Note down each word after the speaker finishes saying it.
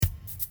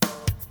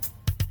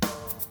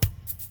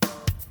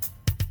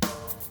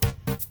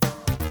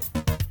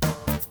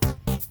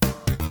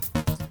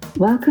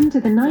Welcome to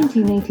the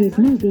 1980s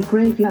movie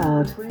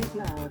graveyard,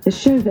 the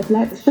show that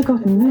lets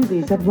forgotten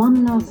movies have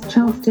one last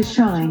chance to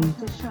shine.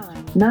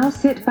 Now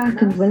sit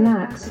back and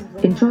relax,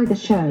 enjoy the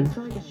show.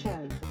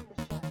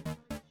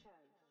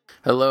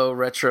 Hello,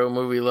 retro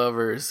movie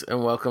lovers,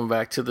 and welcome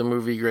back to the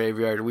movie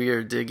graveyard. We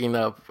are digging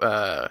up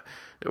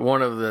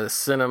one of the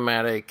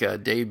cinematic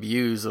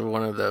debuts of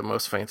one of the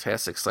most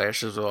fantastic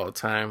slashers of all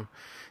time.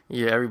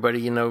 Yeah, everybody,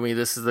 you know me,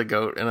 this is the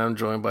Goat, and I'm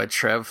joined by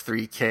Trev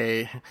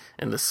 3K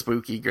and the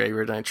spooky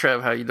graveyard night.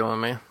 Trev, how you doing,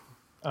 man?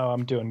 Oh,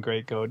 I'm doing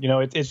great, Goat. You know,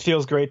 it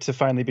feels great to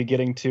finally be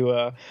getting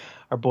to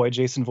our boy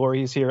Jason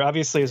Voorhees here.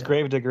 Obviously, as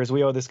gravediggers,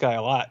 we owe this guy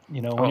a lot.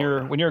 You know, when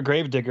you're a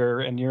gravedigger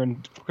and you're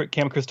in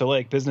Camp Crystal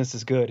Lake, business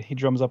is good. He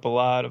drums up a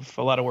lot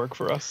of work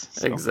for us.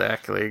 So.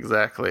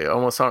 Exactly.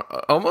 Almost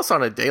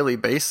on a daily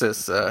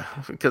basis,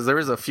 because there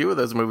was a few of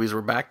those movies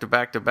were back to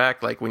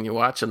back. Like when you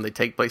watch them, they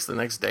take place the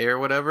next day or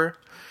whatever.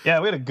 Yeah,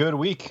 we had a good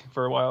week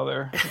for a while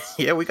there.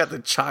 Yeah, we got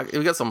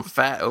some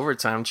fat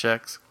overtime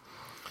checks.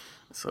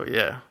 So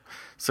yeah.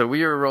 So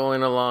we were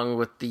rolling along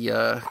with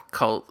the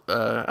cult,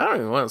 I don't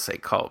even want to say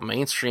cult,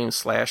 mainstream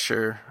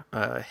slasher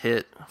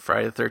hit,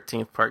 Friday the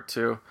 13th Part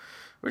 2.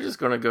 We're just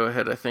going to go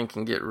ahead, I think,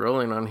 and get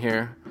rolling on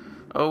here.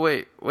 Oh,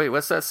 wait,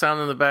 what's that sound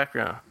in the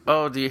background?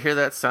 Oh, do you hear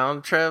that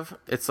sound, Trev?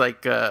 It's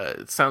like,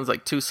 it sounds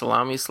like two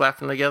salamis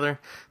slapping together.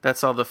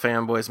 That's all the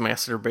fanboys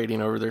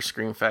masturbating over their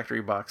Scream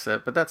Factory box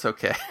set, but that's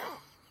okay.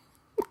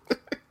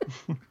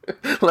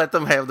 Let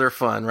them have their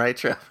fun, right,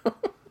 Trev?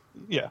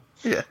 Yeah.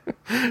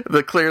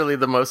 Clearly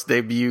the most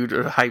debuted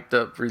or hyped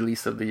up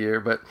release of the year.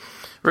 But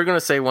we're going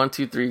to say 1,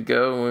 2, 3,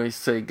 go. When we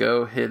say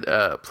go, hit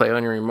play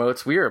on your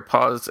remotes. We are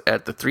paused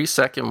at the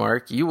 3-second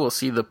mark. You will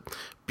see the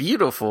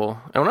beautiful,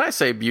 and when I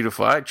say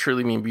beautiful, I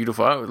truly mean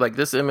beautiful. Like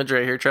this image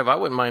right here, Trev, I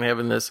wouldn't mind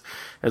having this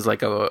as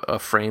like a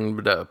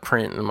framed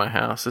print in my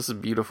house. This is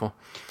beautiful.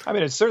 I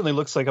mean, it certainly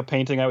looks like a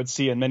painting I would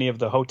see in many of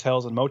the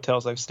hotels and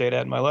motels I've stayed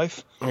at in my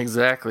life.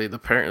 Exactly.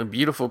 The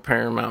beautiful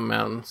Paramount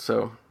Mountain.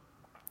 So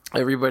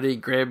everybody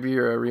grab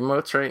your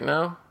remotes right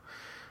now.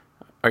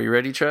 Are you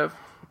ready, Trev?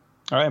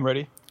 All right, I'm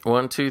ready.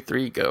 1, 2,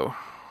 3, go.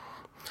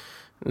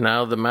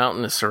 Now the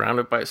mountain is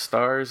surrounded by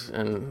stars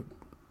and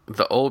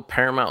the old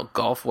Paramount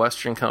Golf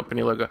Western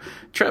Company logo.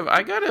 Trev,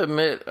 I gotta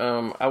admit,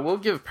 I will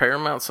give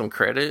Paramount some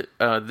credit.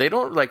 They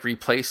don't like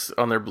replace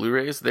on their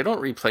Blu-rays. They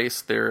don't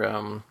replace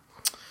their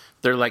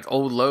like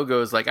old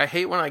logos. Like I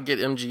hate when I get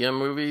MGM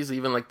movies,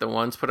 even like the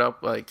ones put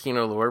up like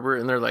Kino Lorber,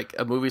 and they're like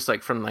a movie's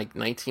like from like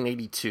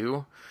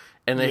 1982.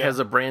 And it has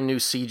a brand new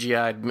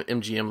CGI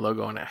MGM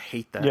logo, and I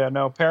hate that. Yeah,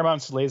 no,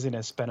 Paramount's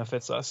laziness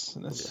benefits us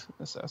in this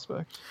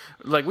aspect.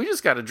 Like, we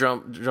just got to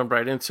jump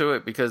right into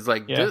it because,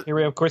 like... Yeah,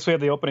 of course we have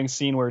the opening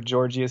scene where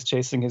Georgie is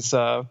chasing his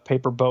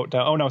paper boat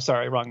down. Oh, no,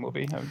 sorry, wrong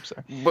movie. I'm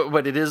sorry.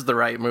 But it is the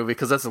right movie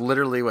because that's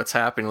literally what's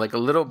happening. Like, a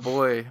little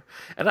boy...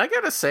 And I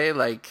got to say,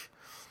 like...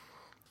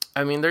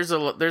 I mean, there's a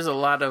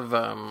lot of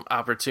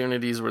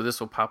opportunities where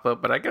this will pop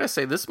up, but I gotta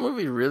say, this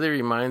movie really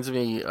reminds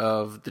me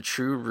of the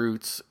true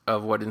roots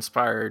of what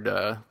inspired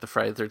the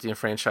Friday the 13th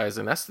franchise,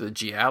 and that's the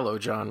giallo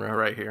genre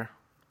right here.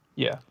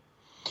 Yeah.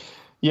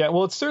 Yeah,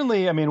 well, it's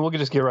certainly, I mean, we'll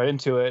just get right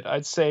into it.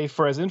 I'd say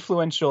for as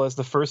influential as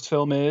the first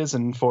film is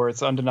and for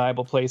its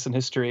undeniable place in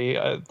history,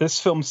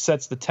 this film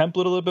sets the template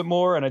a little bit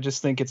more, and I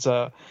just think it's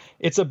a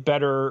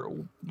better,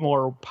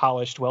 more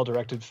polished,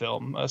 well-directed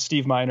film.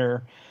 Steve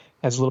Miner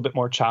has a little bit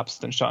more chops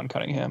than Sean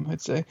Cunningham,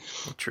 I'd say.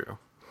 True.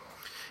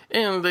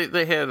 And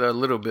they had a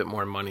little bit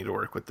more money to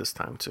work with this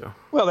time, too.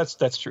 Well,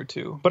 that's true,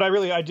 too. But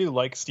I do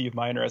like Steve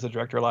Miner as a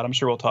director a lot. I'm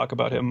sure we'll talk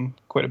about him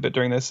quite a bit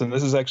during this. And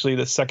this is actually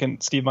the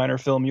second Steve Miner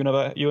film you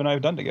and I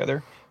have done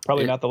together.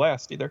 Probably not the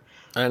last, either.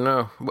 I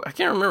know. I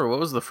can't remember. What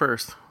was the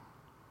first?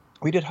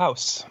 We did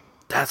House.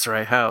 That's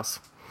right, House.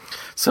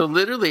 So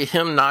literally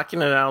him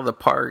knocking it out of the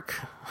park...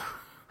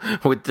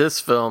 with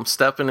this film,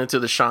 stepping into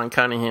the Sean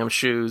Cunningham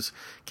shoes,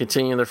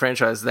 continuing the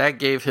franchise, that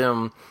gave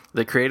him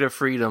the creative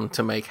freedom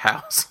to make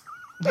House.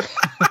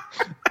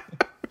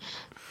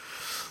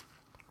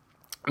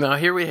 Now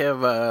here we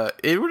have,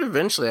 it would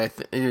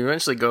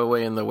eventually go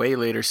away in the way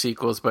later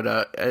sequels, but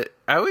I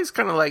always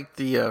kind of like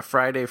the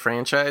Friday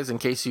franchise, in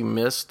case you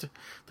missed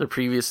the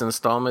previous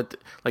installment.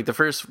 Like the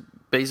first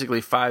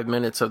basically 5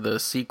 minutes of the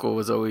sequel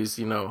was always,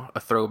 a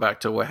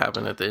throwback to what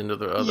happened at the end of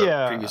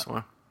the previous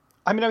one.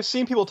 I mean, I've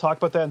seen people talk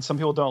about that, and some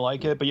people don't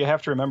like it, but you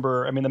have to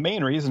remember, I mean, the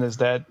main reason is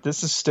that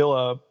this is still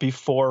a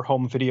before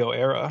home video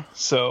era.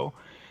 So,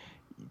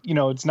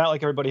 it's not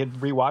like everybody had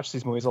rewatched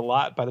these movies a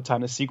lot by the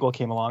time the sequel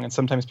came along, and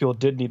sometimes people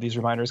did need these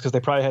reminders because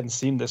they probably hadn't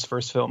seen this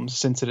first film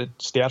since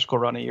its theatrical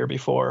run a year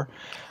before.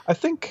 I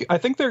think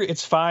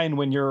it's fine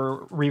when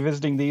you're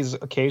revisiting these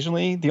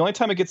occasionally. The only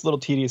time it gets a little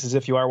tedious is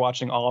if you are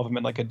watching all of them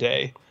in like a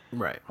day.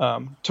 Right.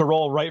 To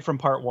roll right from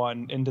part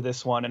one into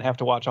this one and have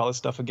to watch all this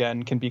stuff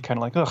again can be kind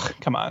of like, ugh,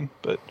 come on.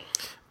 But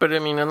I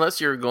mean,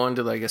 unless you're going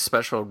to like a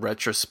special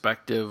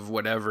retrospective,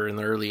 whatever, in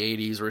the early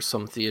 80s where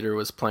some theater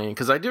was playing.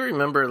 Because I do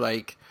remember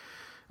like,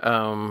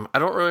 I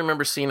don't really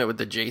remember seeing it with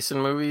the Jason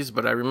movies,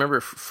 but I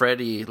remember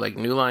Freddy, like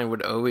New Line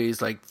would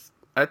always like,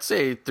 I'd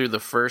say through the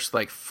first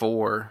like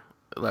 4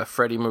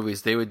 Freddy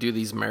movies, they would do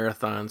these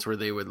marathons where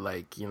they would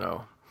like,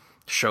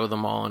 show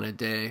them all in a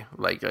day.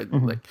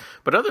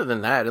 But other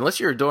than that, unless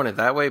you were doing it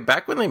that way,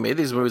 back when they made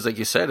these movies, like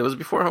you said, it was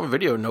before home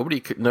video. Nobody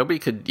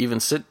could even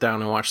sit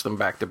down and watch them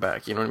back to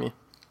back. You know what I mean?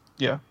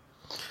 Yeah.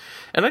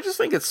 And I just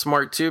think it's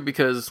smart too,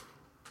 because,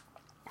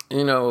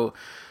 an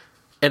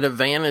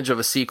advantage of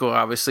a sequel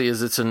obviously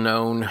is it's a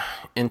known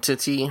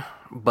entity,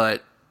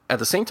 but at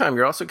the same time,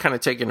 you're also kind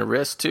of taking a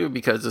risk too,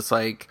 because it's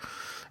like,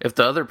 if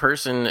the other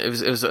person,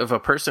 if a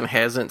person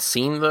hasn't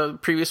seen the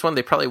previous one,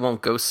 they probably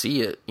won't go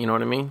see it. You know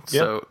what I mean?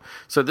 Yep.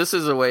 So this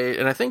is a way,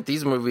 and I think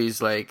these movies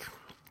like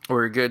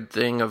were a good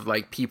thing of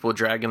like people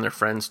dragging their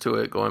friends to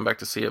it, going back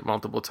to see it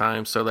multiple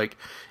times. So like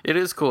it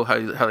is cool how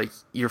like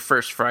your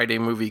first Friday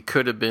movie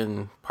could have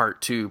been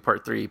part 2,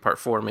 part 3, part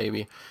 4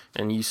 maybe,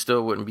 and you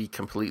still wouldn't be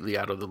completely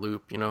out of the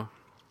loop.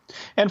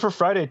 And for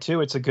Friday,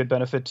 too, it's a good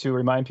benefit to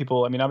remind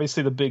people. I mean,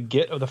 obviously, the big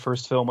get of the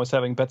first film was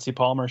having Betsy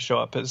Palmer show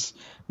up as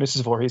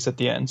Mrs. Voorhees at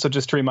the end. So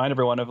just to remind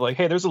everyone of like,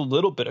 hey, there's a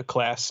little bit of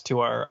class to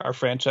our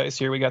franchise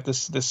here. We got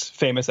this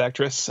famous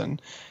actress,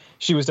 and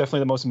she was definitely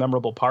the most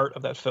memorable part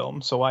of that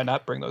film. So why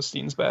not bring those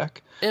scenes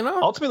back?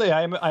 Ultimately,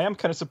 I am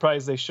kind of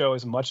surprised they show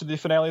as much of the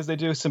finale as they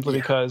do, simply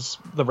because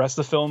the rest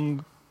of the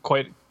film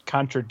quite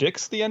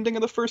contradicts the ending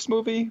of the first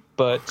movie,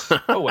 but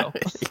oh well.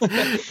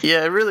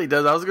 Yeah, it really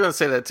does. I was going to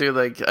say that too.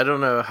 Like, I don't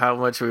know how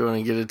much we want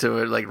to get into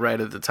it, like right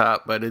at the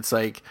top, but it's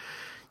like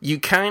you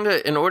kind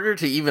of, in order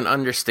to even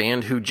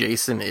understand who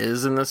Jason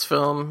is in this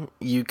film,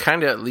 you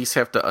kind of at least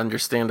have to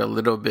understand a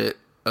little bit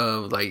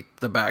of like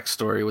the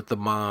backstory with the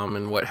mom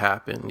and what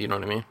happened. You know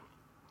what I mean?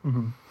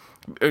 Mm-hmm.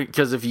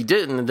 Because if you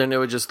didn't, then it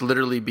would just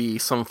literally be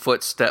some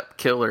footstep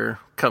killer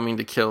coming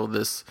to kill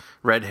this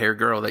red hair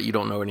girl that you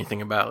don't know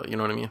anything about. You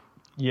know what I mean?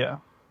 Yeah.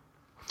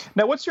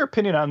 Now, what's your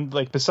opinion on,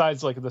 like,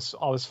 besides like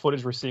all this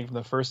footage we're seeing from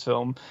the first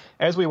film,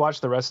 as we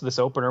watch the rest of this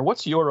opener,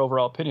 what's your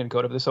overall opinion,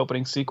 Goat, of this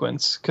opening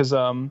sequence? Because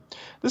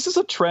this is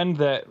a trend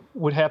that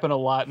would happen a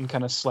lot in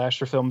kind of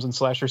slasher films and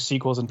slasher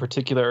sequels in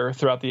particular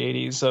throughout the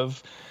 80s,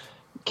 of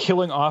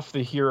killing off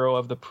the hero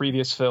of the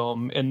previous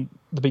film in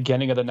the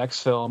beginning of the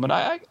next film. And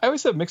I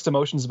always have mixed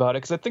emotions about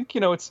it, because I think,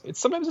 it's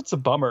sometimes it's a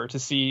bummer to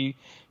see,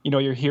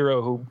 your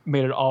hero who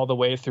made it all the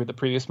way through the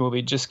previous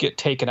movie just get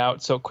taken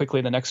out so quickly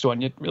in the next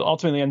one. It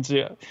ultimately ends,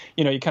 you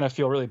kind of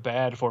feel really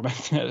bad for him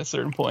at a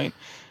certain point.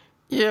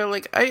 Yeah,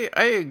 like I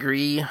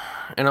agree.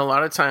 And a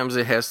lot of times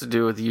it has to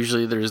do with,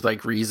 usually there's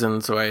like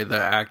reasons why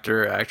the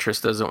actor or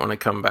actress doesn't want to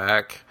come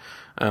back.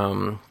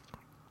 And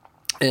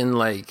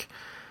like,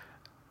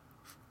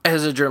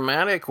 as a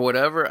dramatic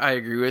whatever, I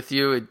agree with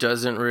you. It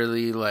doesn't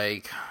really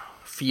like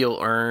feel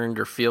earned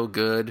or feel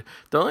good.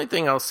 The only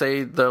thing I'll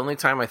say, the only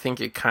time I think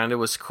it kind of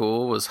was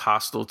cool was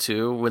Hostel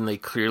 2, when they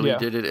clearly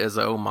did it as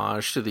a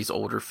homage to these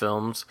older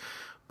films.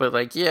 But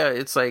like, yeah,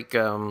 it's like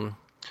well,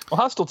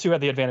 Hostel 2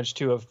 had the advantage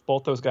too of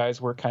both those guys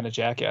were kind of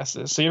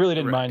jackasses, so you really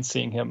didn't mind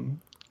seeing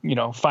him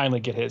finally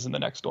get his in the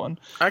next one.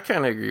 I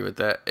kind of agree with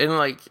that. And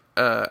like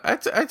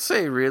I'd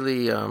say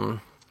really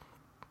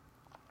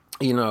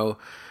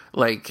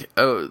like,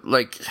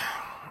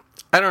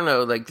 I don't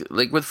know,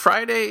 like with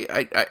Friday,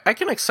 I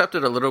can accept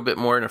it a little bit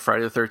more in a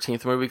Friday the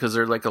 13th movie, because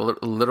they're like a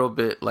little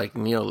bit like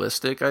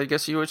nihilistic, I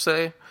guess you would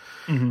say.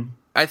 Mm-hmm.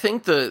 I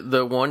think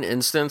the one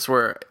instance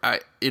where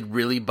it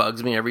really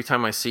bugs me every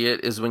time I see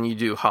it is when you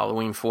do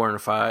Halloween 4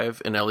 and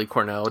 5, and Ellie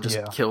Cornell just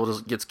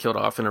gets killed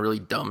off in a really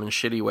dumb and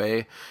shitty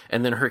way,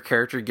 and then her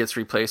character gets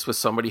replaced with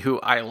somebody who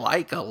I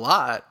like a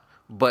lot,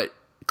 but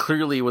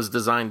clearly was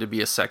designed to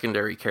be a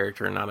secondary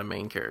character and not a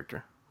main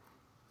character.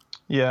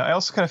 Yeah, I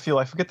also kind of feel,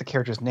 I forget the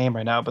character's name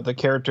right now, but the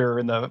character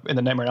in the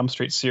Nightmare on Elm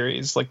Street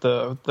series, like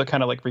the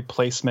kind of like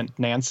replacement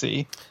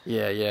Nancy.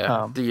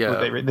 Yeah.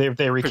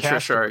 They recast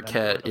Patricia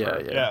Arquette.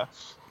 Yeah.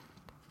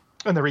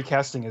 And the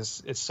recasting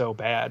is so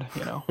bad,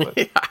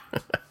 But,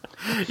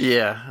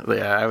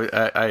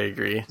 I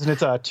agree.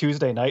 Isn't it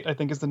Tuesday Night, I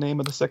think, is the name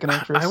of the second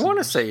actress? I want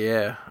to say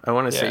yeah.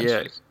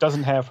 She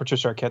doesn't have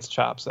Patricia Arquette's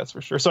chops, that's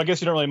for sure. So I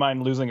guess you don't really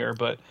mind losing her,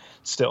 but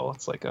still,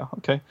 it's like,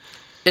 okay.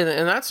 And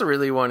that's a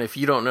really one, if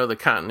you don't know the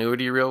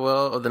continuity real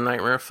well of the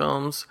Nightmare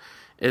films,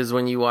 is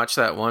when you watch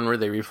that one where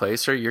they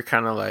replace her, you're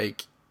kind of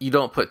like, you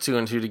don't put 2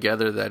 and 2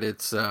 together that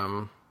it's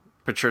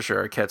Patricia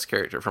Arquette's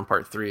character from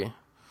part 3.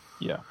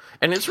 Yeah.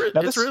 And it's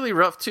really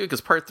rough too,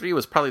 because part 3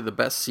 was probably the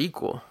best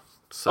sequel.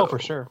 So, for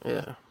sure.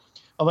 Yeah.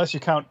 Unless you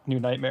count New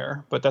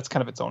Nightmare, but that's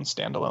kind of its own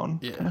standalone.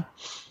 Yeah.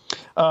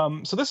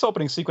 So this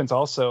opening sequence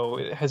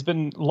also has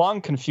been long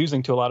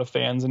confusing to a lot of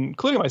fans,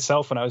 including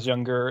myself when I was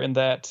younger, in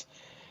that,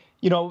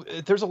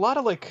 there's a lot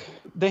of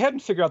they hadn't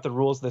figured out the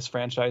rules of this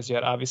franchise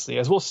yet, obviously,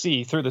 as we'll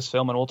see through this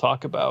film and we'll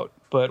talk about.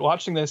 But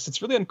watching this,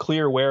 it's really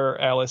unclear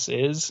where Alice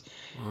is.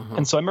 Mm-hmm.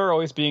 And so I remember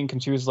always being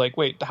confused, like,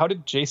 wait, how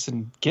did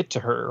Jason get to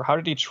her? How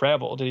did he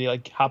travel? Did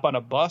he hop on a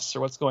bus,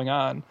 or what's going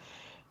on?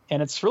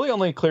 And it's really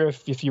only clear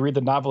if you read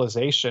the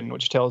novelization,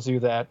 which tells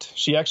you that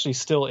she actually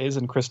still is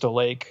in Crystal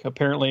Lake.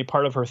 Apparently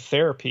part of her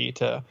therapy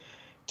to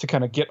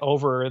kind of get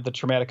over the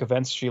traumatic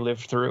events she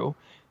lived through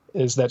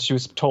is that she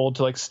was told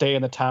to like stay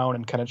in the town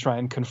and kind of try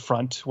and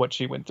confront what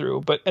she went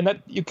through. And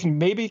that you can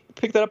maybe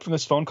pick that up from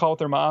this phone call with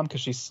her mom,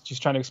 because she's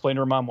trying to explain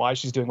to her mom why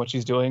she's doing what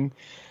she's doing,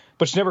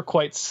 but she never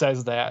quite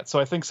says that. So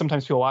I think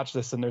sometimes people watch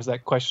this and there's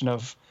that question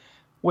of,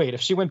 wait,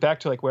 if she went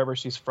back to like wherever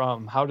she's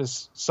from, how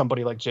does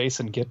somebody like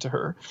Jason get to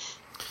her?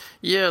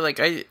 Yeah, like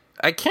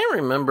I can't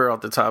remember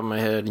off the top of my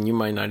head, and you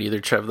might not either,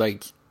 Trev,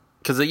 like,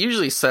 because they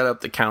usually set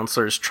up the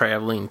counselors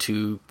traveling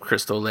to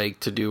Crystal Lake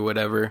to do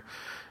whatever.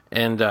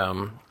 And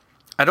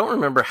I don't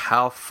remember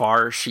how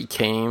far she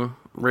came,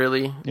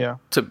 really,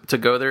 to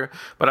go there.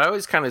 But I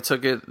always kind of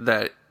took it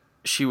that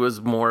she was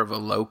more of a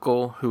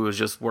local who was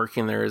just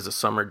working there as a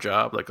summer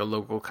job, like a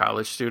local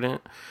college student.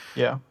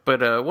 Yeah.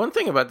 But one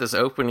thing about this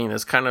opening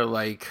is kind of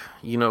like,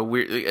 you know,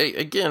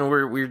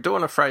 we're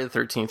doing a Friday the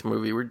 13th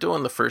movie. We're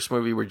doing the first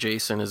movie where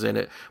Jason is in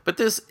it. But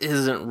this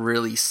isn't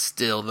really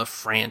still the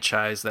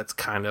franchise that's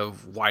kind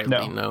of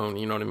widely known.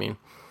 You know what I mean?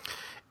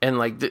 And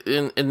like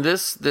in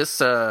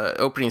this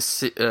opening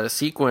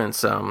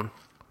sequence,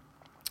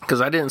 because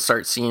I didn't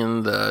start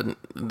seeing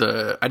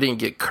I didn't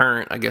get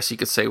current, I guess you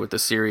could say, with the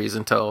series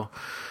until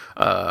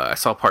I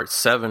saw part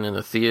 7 in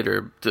the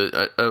theater.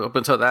 Up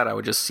until that, I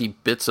would just see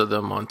bits of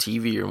them on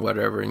TV or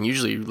whatever, and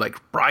usually like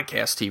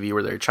broadcast TV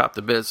where they chop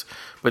the bits.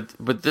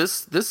 But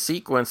this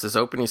sequence, this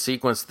opening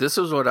sequence, this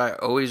is what I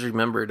always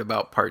remembered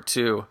about part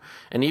 2.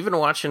 And even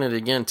watching it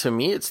again, to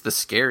me, it's the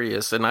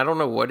scariest, and I don't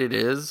know what it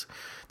is.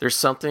 There's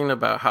something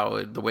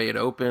about the way it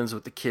opens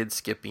with the kid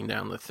skipping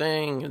down the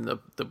thing and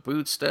the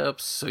boot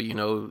steps, so you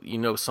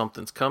know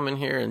something's coming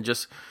here, and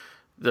just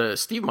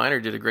Steve Miner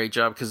did a great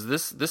job, because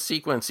this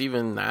sequence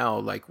even now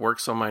like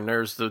works on my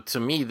nerves. To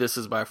me, this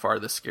is by far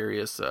the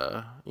scariest.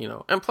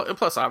 And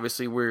plus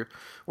obviously we're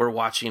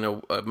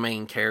watching a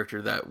main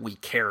character that we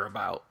care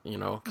about,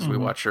 because we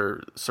watch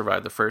her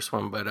survive the first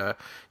one. But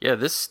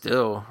this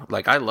still,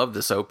 like, I love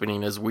this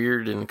opening. As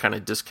weird and kind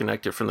of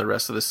disconnected from the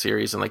rest of the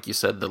series, and like you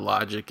said, the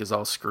logic is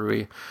all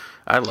screwy.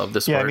 I love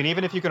this part. I mean,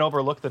 even if you can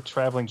overlook the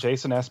traveling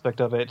Jason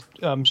aspect of it,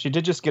 she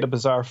did just get a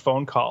bizarre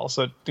phone call.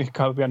 So it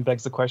kind of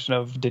begs the question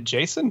of, did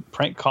Jason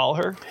prank call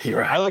her?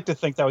 Right. I like to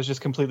think that was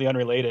just completely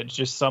unrelated.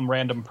 Just some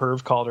random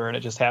perv called her, and it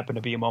just happened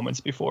to be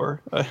moments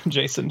before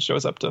Jason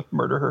shows up to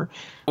murder her.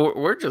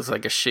 Or just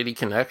like a shitty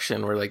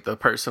connection where like the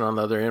person on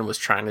the other end was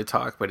trying to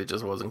talk, but it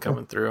just wasn't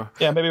coming through.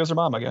 Yeah, maybe it was her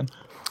mom again.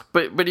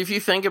 But if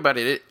you think about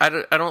it, I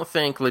don't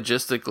think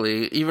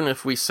logistically, even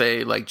if we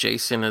say like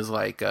Jason is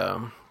like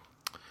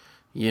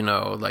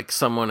like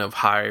someone of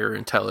higher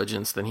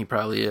intelligence than he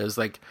probably is.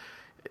 Like,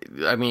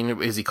 I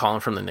mean, is he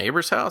calling from the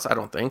neighbor's house? I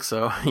don't think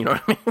so. You know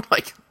what I mean?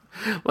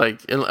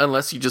 Like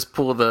unless you just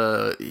pull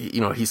the,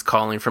 he's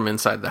calling from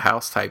inside the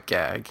house type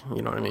gag.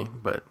 You know what I mean?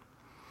 But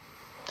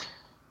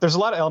there's a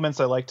lot of elements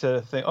I like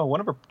to think. Oh, one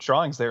of her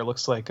drawings there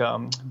looks like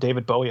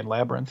David Bowie in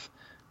Labyrinth.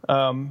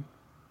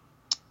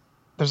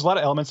 There's a lot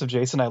of elements of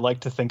Jason I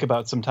like to think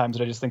about sometimes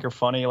that I just think are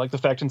funny. Like the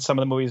fact in some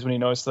of the movies when you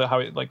notice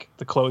the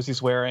clothes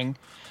he's wearing.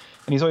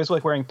 And he's always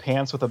like wearing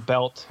pants with a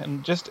belt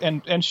and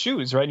and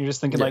shoes, right? And you're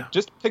just thinking like,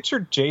 just picture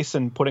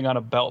Jason putting on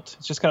a belt.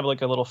 It's just kind of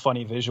like a little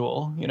funny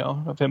visual,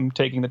 of him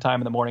taking the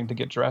time in the morning to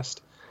get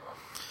dressed.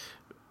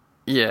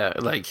 Yeah,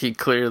 like he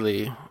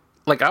clearly,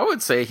 like I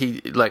would say he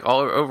like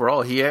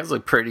overall he has a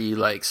pretty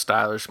like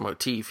stylish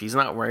motif. He's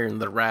not wearing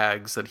the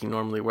rags that he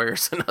normally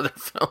wears in other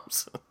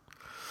films.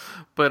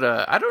 But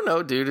I don't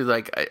know, dude.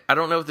 Like I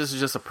don't know if this is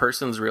just a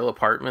person's real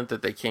apartment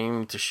that they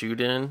came to shoot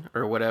in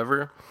or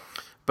whatever.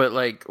 But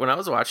like when I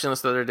was watching this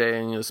the other day,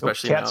 and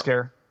especially cat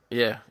scare,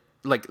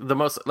 like the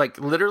most, like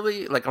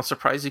literally, like I'm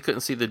surprised you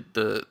couldn't see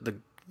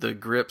the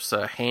grip's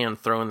hand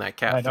throwing that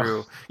cat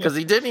through, because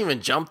he didn't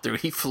even jump through;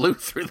 he flew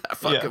through that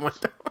fucking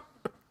window.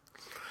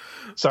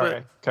 Sorry,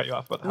 I cut you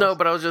off. About the no, house.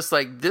 But I was just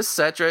like, this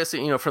set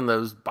dressing, from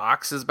those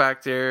boxes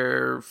back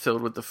there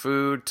filled with the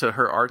food to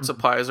her art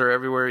supplies are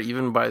everywhere,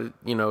 even by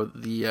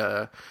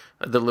the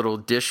little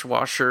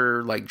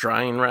dishwasher like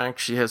drying rack.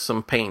 She has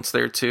some paints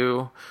there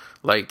too.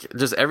 Like,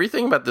 just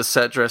everything about the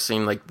set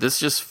dressing, like, this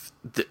just,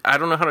 I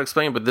don't know how to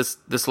explain it, but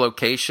this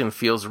location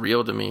feels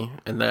real to me,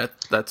 and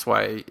that's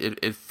why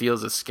it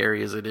feels as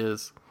scary as it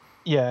is.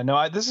 Yeah,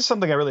 no, this is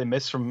something I really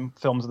miss from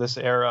films of this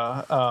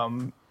era.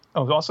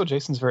 Also,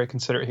 Jason's very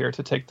considerate here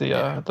to take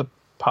the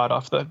pot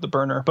off the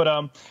burner.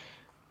 But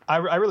I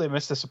really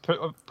miss this,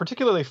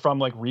 particularly from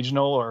like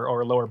regional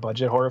or lower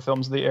budget horror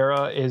films of the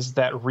era, is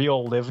that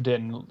real lived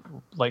in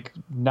like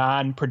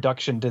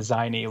non-production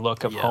designy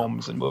look of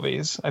homes and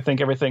movies. I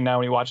think everything now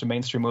when you watch a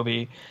mainstream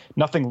movie,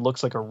 nothing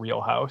looks like a real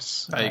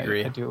house. I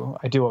agree. I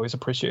do always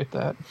appreciate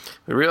that.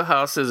 The real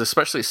houses,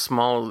 especially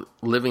small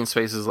living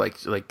spaces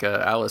like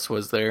Alice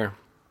was there.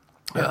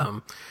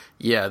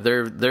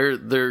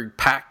 They're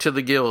packed to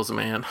the gills,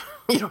 man.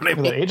 You know what I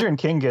mean? Adrienne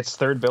King gets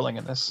third billing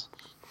in this.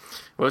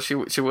 Well, she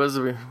was.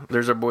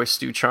 There's our boy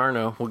Stu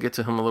Charno. We'll get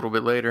to him a little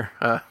bit later.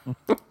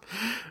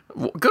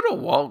 Good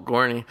old Walt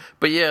Gorney.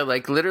 But yeah,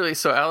 like literally.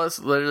 So Alice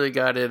literally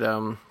got it.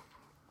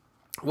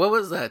 What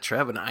was that,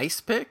 Trev? An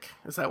ice pick?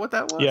 Is that what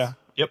that was? Yeah.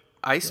 Yep.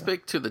 Ice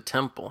pick to the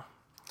temple.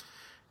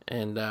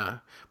 And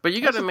but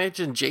you got to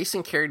imagine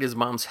Jason carried his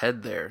mom's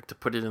head there to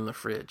put it in the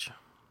fridge.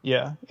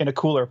 Yeah, in a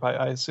cooler,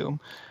 I assume.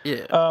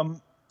 Yeah.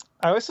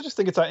 I also just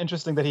think it's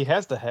interesting that he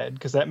has the head,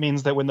 because that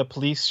means that when the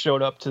police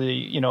showed up to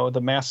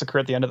the massacre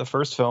at the end of the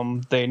first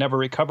film, they never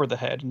recovered the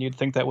head, and you'd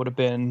think that would have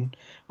been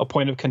a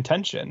point of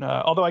contention.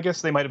 Although I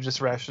guess they might have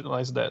just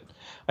rationalized that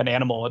an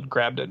animal had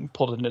grabbed it and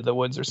pulled it into the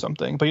woods or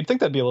something. But you'd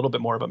think that'd be a little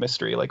bit more of a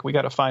mystery. Like, we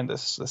got to find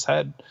this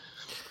head.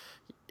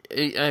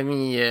 I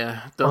mean,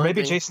 yeah. Or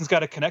maybe Jason's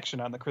got a connection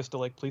on the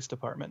Crystal Lake Police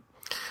Department.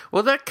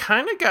 Well, that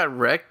kind of got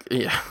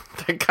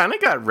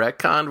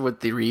retconned with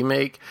the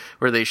remake,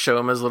 where they show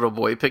him as a little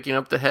boy picking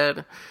up the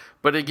head.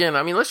 But again,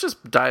 I mean, let's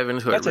just dive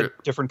into it. That's a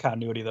different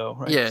continuity, though,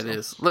 right? Yeah, it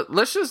is.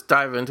 Let's just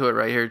dive into it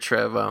right here,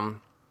 Trev.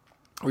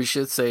 We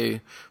should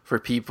say, for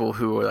people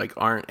who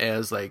aren't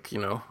as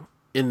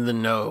in the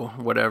know,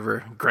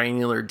 whatever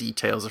granular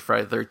details of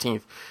Friday the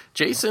 13th,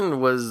 Jason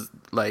was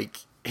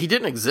he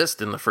didn't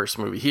exist in the first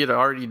movie. He had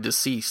already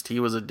deceased. He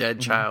was a dead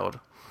child.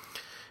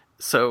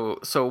 So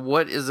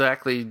what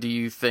exactly do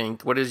you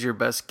think? What is your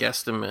best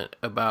guesstimate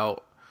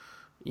about,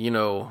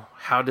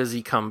 how does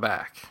he come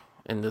back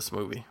in this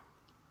movie?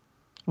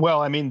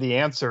 Well, I mean, the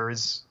answer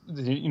is,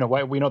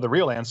 why we know the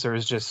real answer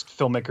is just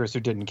filmmakers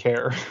who didn't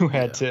care, who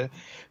had to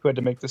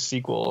make the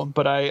sequel.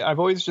 But I've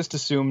always just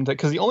assumed that,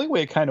 because the only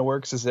way it kind of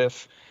works is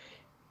if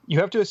you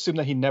have to assume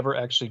that he never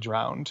actually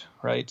drowned,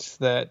 right?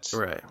 That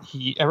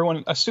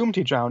everyone assumed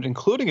he drowned,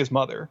 including his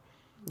mother.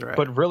 Right.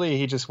 But really,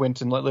 he just went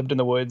and lived in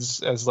the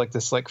woods as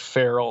this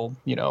feral,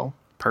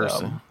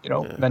 person,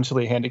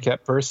 mentally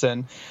handicapped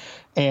person.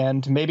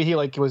 And maybe he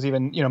was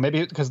even,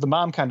 maybe because the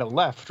mom kind of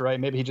left, right?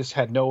 Maybe he just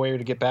had no way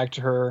to get back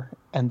to her.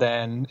 And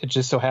then it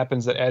just so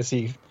happens that as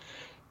he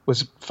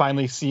was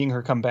finally seeing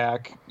her come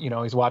back,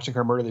 he's watching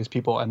her murder these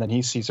people, and then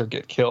he sees her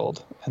get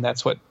killed. And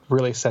that's what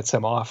really sets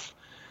him off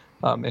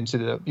into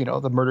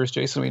the murders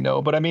Jason we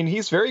know. But I mean,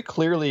 he's very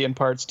clearly in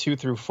parts 2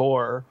 through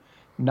 4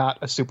 not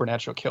a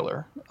supernatural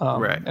killer.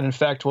 And in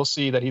fact, we'll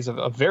see that he's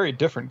a very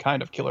different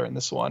kind of killer in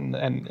this one,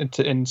 and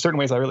in certain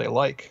ways I really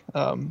like.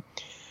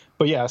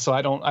 But yeah, so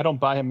I don't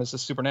buy him as a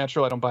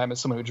supernatural. I don't buy him as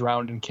someone who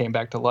drowned and came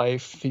back to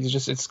life.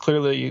 It's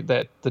clearly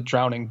that the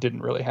drowning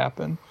didn't really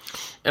happen.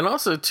 And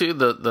also too,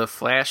 the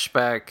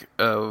flashback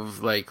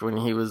of when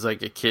he was a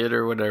kid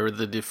or whatever,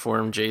 the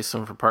deformed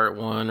Jason for part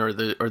 1, or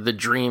the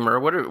dream,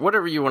 or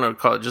whatever you want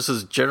to call it, just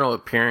his general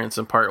appearance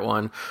in part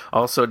 1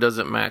 also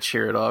doesn't match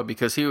here at all,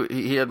 because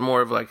he had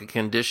more of a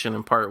condition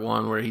in part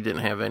 1 where he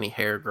didn't have any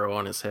hair grow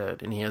on his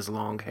head, and he has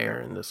long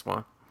hair in this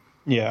one.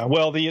 Yeah,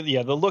 well,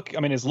 the look,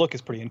 I mean, his look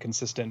is pretty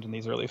inconsistent in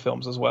these early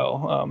films as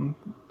well.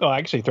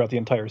 Actually, throughout the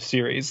entire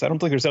series. I don't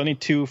think there's only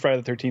 2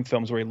 Friday the 13th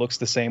films where he looks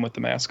the same with the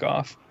mask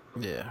off.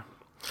 Yeah.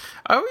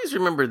 I always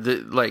remember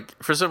that,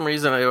 for some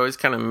reason, I always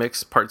kind of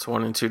mixed parts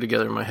 1 and 2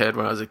 together in my head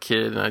when I was a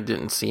kid, and I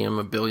didn't see him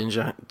a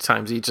billion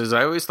times each. As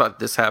I always thought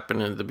this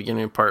happened in the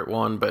beginning of part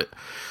 1, but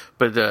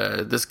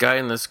this guy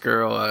and this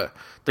girl,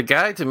 the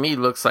guy to me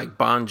looks like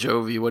Bon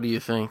Jovi. What do you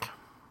think?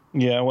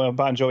 Yeah, well,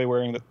 Bon Jovi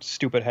wearing the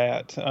stupid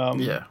hat.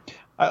 Yeah.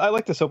 I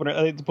like this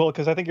opener,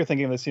 because I think you're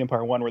thinking of the scene in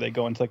part 1 where they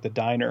go into the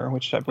diner,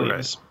 which I believe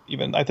is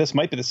even, this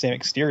might be the same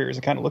exteriors.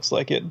 It kind of looks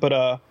like it.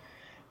 But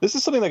this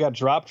is something that got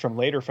dropped from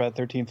later Friday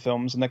the 13th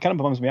films, and that kind of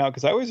bums me out,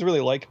 because I always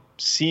really like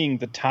seeing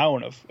the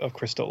town of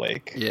Crystal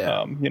Lake.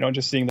 Yeah.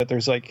 Just seeing that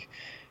there's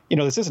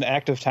this is an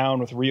active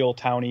town with real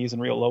townies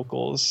and real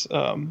locals.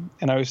 And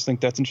I always think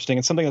that's interesting.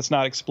 It's something that's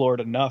not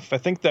explored enough. I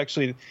think that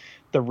actually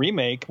the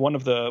remake, one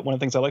of the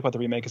things I like about the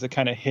remake is it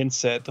kind of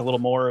hints at a little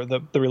more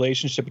the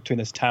relationship between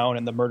this town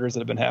and the murders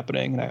that have been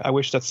happening. And I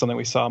wish that's something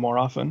we saw more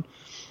often.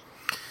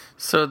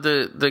 So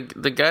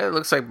the guy that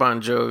looks like Bon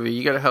Jovi,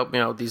 you got to help me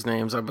out with these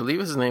names. I believe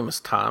his name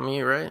is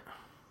Tommy, right?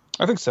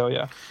 I think so,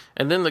 yeah.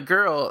 And then the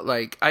girl,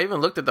 I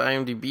even looked at the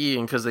IMDb,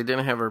 and because they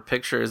didn't have her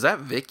picture, is that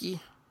Vicky?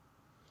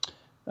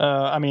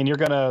 I mean, you're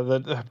gonna,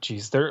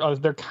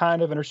 they're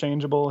kind of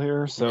interchangeable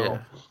here, so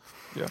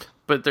yeah.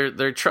 But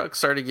their truck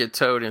started to get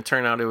towed, and it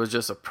turned out it was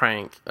just a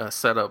prank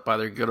set up by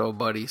their good old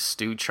buddy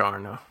Stu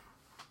Charno,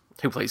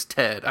 who plays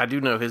Ted. I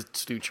do know his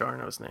Stu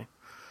Charno's name.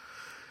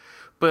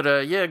 But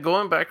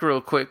going back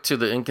real quick to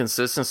the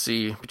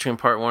inconsistency between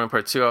part 1 and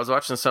part 2, I was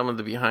watching some of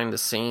the behind the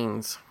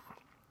scenes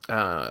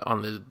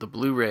on the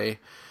Blu-ray,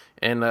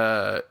 and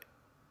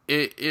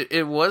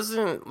it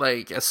wasn't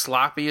as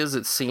sloppy as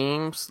it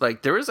seems.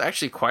 There was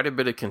actually quite a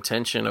bit of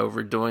contention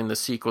over doing the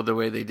sequel the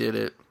way they did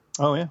it.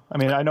 Oh, yeah. I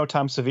mean, I know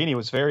Tom Savini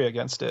was very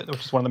against it,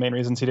 which is one of the main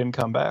reasons he didn't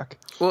come back.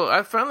 Well,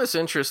 I found this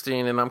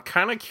interesting, and I'm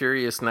kind of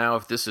curious now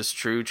if this is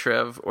true,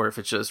 Trev, or if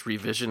it's just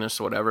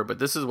revisionist or whatever, but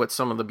this is what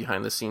some of the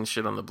behind-the-scenes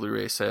shit on the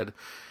Blu-ray said,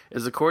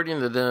 is according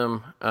to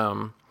them,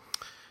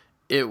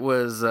 it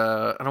was,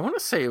 and I want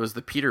to say it was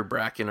the Peter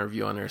Brack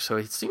interview on there, so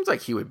it seems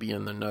like he would be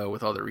in the know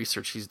with all the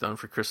research he's done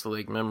for Crystal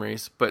Lake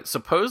Memories, but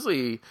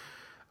supposedly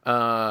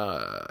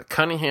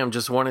Cunningham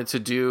just wanted to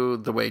do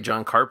the way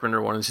John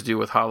Carpenter wanted to do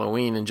with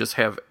Halloween and just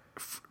have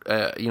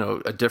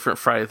a different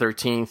Friday the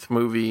 13th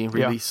movie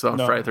released on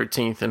Friday the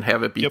 13th and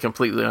have it be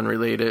completely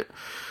unrelated.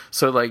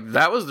 So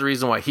that was the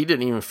reason why he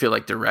didn't even feel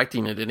like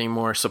directing it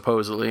anymore,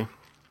 supposedly.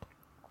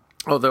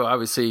 Although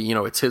obviously,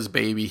 it's his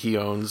baby, he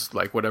owns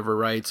like whatever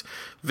rights.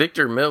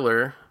 Victor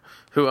Miller,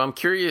 who I'm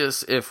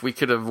curious if we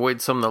could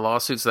avoid some of the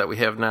lawsuits that we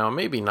have now,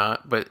 maybe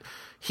not, but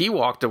he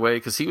walked away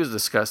because he was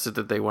disgusted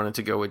that they wanted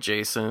to go with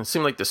Jason. It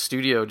seemed like the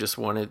studio just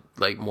wanted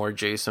like more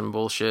Jason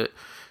bullshit.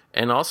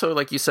 And also,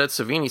 like you said,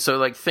 Savini. So,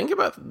 like, think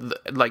about,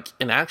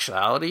 in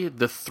actuality,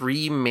 the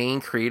three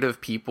main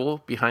creative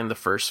people behind the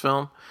first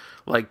film,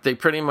 like, they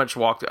pretty much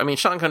walked. I mean,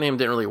 Sean Cunningham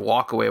didn't really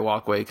walk away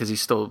because he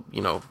still,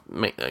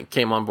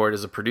 came on board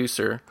as a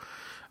producer,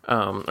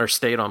 or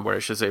stayed on board, I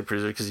should say,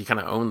 producer, because he kind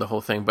of owned the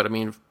whole thing. But I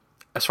mean,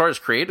 as far as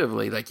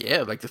creatively,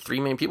 the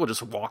three main people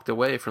just walked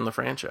away from the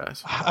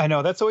franchise. I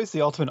know, that's always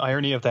the ultimate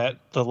irony of the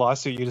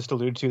lawsuit you just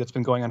alluded to that's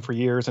been going on for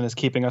years and is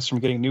keeping us from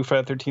getting new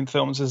Friday the 13th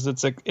films. Is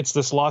it's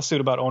this lawsuit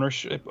about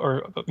ownership,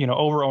 or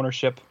over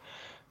ownership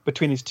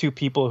between these two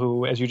people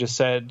who, as you just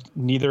said,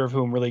 neither of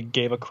whom really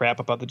gave a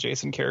crap about the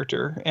Jason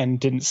character and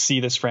didn't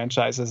see this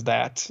franchise as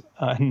that.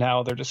 And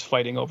now they're just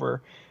fighting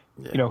over,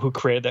 who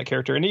created that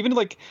character. And even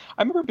I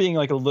remember being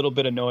a little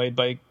bit annoyed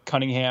by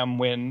Cunningham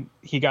when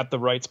he got the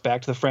rights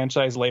back to the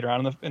franchise later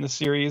on in the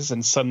series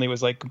and suddenly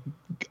was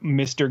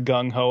Mr.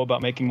 Gung Ho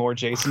about making more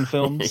Jason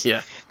films.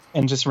 Yeah.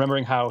 And just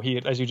remembering how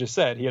he, as you just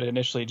said, he had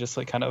initially just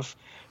kind of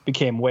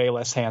became way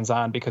less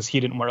hands-on because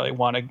he didn't really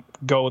want to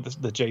go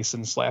the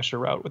Jason slasher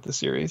route with the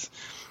series.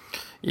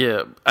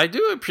 Yeah, I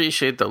do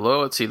appreciate the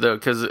loyalty though,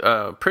 because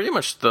pretty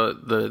much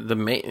the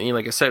main,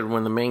 like I said,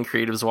 when the main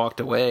creatives walked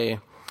away,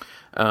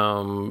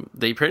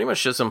 they pretty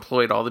much just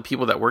employed all the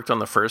people that worked on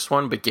the first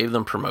one, but gave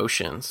them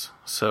promotions.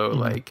 So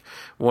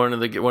one of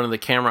the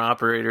camera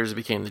operators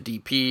became the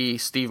DP.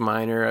 Steve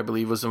Miner, I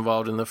believe, was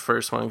involved in the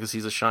first one because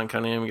he's a Sean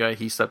Cunningham guy.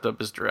 He stepped up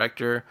as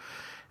director,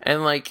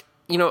 and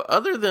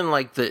other than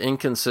the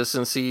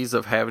inconsistencies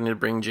of having to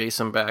bring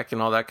Jason back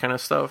and all that kind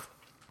of stuff,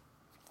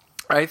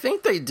 I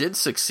think they did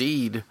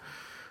succeed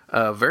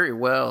very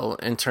well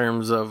in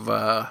terms of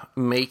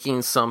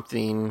making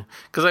something,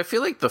 because I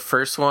feel like the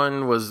first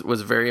one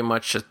was very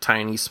much a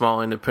tiny,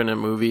 small,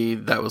 independent movie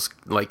that was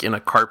in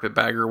a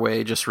carpetbagger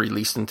way, just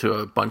released into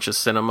a bunch of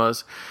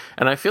cinemas.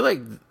 And I feel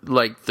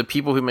like the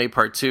people who made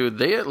part two,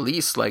 they at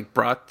least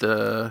brought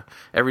the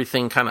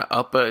everything kind of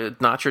up a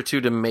notch or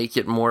two to make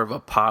it more of a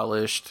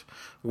polished,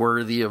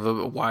 worthy of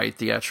a wide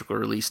theatrical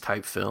release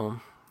type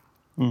film.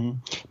 Mm-hmm.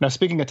 Now,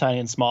 speaking of tiny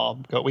and small,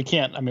 we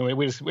can't. I mean,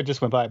 we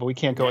just went by, but we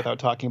can't go without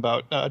talking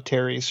about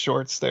Terry's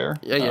shorts there.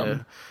 Yeah,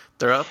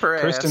 they're up her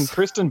ass.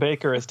 Kristen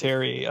Baker as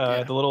Terry,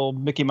 the little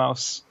Mickey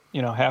Mouse,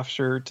 half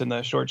shirt and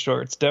the short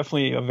shorts.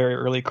 Definitely a very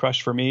early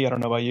crush for me. I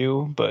don't know about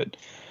you, but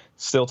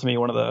still, to me,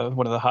 one of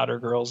the hotter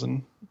girls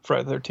in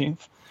Friday the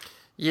 13th.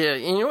 Yeah,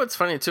 you know what's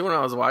funny too? When I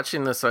was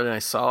watching this and I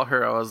saw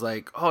her, I was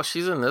like, "Oh,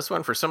 she's in this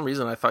one." For some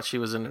reason, I thought she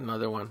was in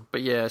another one,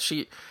 but yeah,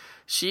 She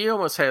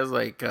almost has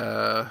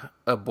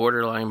a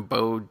borderline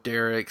Bo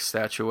Derek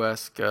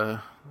statuesque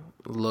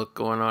look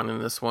going on in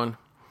this one.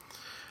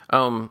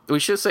 We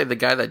should say the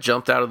guy that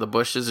jumped out of the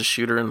bushes to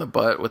shoot her in the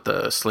butt with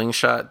a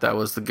slingshot, that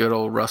was the good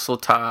old Russell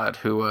Todd,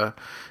 who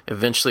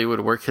eventually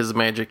would work his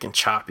magic and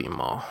chop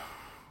him all.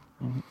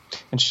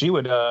 And she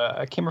would,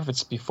 I can't remember if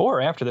it's before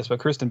or after this, but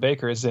Kristen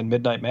Baker is in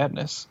Midnight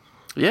Madness.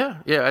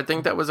 Yeah, I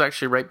think that was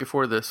actually right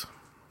before this.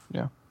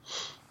 Yeah.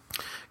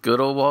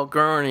 Good old Walt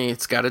Groening,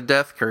 it's got a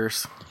death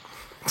curse.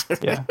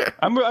 Yeah,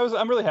 I'm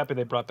really happy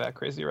they brought back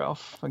Crazy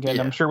Ralph again.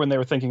 Yeah. I'm sure when they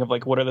were thinking of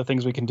what are the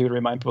things we can do to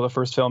remind people of the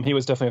first film, he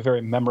was definitely a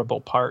very memorable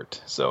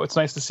part. So it's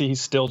nice to see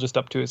he's still just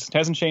up to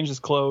hasn't changed his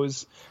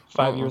clothes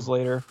 5 years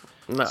later.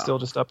 No. Still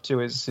just up to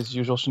his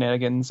usual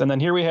shenanigans. And then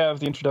here we have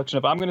the introduction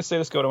of, I'm going to say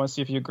this, Goat, I want to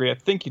see if you agree. I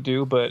think you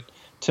do, but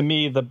to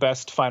me, the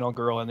best final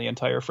girl in the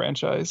entire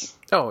franchise.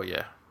 Oh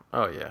yeah.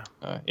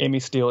 Amy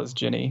Steele is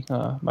Ginny,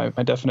 my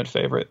definite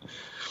favorite.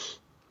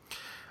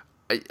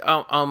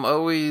 I'm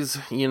always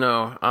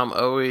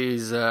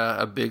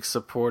a big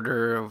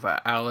supporter of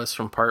Alice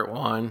from part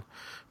one,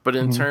 but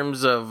in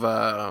terms of,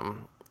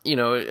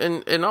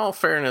 in all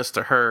fairness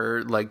to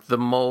her, the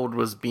mold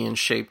was being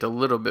shaped a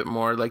little bit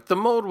more. The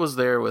mold was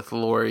there with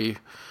Laurie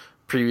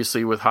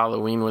previously with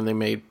Halloween when they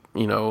made,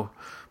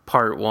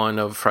 part one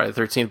of Friday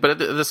the 13th. But at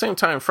the same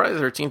time, Friday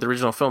the 13th, the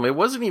original film, it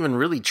wasn't even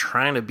really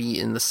trying to be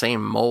in the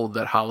same mold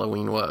that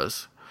Halloween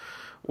was.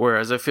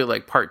 Whereas I feel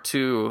like part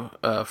two,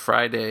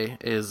 Friday,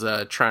 is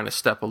trying to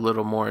step a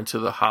little more into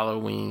the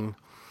Halloween,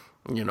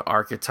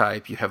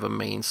 archetype. You have a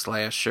main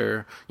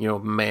slasher,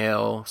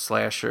 male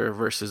slasher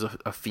versus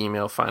a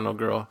female final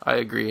girl. I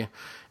agree,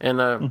 and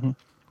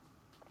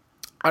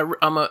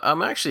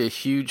I'm actually a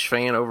huge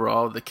fan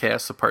overall of the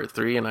cast of part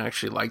three, and I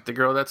actually like the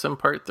girl that's in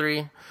part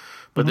three.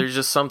 But there's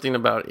just something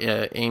about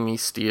Amy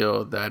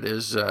Steele that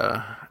is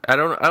I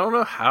don't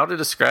know how to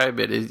describe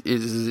it.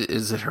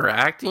 Is it her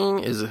acting?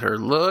 Is it her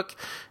look?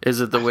 Is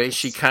it the way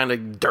she kind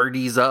of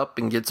dirties up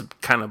and gets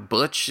kind of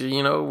butch?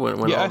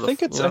 I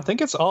think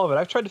it's all of it.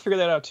 I've tried to figure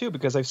that out too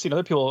because I've seen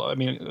other people,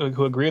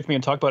 who agree with me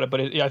and talk about it.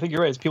 But I think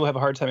you're right. People have a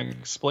hard time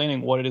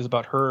explaining what it is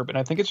about her. And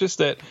I think it's just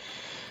that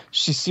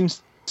she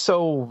seems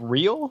so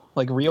real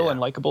and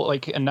likable,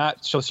 and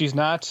not so she's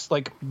not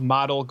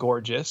model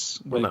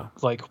gorgeous with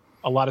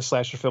a lot of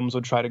slasher films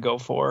would try to go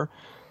for.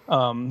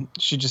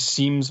 She just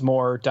seems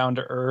more down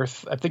to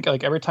earth. I think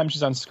like every time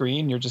she's on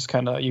screen, you're just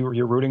kind of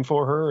you're rooting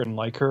for her and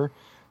like her.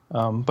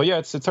 But yeah,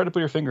 it's hard to put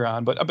your finger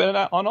on. But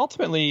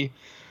ultimately,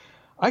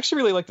 I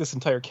actually really like this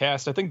entire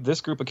cast. I think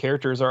this group of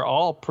characters are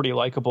all pretty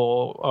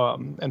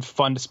likable and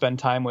fun to spend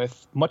time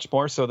with, much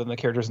more so than the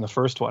characters in the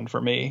first one for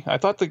me. I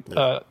thought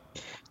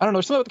I don't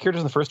know, something about the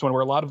characters in the first one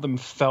where a lot of them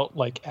felt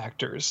like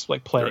actors,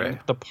 like playing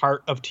the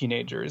part of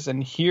teenagers.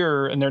 And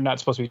here, and they're not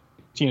supposed to be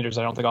teenagers,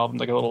 I don't think all of them,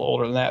 like a little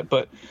older than that,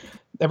 but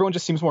everyone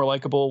just seems more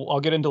likable.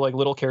 I'll get into like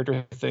little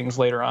character things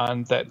later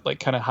on that like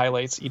kind of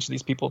highlights each of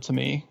these people to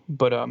me.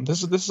 But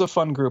this is a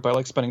fun group. I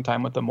like spending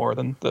time with them more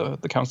than the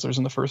counselors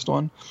in the first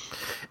one.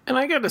 And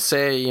I got to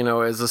say, you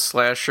know, as the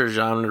slasher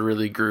genre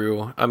really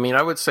grew, I mean,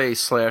 I would say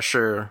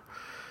slasher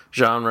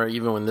genre,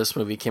 even when this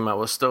movie came out,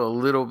 was still a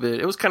little bit,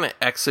 it was kind of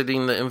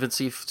exiting the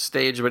infancy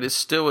stage, but it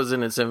still was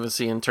in its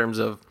infancy in terms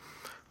of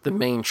the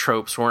main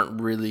tropes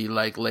weren't really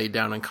like laid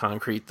down in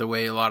concrete the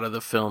way a lot of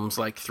the films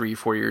like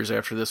 3-4 years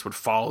after this would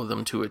follow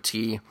them to a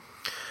T.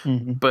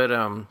 Mm-hmm. But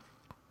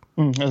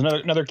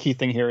another key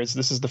thing here is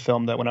this is the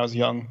film that when I was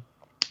young,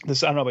 I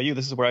don't know about you,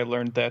 this is where I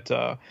learned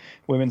that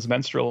women's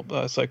menstrual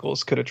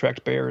cycles could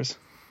attract bears.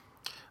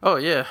 Oh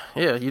yeah,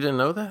 you didn't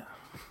know that?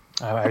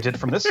 I did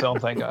from this film,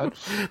 thank God.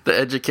 The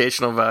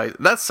educational value.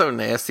 That's so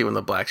nasty when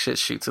the black shit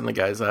shoots in the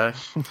guy's eye.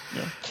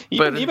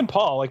 Yeah. Even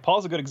Paul, like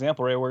Paul's a good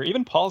example, right? Where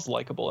even Paul's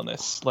likable in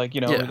this. Like,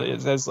 you know,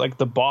 as like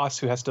the boss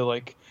who has to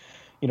like,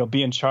 you know,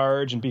 be in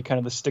charge and be kind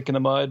of the stick in the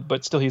mud,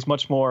 but still he's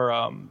much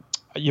more,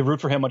 you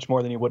root for him much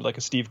more than you would like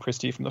a Steve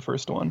Christie from the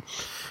first one.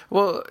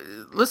 Well,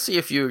 let's see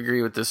if you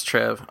agree with this,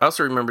 Trev. I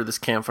also remember this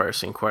campfire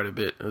scene quite a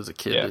bit as a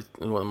kid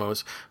in one of the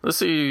moments. Let's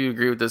see if you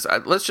agree with this.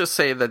 Let's just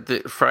say that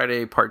the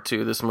Friday Part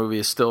 2, this movie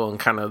is still in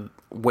kind of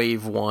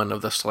wave 1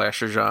 of the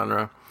slasher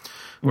genre.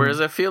 Whereas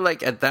I feel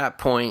like at that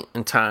point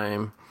in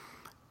time,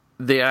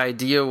 the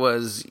idea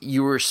was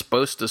you were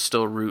supposed to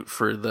still root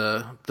for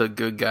the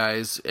good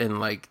guys, and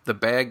like the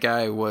bad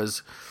guy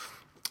was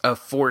a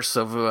force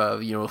of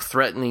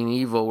threatening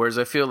evil. Whereas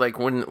I feel like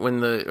when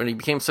he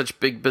became such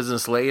big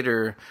business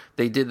later,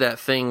 they did that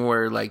thing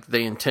where like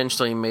they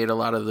intentionally made a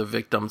lot of the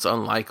victims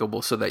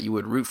unlikable so that you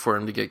would root for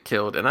him to get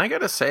killed. And I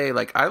gotta say,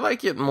 like, I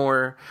like it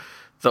more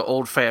the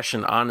old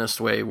fashioned honest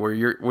way where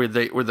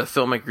the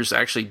filmmakers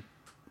actually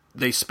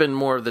they spend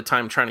more of the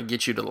time trying to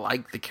get you to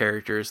like the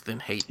characters than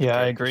hate the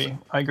characters.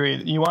 I agree.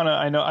 You want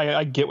to,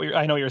 I get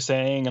I know what you're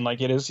saying, and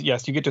like it is,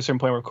 yes, you get to a certain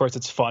point where of course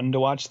it's fun to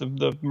watch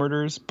the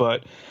murders,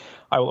 but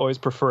I will always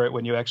prefer it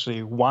when you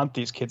actually want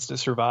these kids to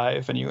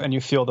survive and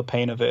you feel the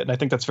pain of it. And I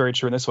think that's very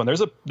true in this one.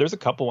 There's a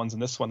couple ones in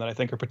this one that I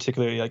think are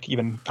particularly like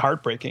even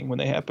heartbreaking when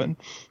they happen.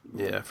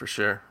 Yeah, for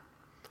sure.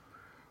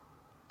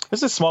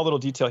 There's a small little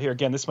detail here.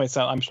 Again, this might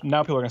sound,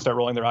 now people are going to start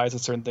rolling their eyes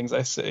at certain things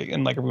I say.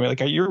 And like, everybody,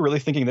 like, you're really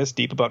thinking this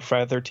deep about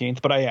Friday the 13th,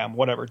 but I am,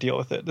 whatever, deal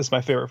with it. This is my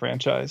favorite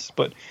franchise.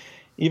 But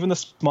even the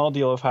small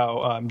deal of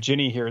how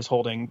Ginny here is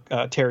holding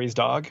Terry's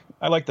dog.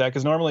 I like that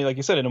because normally, like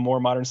you said, in a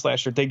more modern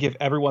slasher, they give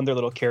everyone their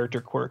little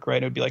character quirk,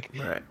 right? It would be like,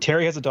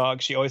 Terry has a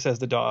dog. She always has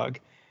the dog.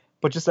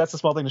 But just that's a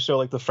small thing to show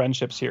like the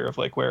friendships here of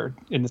like where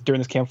during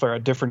this campfire, a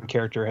different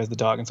character has the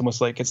dog. It's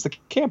almost like it's the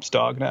camp's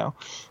dog now.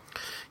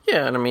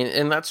 Yeah, and I mean,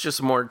 and that's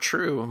just more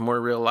true, more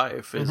real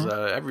life. Is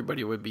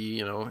everybody would be,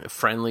 a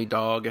friendly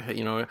dog,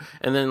 and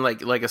then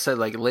like I said,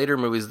 like later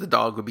movies, the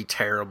dog would be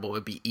terrible.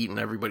 It'd be eating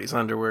everybody's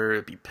underwear.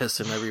 It'd be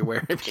pissing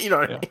everywhere. You know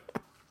what I mean?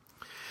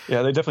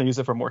 Yeah, they definitely use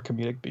it for more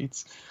comedic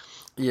beats.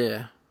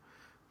 Yeah,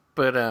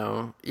 but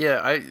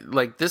I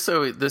like this.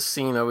 This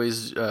scene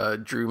always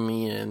drew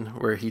me in,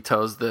 where he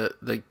tells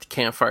the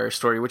campfire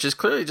story, which is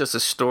clearly just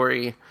a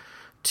story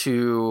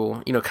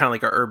to kind of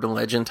like an urban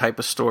legend type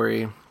of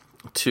story.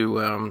 To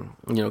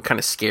kind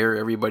of scare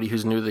everybody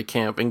who's new to the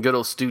camp, and good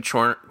old Stu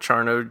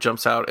Charno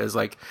jumps out as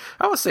like,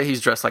 I would say he's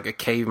dressed like a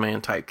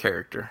caveman type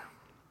character.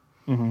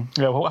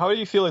 Mm-hmm. Yeah, well, how do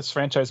you feel this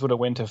franchise would have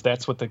went if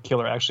that's what the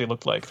killer actually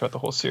looked like throughout the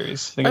whole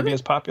series? Think it'd be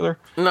as popular?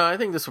 No, I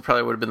think this would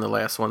have been the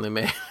last one they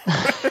made.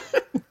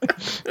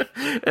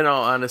 In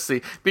all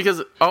honesty,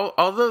 because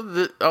although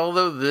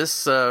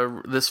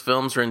this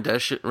film's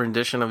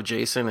rendition of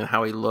Jason and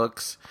how he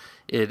looks.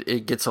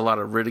 It gets a lot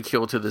of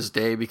ridicule to this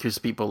day because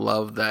people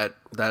love that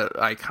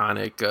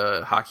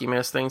iconic hockey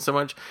mask thing so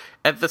much.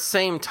 At the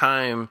same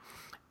time,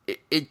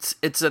 it's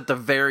at the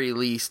very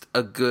least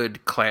a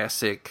good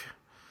classic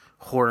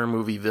horror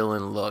movie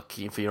villain look,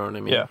 if you know what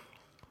I mean.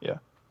 Yeah.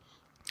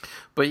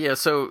 But yeah,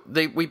 so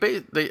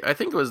I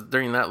think it was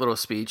during that little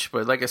speech.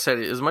 But like I said,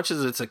 as much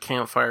as it's a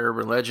campfire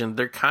urban legend,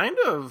 they're kind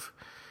of.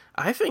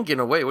 I think in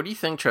a way, what do you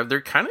think, Trev?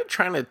 They're kind of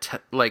trying to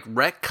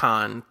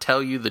retcon,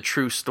 tell you the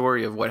true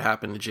story of what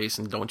happened to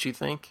Jason, don't you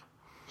think?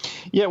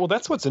 Yeah, well,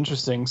 that's what's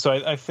interesting. So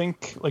I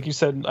think, like you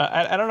said,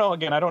 I don't know.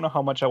 Again, I don't know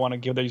how much I want to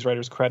give these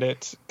writers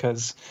credit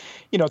because,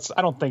 I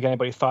don't think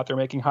anybody thought they're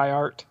making high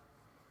art.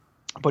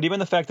 But even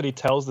the fact that he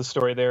tells the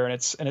story there, and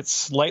it's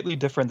slightly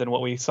different than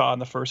what we saw in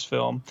the first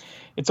film,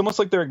 it's almost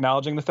like they're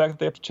acknowledging the fact that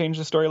they have to change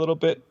the story a little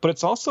bit. But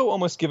it's also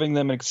almost giving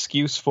them an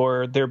excuse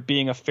for there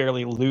being a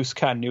fairly loose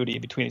continuity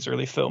between these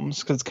early films,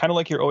 because it's kind of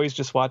like you're always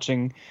just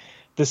watching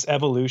this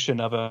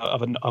evolution of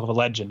a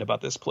legend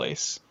about this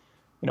place.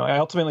 I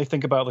ultimately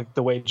think about like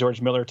the way George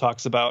Miller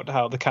talks about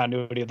how the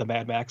continuity of the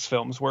Mad Max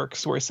films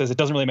works, where he says it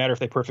doesn't really matter if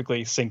they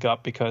perfectly sync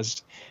up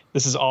because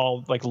this is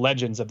all like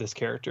legends of this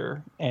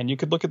character. And you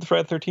could look at the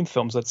Friday the 13th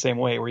films that same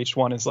way, where each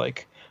one is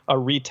like a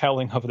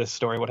retelling of this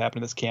story, what happened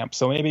in this camp.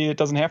 So maybe it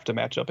doesn't have to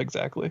match up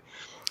exactly.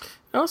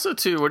 Also,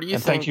 too, what do you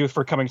think? Thank you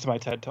for coming to my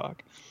TED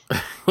Talk.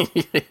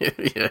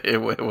 Yeah,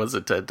 it was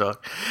a TED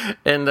Talk.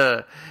 And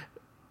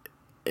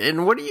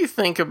what do you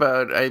think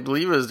about, I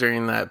believe it was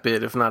during that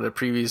bit, if not a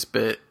previous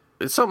bit,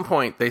 at some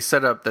point they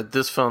set up that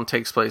this film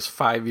takes place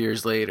 5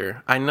 years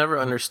later. I never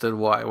understood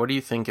why. What do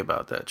you think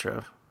about that,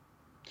 Trev?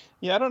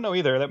 Yeah, I don't know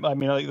either. I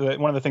mean,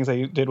 one of the things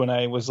I did when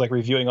I was like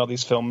reviewing all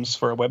these films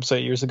for a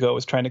website years ago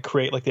was trying to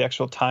create like the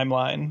actual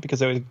timeline, because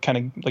they would kind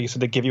of, like you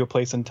said, they give you a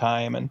place in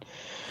time. And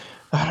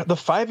the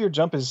 5-year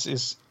jump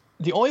is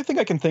the only thing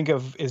I can think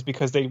of is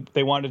because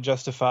they wanted to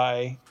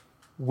justify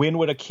when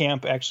would a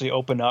camp actually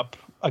open up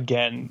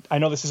again. I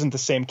know this isn't the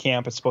same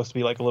camp. It's supposed to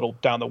be like a little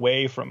down the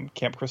way from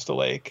Camp Crystal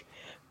Lake.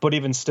 But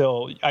even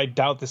still, I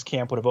doubt this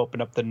camp would have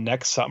opened up the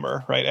next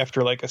summer, right,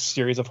 after like a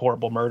series of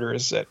horrible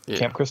murders at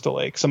Camp Crystal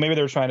Lake. So maybe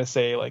they were trying to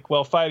say like,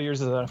 well, 5 years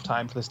is enough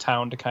time for this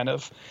town to kind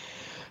of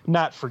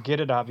not forget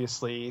it,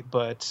 obviously,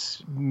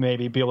 but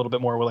maybe be a little bit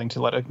more willing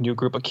to let a new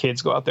group of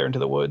kids go out there into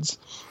the woods.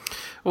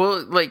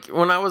 Well, like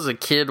when I was a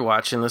kid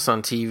watching this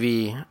on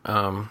TV,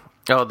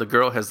 the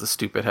girl has the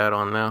stupid hat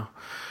on now.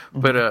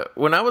 But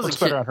when I was Looks a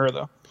kid, better on her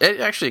though. It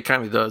actually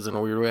kind of does in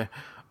a weird way.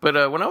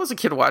 But when I was a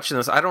kid watching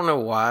this, I don't know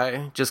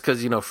why, just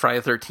because, Friday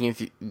the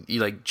 13th, you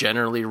like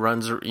generally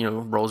rolls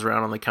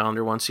around on the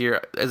calendar once a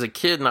year. As a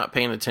kid, not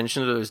paying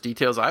attention to those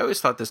details, I always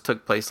thought this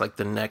took place like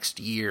the next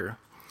year.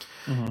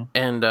 Mm-hmm.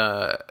 And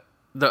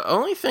the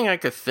only thing I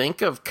could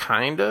think of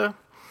kinda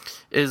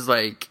is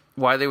like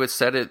why they would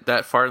set it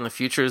that far in the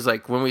future is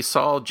like when we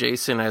saw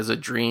Jason as a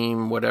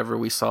dream, whatever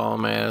we saw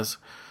him as,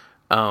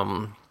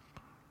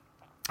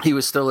 he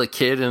was still a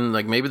kid, and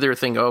like maybe they were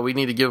thinking, oh, we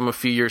need to give him a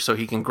few years so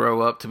he can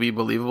grow up to be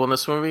believable in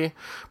this movie.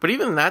 But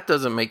even that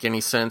doesn't make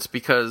any sense,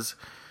 because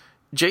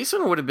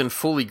Jason would have been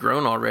fully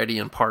grown already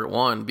in part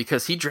 1,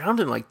 because he drowned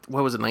in like,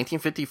 what was it,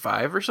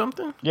 1955 or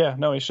something? Yeah,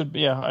 no, he should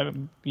be. Yeah,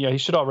 he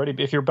should already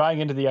be. If you're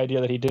buying into the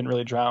idea that he didn't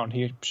really drown,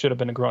 he should have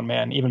been a grown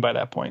man even by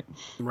that point.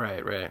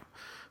 Right.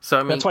 So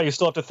I mean, that's why you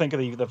still have to think of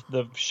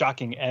the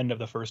shocking end of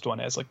the first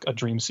one as like a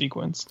dream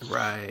sequence.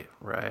 Right.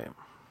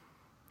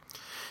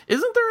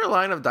 Isn't there a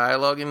line of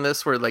dialogue in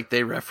this where like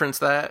they reference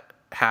that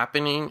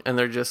happening, and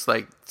they're just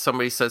like,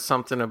 somebody says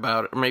something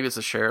about, or maybe it's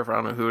the sheriff, I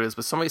don't know who it is,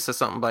 but somebody says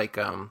something like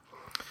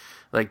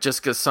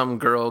just because some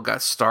girl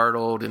got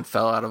startled and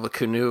fell out of a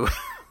canoe.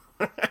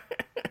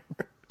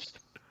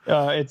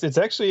 It's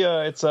actually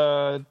I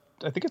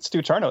think it's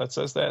Stu Charno that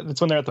says that.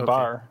 It's when they're at the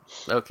bar.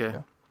 Okay.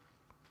 Yeah.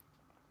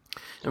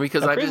 And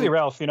because Crazy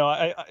Ralph,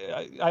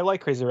 I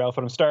like Crazy Ralph,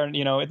 but I'm starting,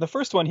 in the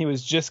first one, he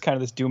was just kind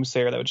of this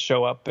doomsayer that would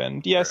show up,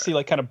 and yes, he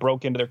like kind of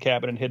broke into their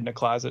cabin and hid in a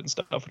closet and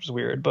stuff, which is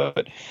weird.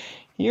 But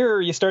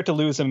here you start to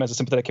lose him as a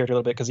sympathetic character a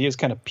little bit, because he is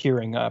kind of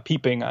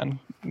peeping on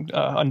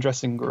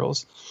undressing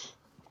girls.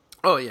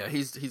 Oh yeah,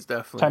 he's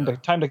definitely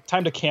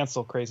time to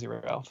cancel Crazy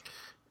Ralph.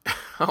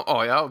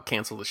 Oh yeah, I'll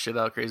cancel the shit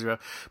out of Crazy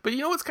Ralph. But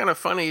what's kind of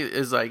funny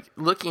is like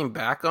looking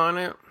back on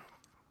it.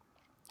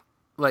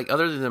 Like,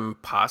 other than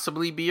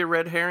possibly be a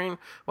red herring,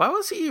 why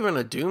was he even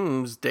a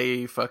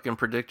doomsday fucking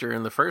predictor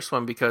in the first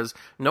one? Because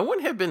no one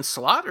had been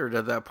slaughtered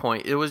at that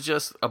point. It was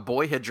just a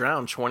boy had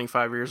drowned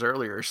 25 years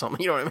earlier or something.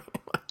 You know what I mean?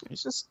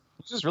 He's just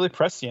really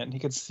prescient. He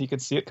could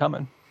see it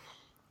coming.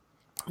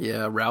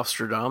 Yeah, Ralph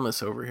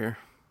Stradamus over here.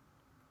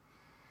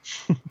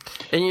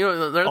 And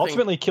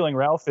ultimately killing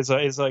Ralph is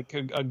like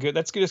a good.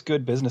 That's just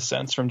good business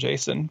sense from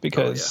Jason,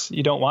 because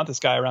you don't want this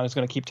guy around who's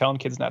going to keep telling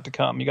kids not to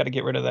come. You got to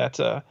get rid of that.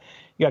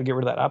 You got to get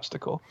rid of that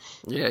obstacle.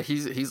 Yeah,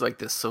 he's like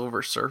this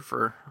Silver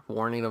Surfer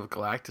warning of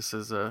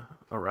Galactus's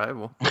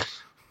arrival.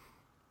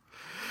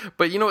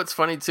 But what's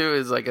funny too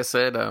is, like I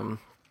said,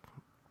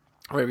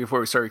 right before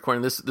we started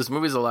recording, this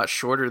movie's a lot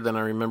shorter than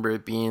I remember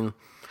it being.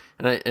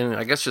 And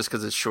I guess just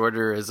because it's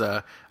shorter,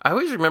 I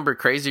always remember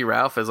Crazy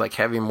Ralph as like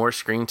having more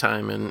screen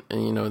time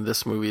in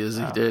this movie as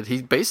he did.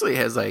 He basically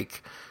has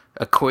like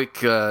a quick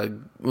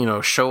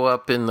show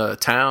up in the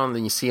town,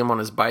 then you see him on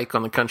his bike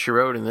on the country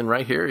road, and then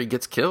right here he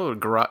gets killed,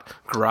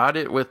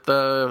 garroted with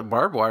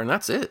barbed wire, and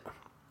that's it.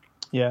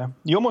 Yeah,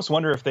 you almost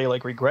wonder if they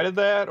like regretted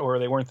that, or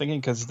they weren't thinking,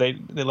 because they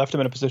left him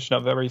in a position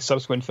of every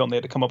subsequent film they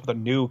had to come up with a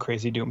new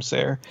crazy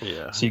doomsayer.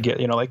 Yeah. So you get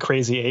like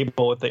Crazy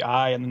Abel with the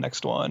eye in the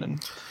next one,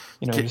 and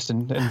just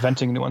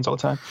inventing new ones all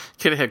the time.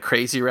 Could have had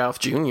Crazy Ralph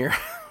Jr.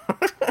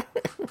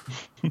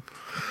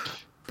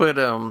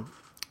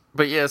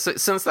 But yeah,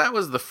 since that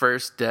was the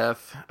first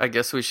death, I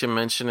guess we should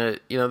mention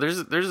it.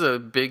 There's a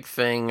big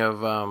thing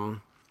of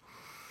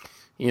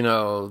And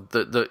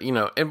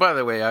by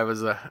the way, I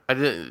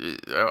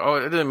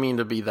didn't mean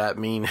to be that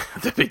mean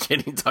at the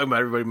beginning, talking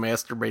about everybody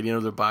masturbating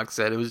over the box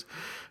set. It was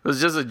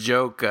just a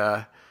joke,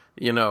 because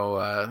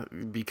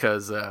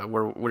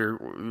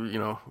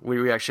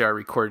we actually are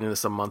recording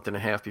this a month and a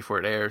half before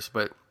it airs,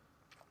 but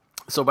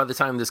so by the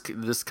time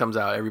this comes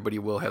out, everybody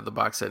will have the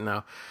box set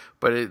now.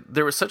 But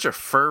there was such a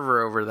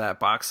fervor over that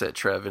box set,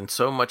 Trev, and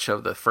so much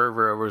of the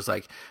fervor was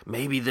like,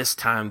 maybe this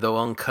time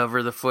they'll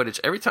uncover the footage.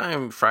 Every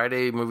time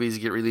Friday movies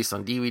get released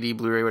on DVD,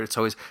 Blu-ray, it's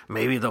always,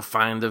 maybe they'll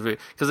find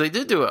because they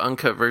did do an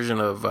uncut version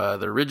of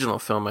the original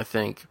film, I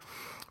think.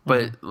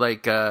 But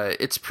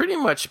it's pretty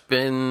much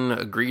been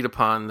agreed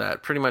upon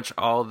that pretty much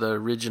all the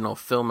original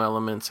film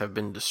elements have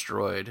been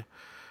destroyed.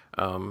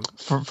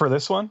 For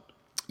this one?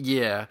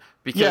 Yeah,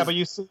 but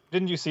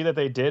didn't you see that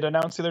they did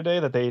announce the other day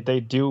that they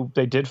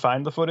did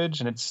find the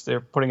footage, and they're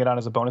putting it on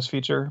as a bonus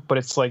feature, but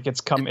it's like it's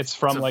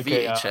from like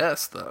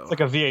VHS though. It's like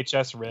a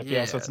VHS rip,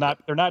 yeah. So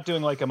they're not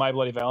doing like a My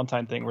Bloody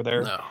Valentine thing where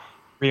they're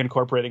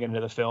reincorporating it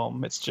into the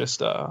film. It's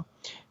just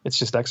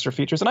extra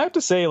features. And I have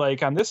to say,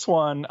 like on this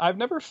one, I've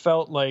never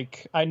felt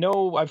like, I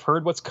know I've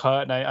heard what's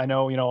cut, and I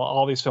know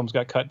all these films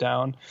got cut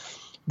down.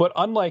 But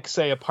unlike,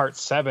 say, a Part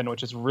 7,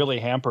 which is really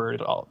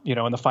hampered,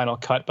 in the final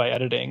cut by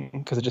editing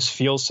because it just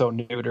feels so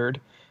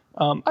neutered,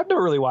 I've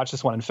never really watched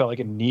this one and felt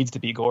like it needs to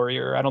be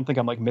gorier. I don't think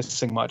I'm like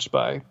missing much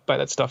by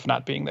that stuff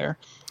not being there.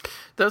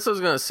 That's what I was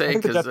going to say. I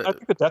think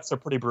the deaths are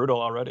pretty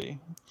brutal already.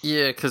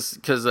 Yeah, because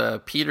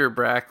Peter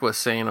Brack was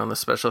saying on the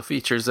special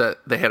features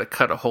that they had to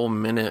cut a whole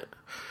minute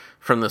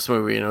from this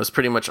movie, and it was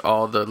pretty much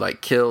all the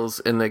like kills,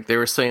 and like they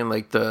were saying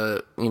like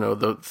the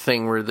the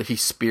thing where he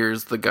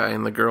spears the guy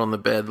and the girl in the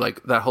bed,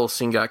 like that whole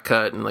scene got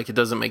cut, and like it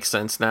doesn't make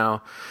sense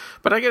now.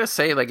 But I gotta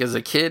say, like as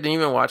a kid and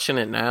even watching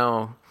it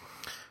now,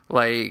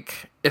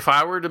 like if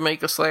I were to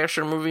make a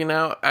slasher movie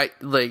now, I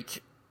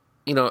like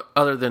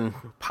other than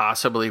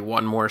possibly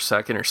one more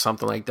second or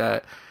something like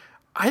that,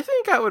 I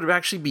think I would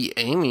actually be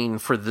aiming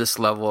for this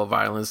level of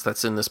violence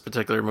that's in this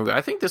particular movie.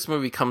 I think this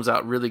movie comes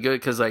out really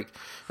good because, like,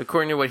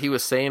 according to what he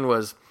was saying,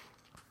 was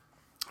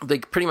they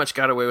pretty much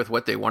got away with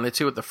what they wanted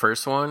to with the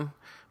first one.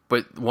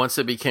 But once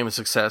it became a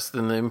success,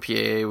 then the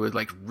MPAA would,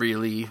 like,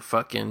 really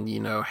fucking,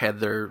 had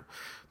their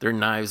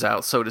knives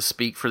out, so to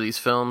speak, for these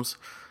films.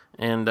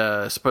 And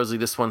supposedly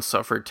this one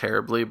suffered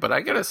terribly. But I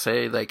gotta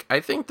say, like,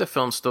 I think the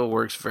film still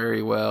works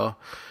very well.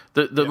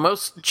 The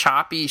most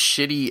choppy,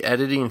 shitty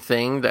editing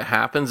thing that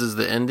happens is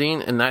the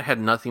ending, and that had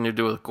nothing to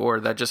do with gore.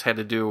 That just had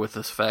to do with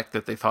the fact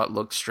that they thought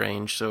looked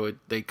strange, so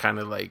they kind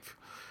of like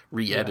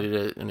re-edited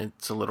it, and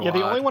it's a little odd.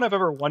 The only one I've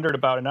ever wondered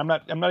about, and I'm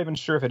not even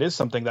sure if it is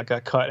something that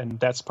got cut and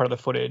that's part of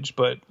the footage,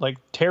 but like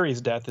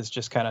Terry's death is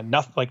just kind of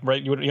nothing. Like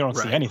you don't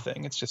see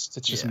anything. It's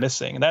just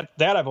missing, and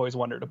that I've always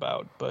wondered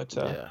about. But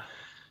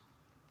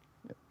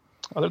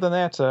other than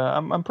that,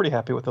 I'm pretty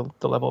happy with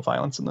the level of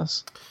violence in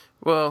this.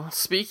 Well,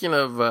 speaking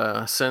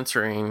of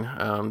censoring,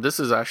 this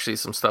is actually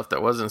some stuff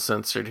that wasn't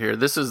censored here.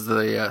 This is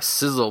the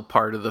sizzle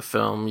part of the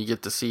film. You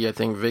get to see, I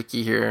think,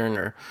 Vicky here in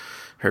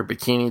her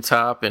bikini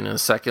top, and in a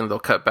second they'll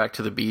cut back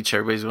to the beach.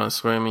 Everybody's going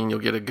swimming. You'll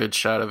get a good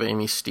shot of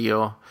Amy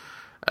Steele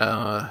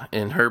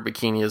in her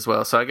bikini as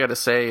well. So I got to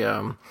say,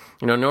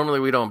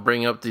 normally we don't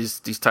bring up these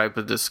type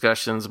of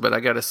discussions, but I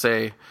got to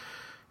say,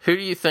 who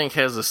do you think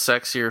has a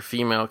sexier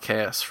female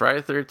cast?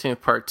 Friday the 13th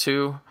Part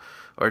 2?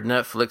 Or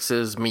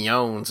Netflix's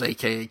Miones,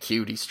 a.k.a.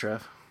 Cuties,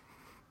 Trev?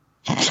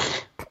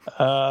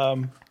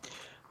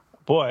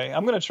 Boy,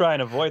 I'm going to try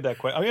and avoid that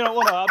question.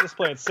 I'll just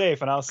play it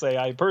safe, and I'll say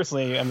I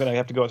personally am going to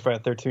have to go with Friday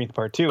the 13th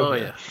Part 2. Oh,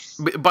 yeah.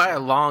 By a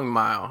long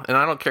mile. And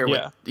I don't care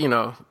what,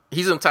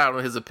 he's entitled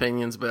to his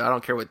opinions, but I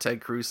don't care what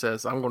Ted Cruz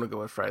says. I'm going to go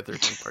with Friday the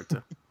 13th Part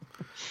 2.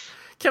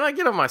 Can I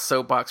get on my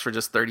soapbox for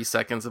just 30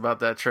 seconds about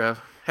that, Trev?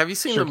 Have you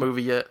seen the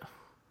movie yet?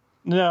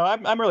 No,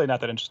 I'm really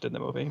not that interested in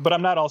the movie, but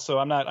I'm not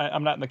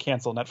in the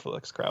cancel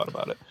Netflix crowd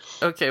about it.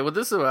 Okay, well,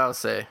 this is what I'll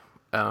say.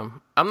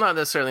 I'm not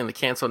necessarily in the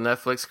cancel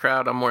Netflix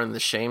crowd. I'm more in the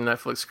shame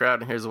Netflix crowd,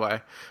 and here's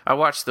why. I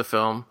watched the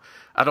film.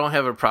 I don't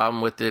have a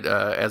problem with it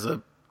as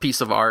a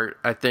piece of art.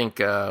 I think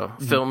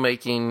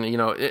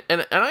filmmaking,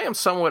 and I am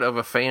somewhat of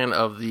a fan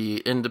of the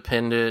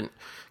independent,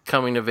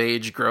 coming of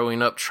age,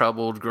 growing up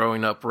troubled,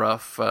 growing up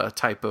rough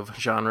type of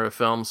genre of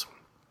films.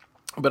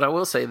 But I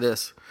will say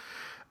this.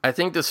 I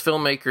think this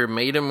filmmaker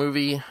made a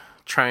movie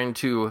trying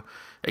to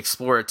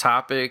explore a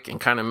topic and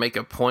kind of make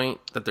a point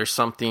that there's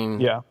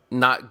something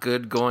not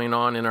good going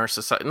on in our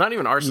society. Not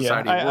even our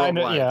society,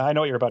 worldwide. I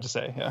know what you're about to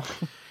say, yeah.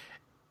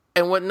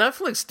 And what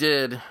Netflix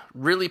did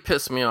really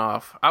pissed me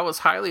off. I was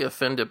highly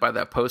offended by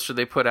that poster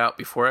they put out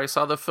before I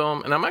saw the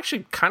film, and I'm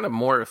actually kind of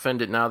more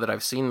offended now that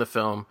I've seen the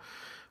film,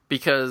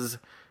 because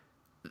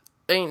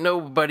ain't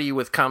nobody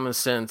with common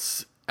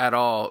sense at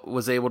all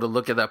was able to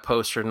look at that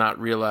poster and not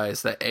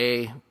realize that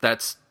A,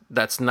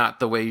 that's not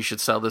the way you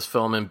should sell this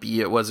film, and B,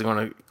 it wasn't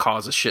going to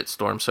cause a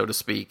shitstorm, so to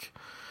speak.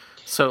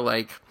 So,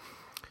 like,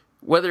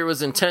 whether it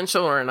was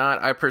intentional or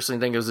not, I personally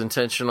think it was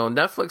intentional.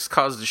 Netflix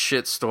caused a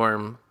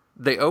shitstorm.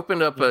 They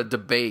opened up a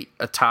debate,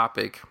 a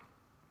topic,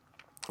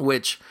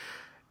 which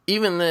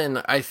even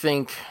then, I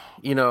think,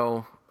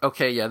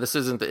 okay, yeah, this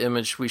isn't the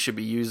image we should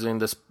be using.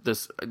 This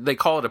they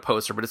call it a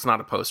poster, but it's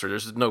not a poster.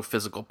 There's no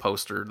physical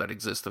poster that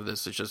exists of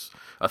this. It's just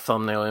a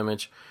thumbnail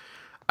image.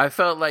 I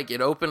felt like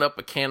it opened up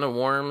a can of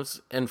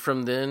worms, and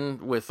from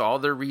then, with all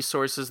their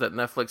resources that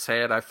Netflix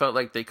had, I felt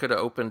like they could have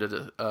opened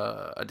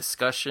a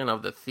discussion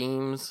of the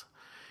themes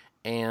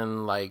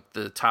and like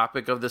the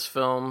topic of this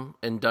film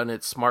and done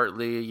it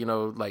smartly. You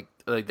know, like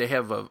they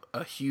have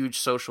a huge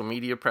social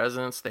media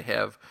presence. They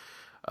have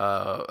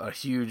a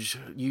huge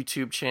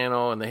YouTube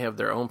channel, and they have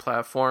their own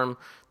platform.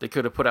 They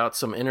could have put out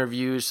some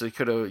interviews. They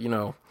could have, you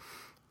know,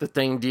 the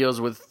thing deals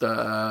with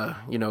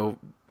you know,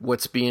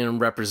 what's being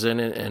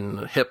represented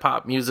in hip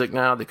hop music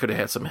now. They could have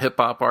had some hip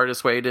hop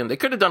artists weighed in. They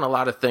could have done a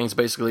lot of things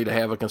basically to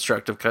have a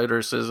constructive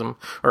criticism,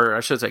 or I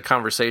should say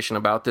conversation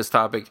about this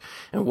topic.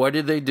 And what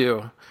did they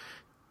do?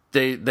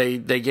 They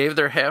gave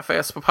their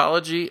half-assed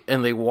apology,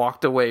 and they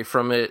walked away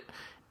from it.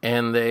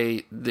 And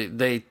they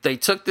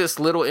took this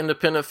little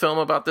independent film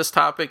about this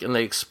topic, and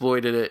they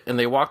exploited it, and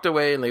they walked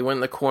away, and they went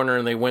in the corner,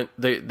 and they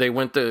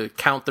went to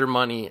count their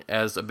money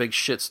as a big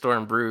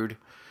shitstorm brewed.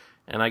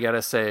 And I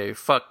gotta say,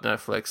 fuck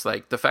Netflix.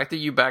 Like, the fact that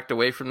you backed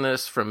away from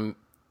this, from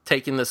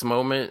taking this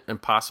moment and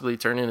possibly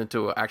turning it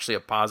into actually a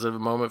positive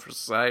moment for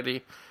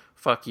society,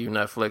 fuck you,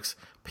 Netflix.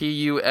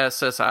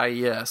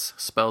 Pussis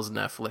spells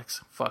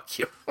Netflix. Fuck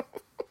you.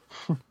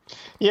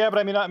 Yeah,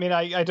 but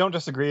I don't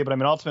disagree. But I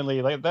mean,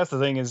 ultimately, like, that's the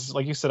thing is,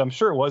 like you said, I'm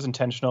sure it was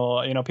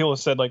intentional. You know, people have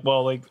said like,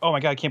 well, like, oh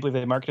my God, I can't believe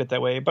they marketed it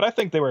that way. But I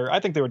think they were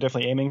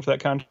definitely aiming for that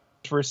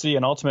controversy,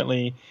 and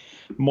ultimately,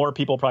 more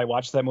people probably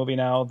watch that movie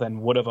now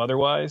than would have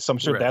otherwise. So I'm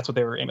sure that's what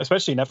they were aiming,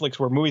 especially Netflix,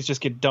 where movies just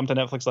get dumped on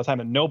Netflix all the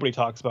time and nobody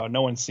talks about,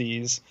 no one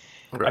sees.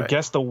 Right. I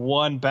guess the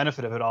one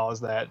benefit of it all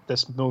is that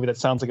this movie that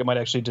sounds like it might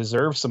actually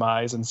deserve some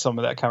eyes and some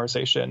of that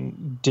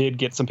conversation did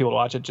get some people to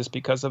watch it just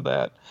because of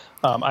that.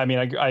 I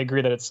mean, I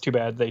agree that it's too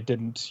bad they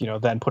didn't, you know,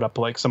 then put up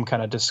like some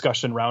kind of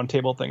discussion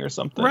roundtable thing or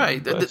something.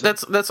 Right.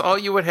 That's all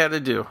you would have to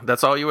do.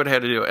 That's all you would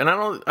have to do. And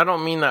I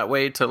don't mean that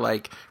way to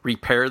like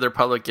repair their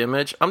public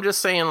image. I'm just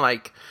saying,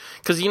 like,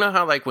 because you know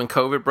how like when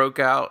COVID broke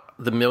out,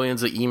 the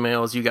millions of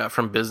emails you got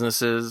from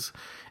businesses,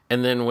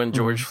 and then when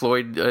George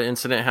Floyd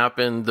incident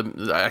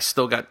happened, I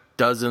still got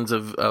dozens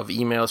of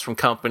emails from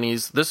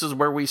companies. This is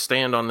where we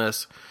stand on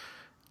this.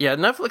 Yeah,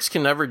 Netflix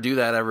can never do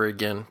that ever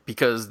again,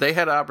 because they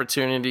had an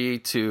opportunity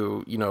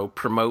to, you know,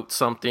 promote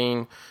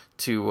something,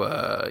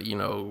 to you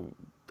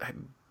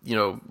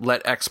know,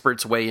 let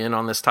experts weigh in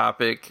on this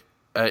topic,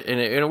 and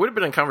it would have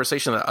been a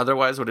conversation that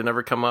otherwise would have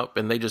never come up,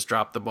 and they just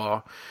dropped the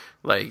ball.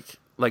 Like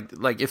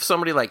if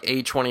somebody like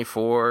A24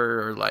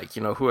 or like,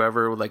 you know,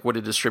 whoever like would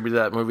have distributed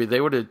that movie,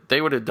 they would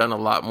have done a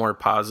lot more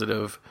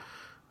positive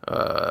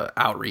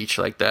outreach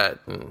like that.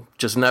 And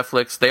just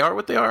Netflix, they are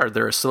what they are.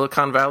 They're a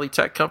Silicon Valley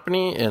tech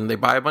company, and they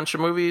buy a bunch of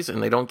movies,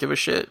 and they don't give a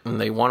shit, and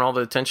they want all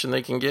the attention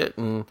they can get,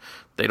 and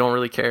they don't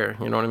really care.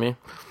 You know what I mean?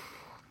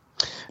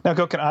 Now,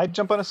 can I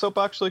jump on a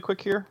soapbox really quick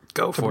here?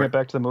 Go for it. Bring it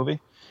back to the movie.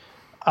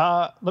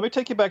 Let me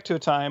take you back to a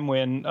time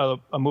when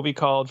a movie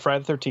called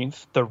Friday the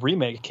 13th, the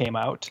remake, came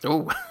out.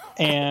 Oh.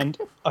 And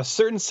a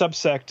certain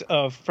subsect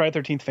of Friday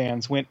the 13th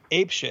fans went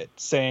apeshit,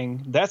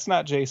 saying, that's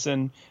not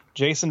Jason.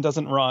 Jason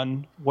doesn't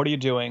run. What are you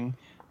doing?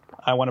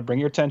 I want to bring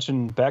your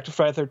attention back to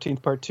Friday the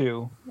 13th Part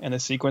 2 and the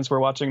sequence we're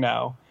watching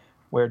now,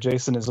 where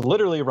Jason is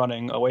literally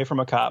running away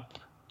from a cop.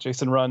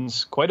 Jason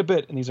runs quite a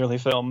bit in these early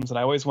films, and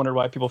I always wondered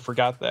why people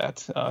forgot that.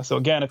 So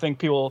again, I think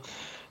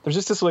there's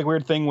just this like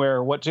weird thing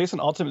where what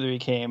Jason ultimately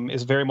became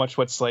is very much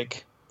what's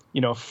like, you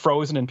know,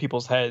 frozen in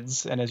people's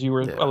heads. And as you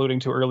were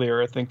alluding to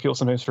earlier, I think people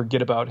sometimes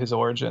forget about his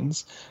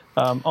origins.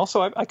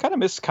 Also, I kind of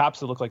miss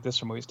cops that look like this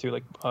from movies too,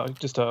 like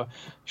just a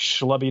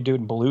schlubby dude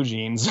in blue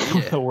jeans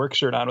with a work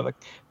shirt on with a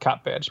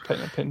cop badge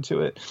pinned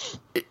to it.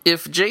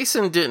 If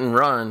Jason didn't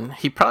run,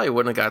 he probably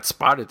wouldn't have got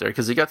spotted there,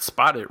 because he got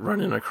spotted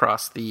running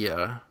across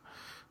the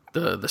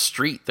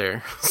street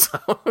there. So.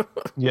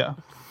 Yeah.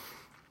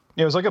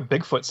 It was like a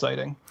Bigfoot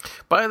sighting.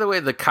 By the way,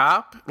 the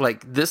cop,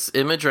 like, this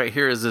image right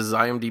here is his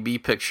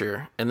IMDb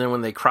picture, and then when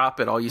they crop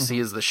it, all you see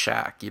is the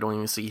shack. You don't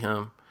even see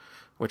him,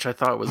 which I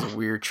thought was a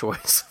weird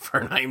choice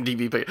for an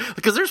IMDb picture,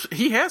 because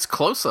he has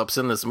close-ups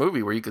in this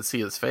movie where you could see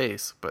his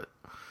face, but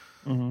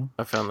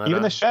I found that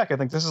even the shack, I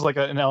think this is like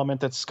an element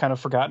that's kind of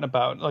forgotten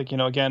about. Like, you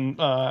know, again,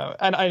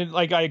 and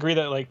I agree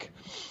that like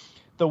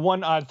the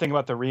one odd thing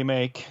about the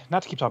remake,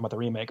 not to keep talking about the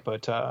remake,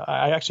 but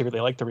I actually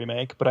really like the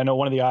remake. But I know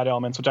one of the odd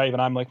elements, which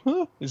I'm like,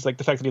 is like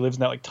the fact that he lives in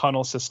that like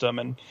tunnel system,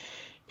 and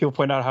people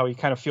point out how he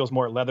kind of feels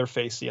more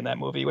Leatherfacey in that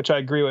movie, which I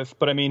agree with.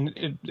 But I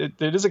mean,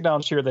 it is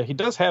acknowledged here that he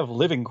does have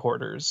living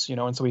quarters, you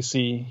know, and so we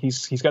see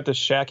he's got this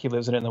shack he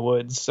lives in the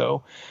woods.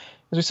 So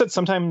as we said,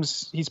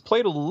 sometimes he's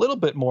played a little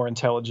bit more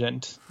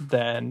intelligent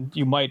than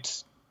you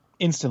might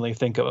instantly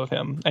think of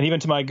him. And even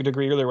to my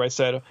degree earlier, where I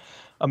said,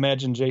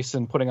 imagine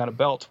Jason putting on a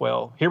belt.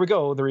 Well, here we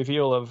go, the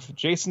reveal of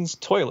Jason's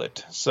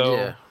toilet.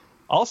 So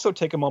also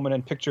take a moment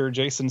and picture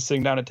Jason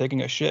sitting down and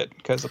taking a shit,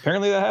 because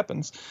apparently that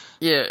happens.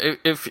 Yeah,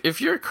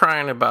 if you're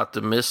crying about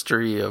the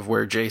mystery of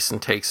where Jason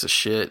takes a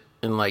shit,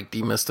 and like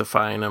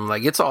demystifying him.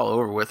 Like, it's all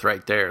over with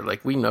right there.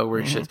 Like, we know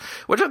where shit's,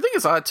 which I think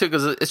is odd too,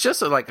 because it's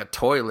just like a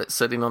toilet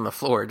sitting on the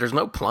floor. There's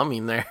no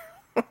plumbing there.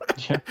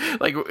 Yeah.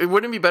 Like, it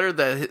wouldn't be better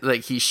that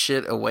like he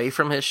shit away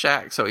from his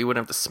shack so he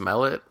wouldn't have to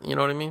smell it? You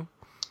know what I mean?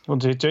 Well,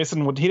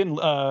 Jason, he didn't.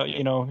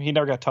 He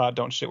never got taught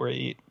don't shit where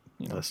you eat.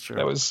 That's true.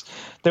 That was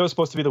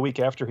supposed to be the week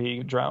after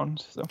he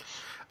drowned. So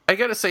I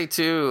gotta say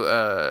too,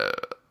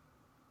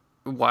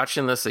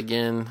 watching this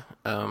again,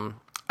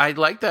 I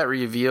like that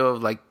review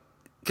of like,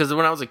 because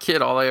when I was a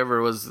kid, all I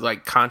ever was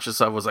like conscious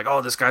of was like,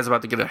 oh, this guy's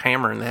about to get a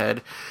hammer in the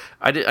head.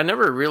 I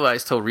never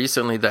realized till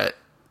recently that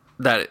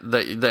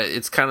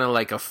it's kind of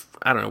like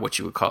I don't know what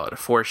you would call it, a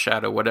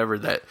foreshadow, whatever,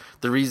 that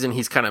the reason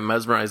he's kind of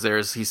mesmerized there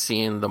is he's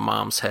seeing the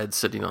mom's head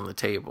sitting on the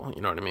table.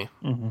 You know what I mean?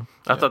 Mm-hmm.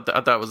 I thought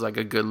it was like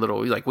a good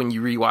little, like when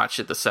you rewatch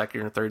it the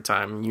second or third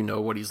time, you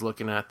know what he's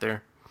looking at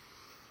there.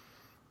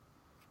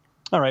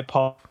 All right,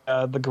 Paul.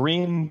 The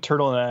green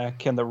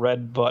turtleneck and the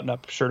red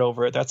button-up shirt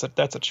over it. That's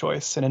a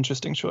choice, an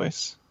interesting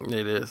choice.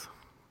 It is.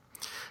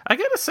 I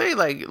gotta say,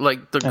 like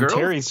the and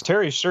girl.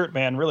 Terry's shirt,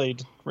 man, really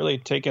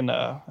taking.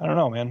 I don't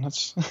know, man.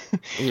 That's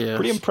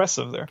pretty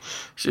impressive there.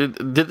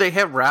 Did they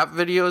have rap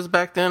videos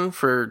back then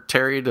for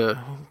Terry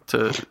to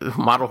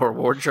model her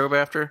wardrobe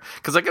after?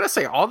 Because I gotta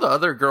say, all the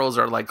other girls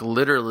are like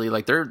literally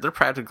like they're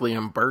practically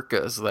in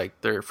burqas, like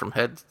they're from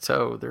head to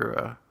toe.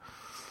 They're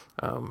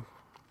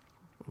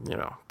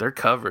they're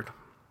covered.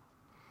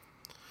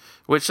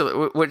 Which,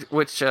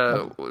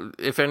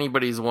 if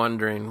anybody's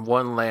wondering,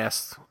 one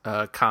last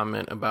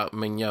comment about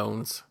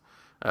Mignons.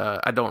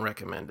 I don't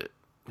recommend it.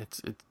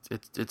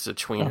 It's a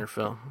tweener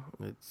film.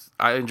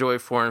 I enjoy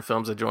foreign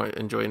films. I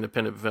enjoy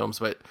independent films,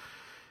 but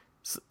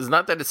it's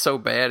not that it's so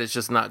bad. It's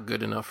just not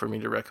good enough for me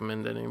to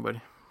recommend to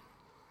anybody.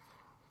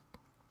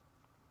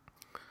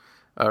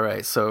 All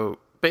right, so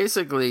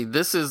basically,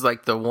 this is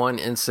like the one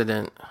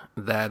incident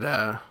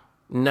that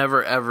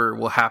never ever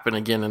will happen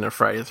again in a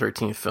Friday the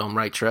 13th film,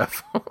 right,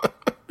 Trev?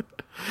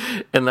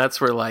 And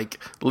that's where like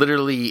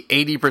literally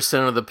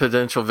 80% of the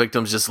potential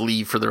victims just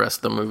leave for the rest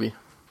of the movie.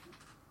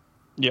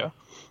 Yeah.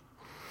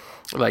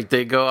 Like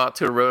they go out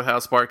to a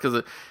roadhouse bar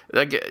because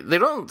they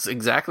don't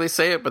exactly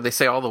say it, but they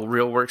say all the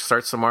real work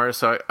starts tomorrow.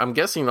 So I'm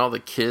guessing all the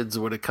kids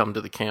would have come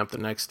to the camp the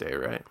next day,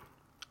 right?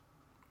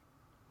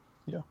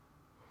 Yeah.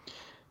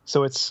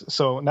 So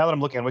now that I'm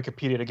looking at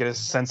Wikipedia to get a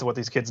sense of what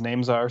these kids'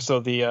 names are. So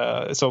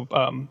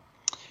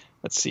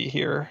let's see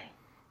here.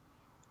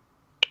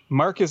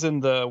 Mark is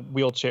in the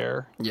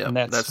wheelchair, and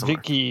that's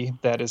Vicky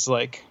that is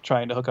like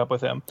trying to hook up with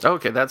him.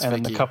 Okay, that's and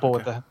Vicky. Then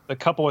the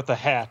couple with the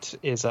hat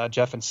is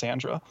Jeff and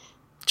Sandra.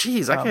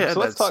 Jeez, I had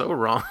that so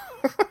wrong.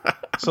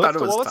 Let's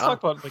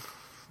talk about like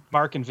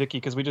Mark and Vicky,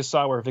 because we just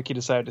saw where Vicky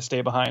decided to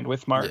stay behind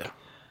with Mark.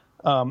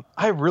 Yeah.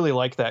 I really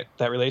like that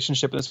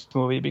relationship in this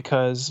movie,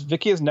 because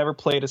Vicky has never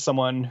played as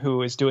someone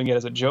who is doing it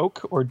as a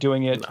joke or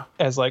doing it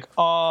as like,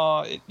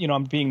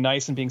 I'm being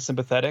nice and being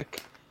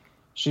sympathetic.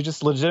 She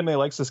just legitimately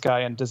likes this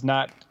guy and does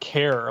not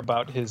care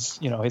about his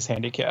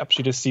handicap.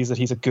 She just sees that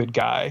he's a good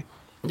guy.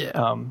 Yeah.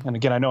 And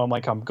again, I know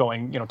I'm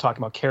going,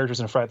 talking about characters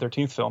in a Friday the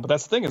 13th film, but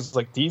that's the thing is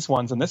like these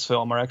ones in this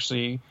film are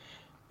actually,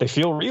 they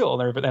feel real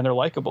and they're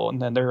likable,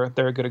 and then they're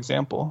a good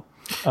example.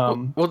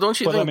 Well, don't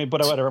you think?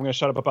 But whatever. I'm going to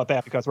shut up about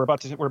that because we're about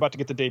to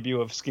get the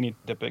debut of skinny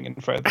dipping in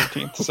Friday the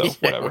 13th. So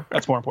whatever,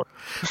 that's more important.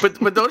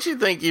 But don't you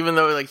think, even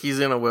though like he's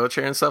in a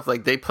wheelchair and stuff,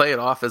 like they play it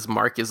off as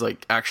Mark is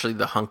like actually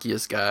the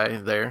hunkiest guy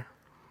there?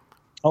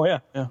 Oh yeah.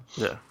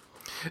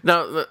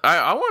 Now,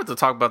 I wanted to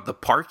talk about the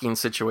parking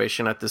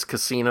situation at this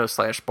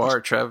casino/bar,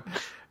 Trev.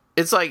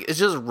 It's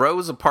just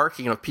rows of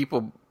parking of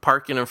people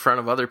parking in front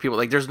of other people.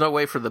 Like, there's no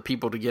way for the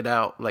people to get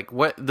out. Like,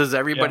 what does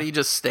everybody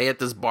just stay at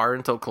this bar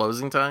until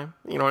closing time?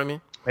 You know what I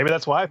mean? Maybe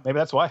that's why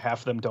half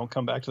of them don't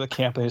come back to the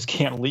camp. They just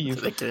can't leave.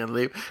 They can't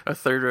leave. A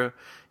third row.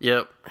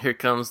 Yep. Here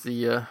comes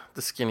the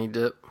skinny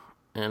dip,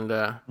 and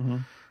I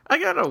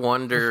gotta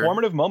wonder.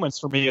 Formative moments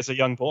for me as a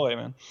young boy,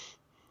 man.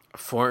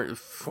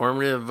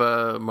 Formative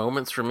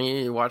moments for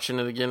me watching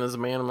it again as a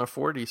man in my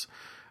 40s.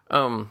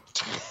 I'm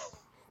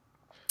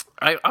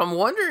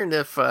wondering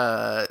if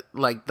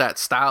like that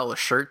style of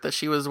shirt that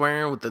she was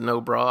wearing with the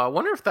no bra, I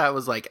wonder if that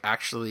was like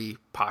actually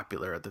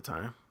popular at the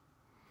time.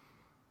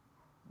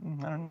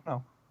 I don't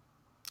know.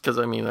 Because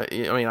I mean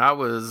I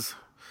was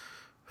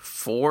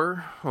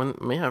 4 when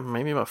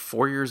maybe about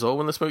 4 years old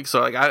when this movie,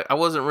 so like I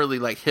wasn't really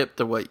like hip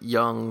to what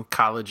young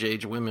college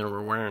age women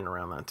were wearing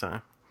around that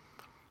time.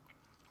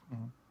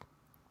 Mm-hmm.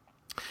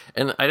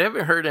 And I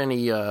haven't heard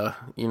any,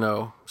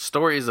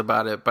 stories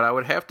about it, but I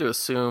would have to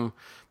assume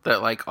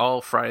that, like,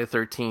 all Friday the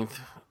 13th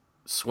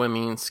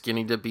swimming,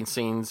 skinny dipping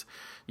scenes,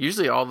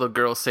 usually all the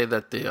girls say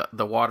that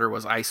the water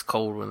was ice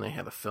cold when they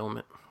had to film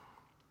it.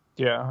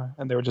 Yeah,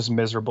 and they were just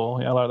miserable.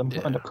 Yeah, a lot of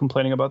them end up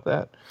complaining about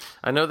that.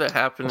 I know that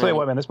happened. I'll tell you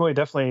what, man, this movie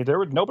definitely,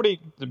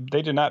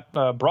 they did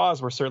not,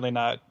 bras were certainly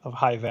not of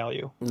high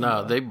value.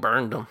 No, they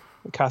burned them.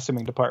 The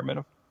costuming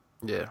department.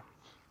 Yeah.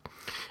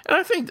 And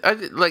I think,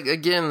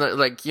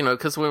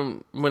 because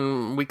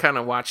when we kind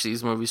of watch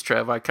these movies,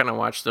 Trev, I kind of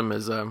watch them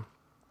as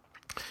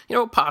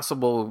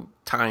possible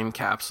time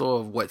capsule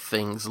of what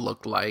things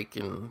looked like,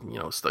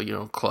 and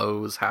still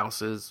clothes,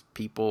 houses,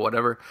 people,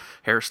 whatever,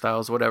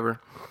 hairstyles, whatever.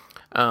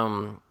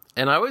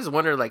 And I always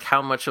wonder, like,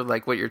 how much of,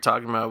 like, what you're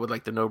talking about with,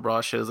 like, the no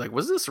bra shit is, like,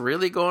 was this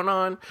really going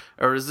on?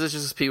 Or is this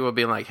just people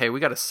being like, hey, we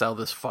got to sell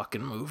this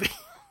fucking movie?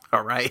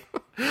 All right?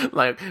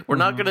 Like, we're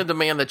not going to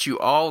demand that you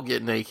all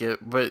get naked,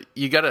 but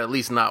you got to at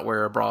least not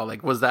wear a bra.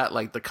 Like, was that,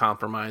 like, the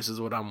compromise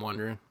is what I'm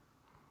wondering.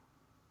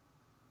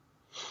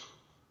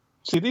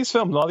 See, these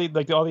films,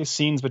 all these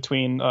scenes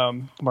between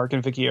Mark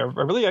and Vicky are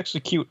really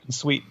actually cute and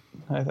sweet.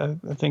 I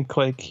think,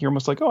 like, you're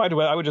almost like, oh,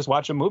 I would just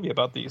watch a movie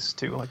about these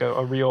two, like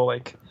a real,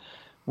 like,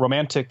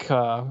 romantic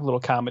little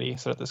comedy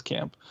set at this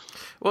camp.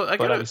 Well,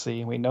 but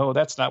obviously we know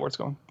that's not where it's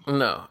going.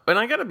 No, and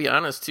I gotta be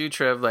honest too,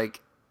 Trev. Like,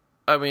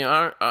 I mean,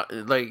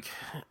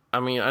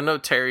 I know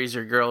Terry's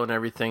your girl and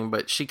everything,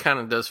 but she kind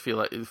of does feel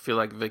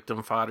like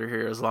victim fodder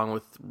here, as long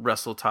with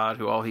Russell Todd,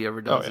 who all he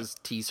ever does is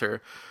tease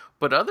her.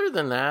 But other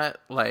than that,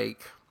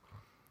 like,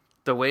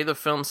 the way the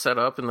film's set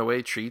up and the way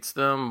it treats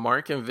them,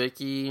 Mark and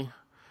Vicky,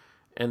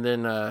 and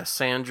then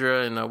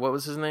Sandra and what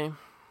was his name?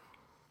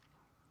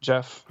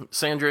 Jeff.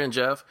 Sandra and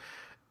Jeff.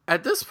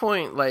 At this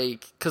point,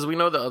 like, because we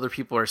know the other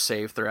people are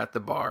safe, they're at the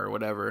bar or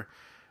whatever,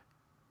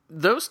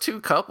 those two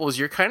couples,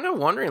 you're kind of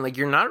wondering, like,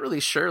 you're not really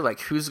sure, like,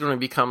 who's going to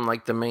become,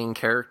 like, the main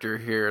character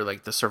here,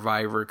 like, the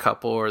survivor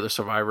couple or the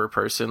survivor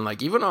person.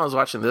 Like, even when I was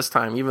watching this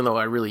time, even though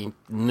I really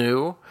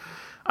knew,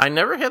 I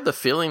never had the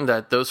feeling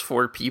that those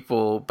four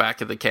people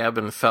back at the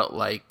cabin felt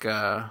like,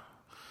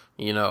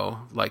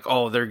 like,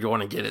 oh, they're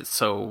going to get it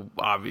so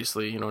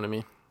obviously, you know what I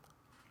mean?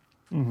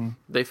 Mm-hmm.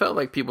 They felt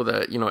like people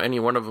that, any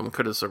one of them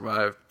could have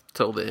survived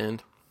till the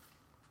end.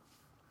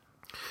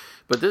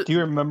 But do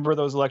you remember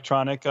those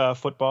electronic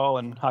football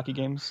and hockey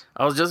games?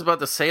 I was just about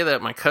to say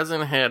that. My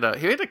cousin had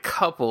a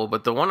couple,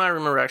 but the one I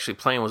remember actually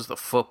playing was the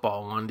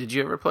football one. Did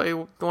you ever play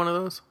one of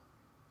those?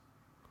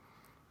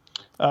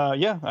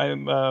 Yeah,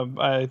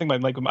 I think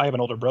I have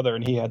an older brother,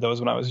 and he had those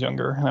when I was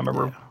younger. And I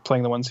remember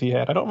playing the ones he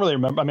had. I don't really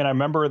remember. I mean, I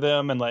remember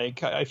them, and, like,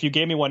 if you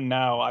gave me one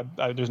now,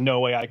 there's no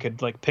way I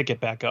could, like, pick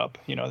it back up.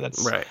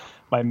 That's right.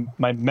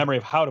 My memory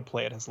of how to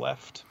play it has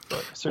left, but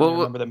I certainly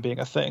remember them being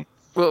a thing.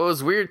 Well, what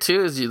was weird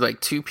too is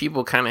two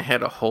people kind of had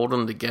to hold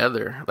them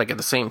together, like, at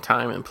the same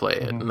time and play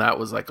it, and that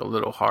was, like, a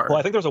little hard. Well,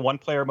 I think there was a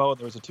 1-player mode,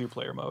 there was a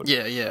 2-player mode.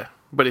 Yeah.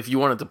 But if you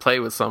wanted to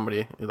play with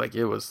somebody, like,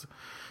 it was,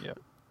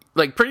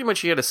 like, pretty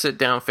much you had to sit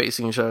down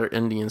facing each other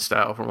Indian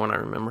style, from what I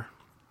remember.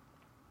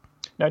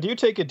 Now, do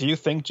you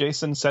think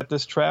Jason set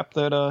this trap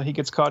that he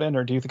gets caught in,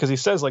 or because he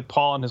says, like,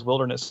 Paul in his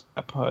wilderness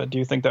trap, do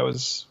you think that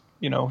was,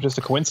 just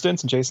a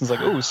coincidence, and Jason's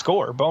like, ooh,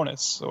 score,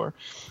 bonus? Or,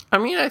 I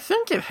mean, I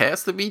think it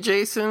has to be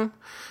Jason,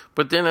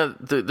 but then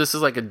this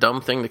is, like, a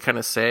dumb thing to kind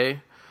of say.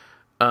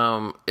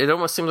 It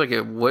almost seems like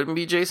it wouldn't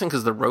be Jason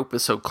because the rope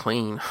is so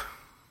clean,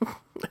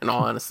 in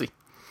all honesty.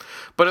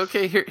 But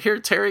okay, here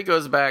Terry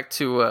goes back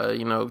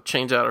to,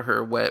 change out of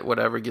her wet,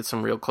 whatever, get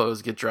some real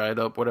clothes, get dried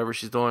up, whatever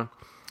she's doing.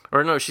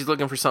 Or no, she's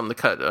looking for something to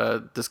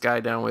cut this guy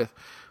down with.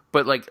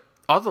 But, like,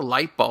 all the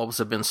light bulbs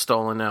have been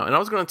stolen now. And I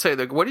was going to say,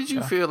 like, what did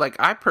you feel like?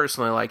 I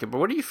personally like it, but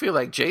what do you feel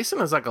like?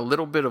 Jason is, like, a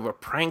little bit of a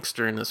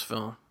prankster in this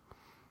film.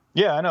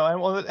 Yeah, I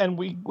know, and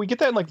we get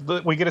that, like,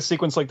 we get a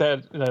sequence like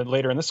that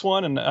later in this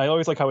one, and I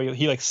always like how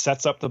he like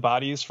sets up the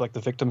bodies for, like, the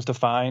victims to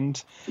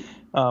find.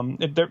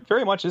 There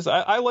very much is.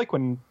 I like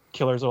when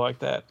killers are like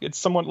that. It's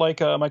somewhat like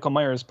Michael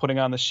Myers putting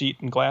on the sheet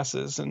and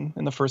glasses in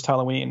the first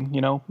Halloween.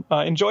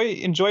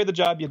 Enjoy the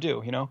job you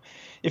do.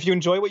 If you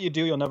enjoy what you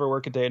do, you'll never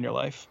work a day in your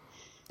life.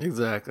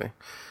 Exactly.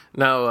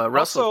 Now,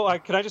 Russell... Also,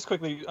 can I just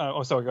quickly...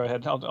 sorry, go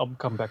ahead. I'll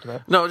come back to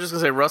that. No, I was just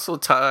going to say, Russell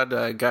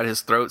Todd got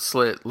his throat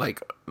slit, like,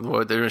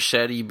 with the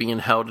machete being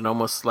held, and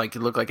almost, like,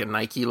 it looked like a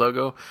Nike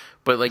logo.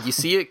 But, like, you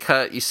see it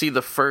cut, you see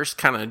the first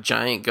kind of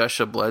giant gush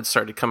of blood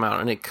start to come out,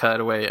 and it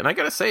cut away. And I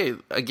got to say,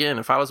 again,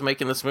 if I was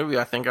making this movie,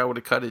 I think I would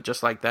have cut it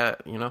just like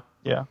that,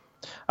 Yeah.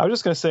 I was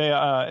just going to say,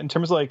 in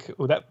terms of, like...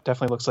 that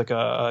definitely looks like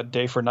a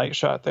day for night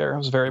shot there. It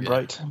was very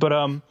bright.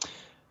 But,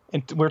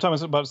 and we were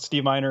talking about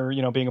Steve Miner,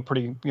 being a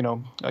pretty,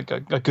 like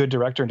a good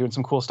director and doing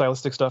some cool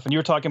stylistic stuff. And you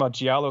were talking about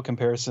giallo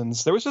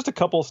comparisons. There was just a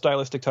couple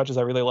stylistic touches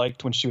I really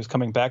liked when she was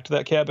coming back to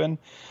that cabin.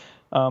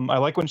 I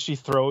like when she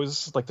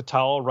throws, like, the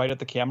towel right at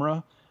the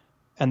camera.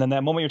 And then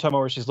that moment you're talking about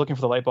where she's looking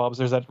for the light bulbs,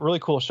 there's that really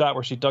cool shot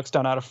where she ducks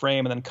down out of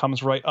frame and then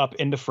comes right up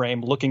into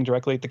frame looking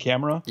directly at the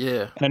camera.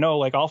 Yeah. And I know,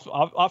 like,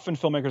 often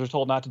filmmakers are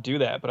told not to do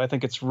that, but I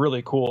think it's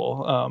really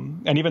cool.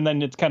 And even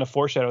then it kind of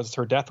foreshadows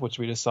her death, which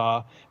we just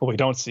saw. Well, we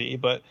don't see,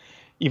 but...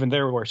 even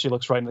there where she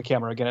looks right in the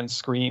camera again and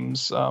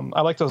screams.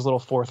 I like those little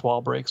fourth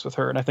wall breaks with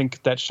her. And I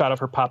think that shot of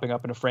her popping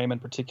up in a frame in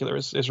particular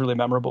is really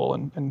memorable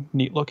and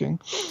neat looking.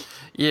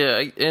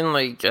 Yeah. And,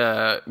 like,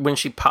 when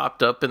she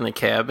popped up in the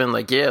cabin,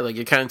 like,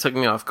 it kind of took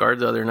me off guard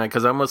the other night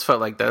because I almost felt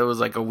like that was,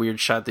 like, a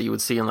weird shot that you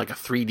would see in, like, a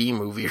 3D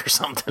movie or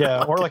something.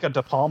 Yeah. Or like a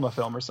De Palma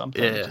film or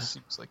something. Yeah. It just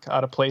seems like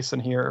out of place in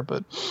here,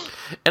 but.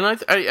 And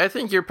I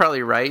think you're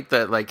probably right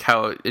that, like,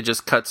 how it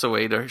just cuts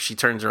away to her. She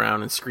turns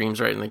around and screams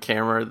right in the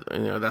camera.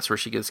 That's where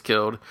she gets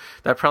killed. killed.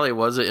 That probably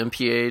was an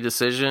MPA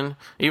decision,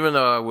 even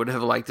though I would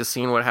have liked to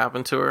seen what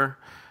happened to her.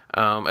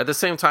 At the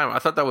same time, I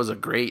thought that was a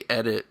great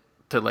edit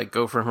to like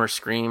go from her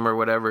scream or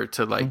whatever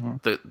to like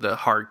the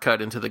hard cut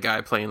into the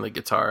guy playing the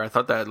guitar. I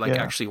thought that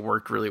actually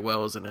worked really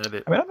well as an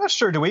edit. I mean, I'm not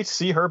sure. Do we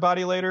see her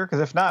body later? Because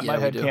if not, my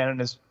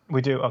headcanon is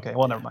we do. Okay,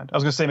 well, never mind. I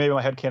was going to say maybe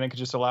my headcanon could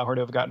just allow her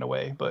to have gotten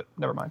away, but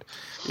never mind.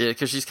 Yeah,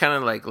 because she's kind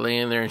of like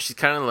laying there, and she's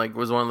kind of like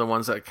was one of the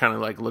ones that kind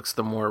of like looks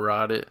the more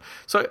rotted.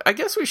 So I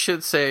guess we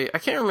should say, I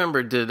can't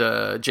remember,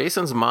 did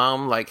Jason's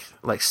mom like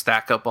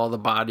stack up all the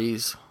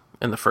bodies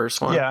in the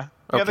first one? Yeah.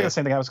 Yeah, I think the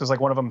same thing happens because like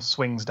one of them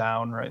swings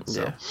down, right?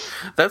 So. Yeah,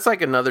 that's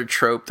like another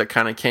trope that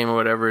kind of came or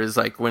whatever is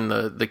like when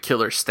the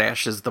killer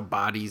stashes the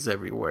bodies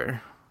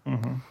everywhere.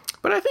 Mm-hmm.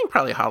 But I think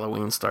probably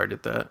Halloween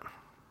started that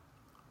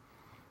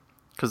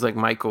because like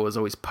Michael was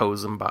always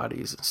posing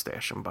bodies and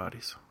stashing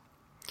bodies.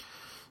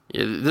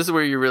 Yeah, this is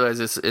where you realize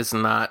it's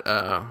not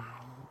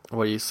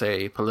what do you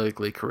say,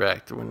 politically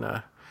correct when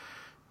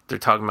they're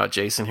talking about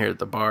Jason here at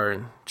the bar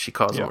and she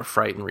calls him a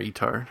frightened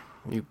retard.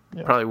 You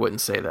probably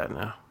wouldn't say that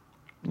now.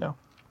 No.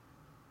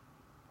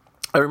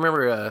 I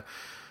remember,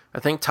 I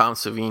think Tom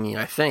Savini,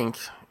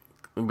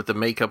 with the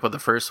makeup of the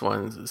first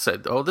one,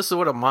 said, "Oh, this is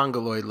what a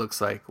mongoloid looks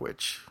like,"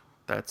 which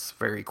that's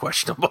very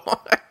questionable.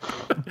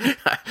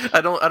 I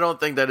don't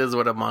think that is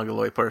what a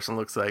mongoloid person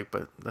looks like,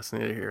 but that's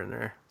neither here nor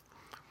there.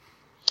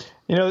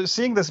 You know,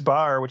 seeing this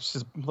bar, which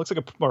looks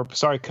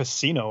like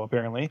casino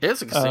apparently.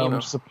 It's a casino.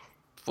 Which is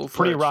a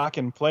pretty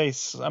rockin'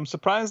 place. I'm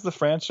surprised the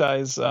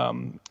franchise.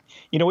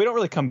 We don't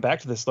really come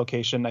back to this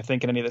location, I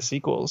think, in any of the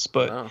sequels,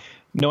 but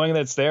knowing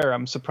that it's there,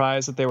 I'm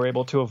surprised that they were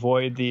able to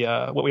avoid the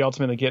what we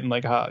ultimately get in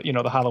like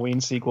the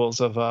Halloween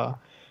sequels of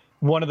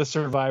one of the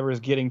survivors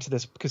getting to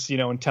this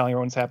casino and telling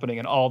everyone what's happening,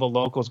 and all the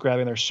locals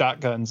grabbing their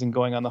shotguns and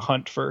going on the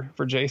hunt for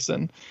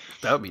Jason.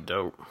 That would be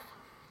dope.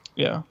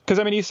 Yeah, because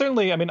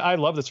I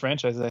love this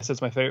franchise. As I said,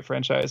 it's my favorite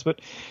franchise.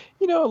 But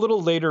a little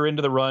later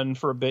into the run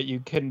for a bit, you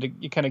kind of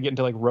get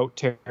into like rote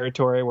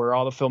territory where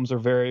all the films are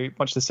very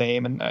much the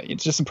same, and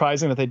it's just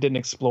surprising that they didn't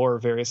explore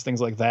various things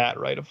like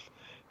that, right? Of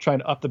trying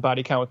to up the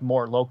body count with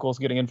more locals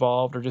getting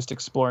involved, or just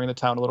exploring the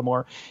town a little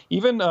more.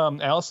 Even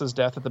Alice's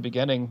death at the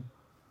beginning,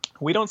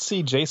 we don't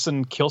see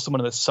Jason kill someone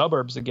in the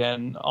suburbs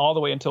again all the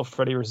way until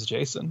Freddy vs.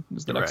 Jason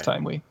is the next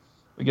time we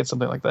get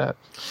something like that.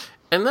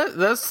 And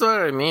that's what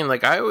I mean.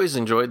 Like, I always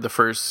enjoyed the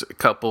first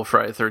couple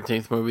Friday the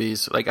 13th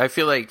movies. Like, I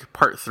feel like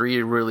part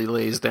 3 really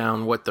lays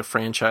down what the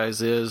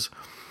franchise is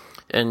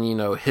and,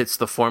 hits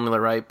the formula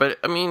right. But,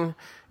 I mean,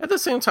 at the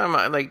same time,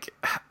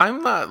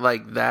 I'm not,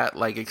 like, that,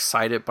 like,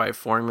 excited by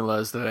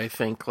formulas that I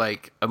think,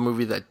 like, a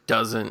movie that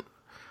doesn't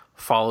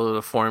follow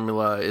the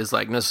formula is,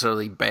 like,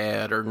 necessarily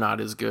bad or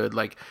not as good.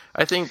 Like,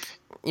 I think,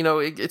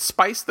 it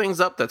spiced things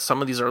up that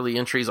some of these early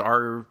entries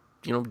are,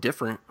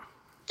 different.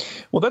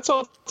 Well, that's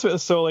all.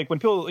 So, like, when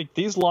people like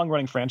these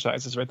long-running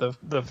franchises, right?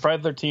 The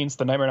Friday the 13th,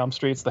 the Nightmare on Elm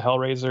Streets, the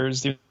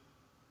Hellraisers,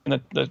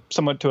 the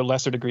somewhat to a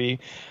lesser degree,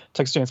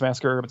 Texas Chainsaw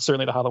Massacre, but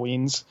certainly the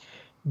Halloweens.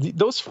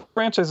 Those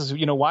franchises,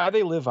 why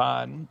they live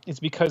on is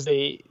because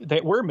they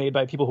were made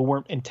by people who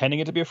weren't intending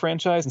it to be a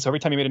franchise, and so every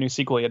time you made a new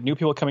sequel, you had new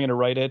people coming in to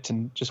write it,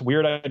 and just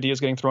weird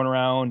ideas getting thrown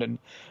around, and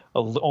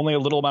only a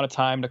little amount of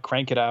time to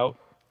crank it out.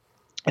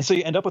 And so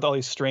you end up with all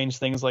these strange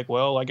things like,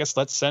 well, I guess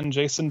let's send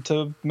Jason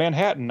to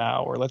Manhattan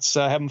now, or let's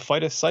have him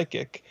fight a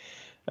psychic,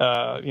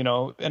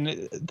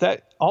 and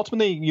that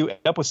ultimately you end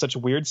up with such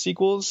weird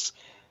sequels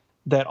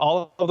that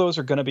all of those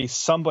are going to be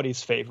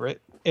somebody's favorite.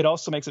 It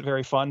also makes it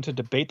very fun to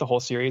debate the whole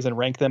series and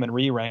rank them and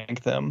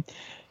re-rank them.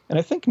 And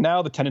I think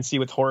now the tendency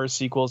with horror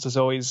sequels is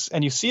always,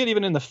 and you see it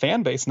even in the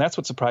fan base, and that's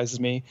what surprises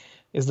me,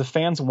 is the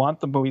fans want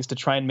the movies to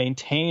try and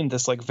maintain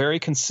this like very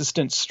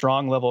consistent,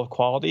 strong level of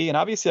quality. And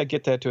obviously I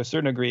get that to a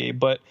certain degree,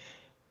 but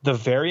the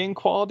varying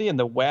quality and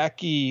the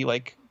wacky,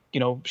 like,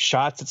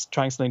 shots, it's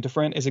trying something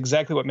different is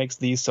exactly what makes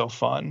these so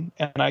fun.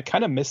 And I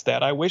kind of miss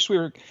that. I wish we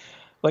were,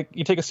 like,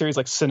 you take a series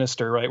like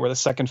Sinister, right, where the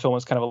second film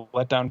was kind of a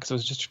letdown because it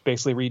was just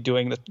basically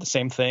redoing the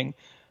same thing.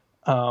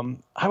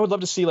 I would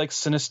love to see like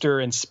Sinister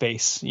in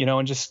space,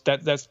 and just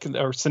that's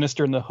or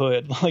Sinister in the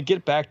Hood, like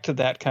get back to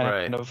that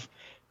kind of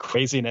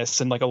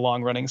craziness in like a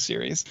long running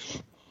series.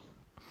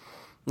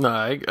 No,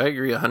 I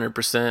agree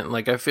 100%.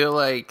 Like, I feel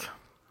like,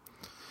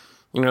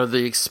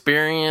 the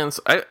experience,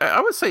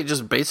 I would say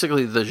just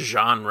basically the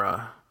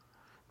genre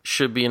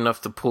should be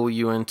enough to pull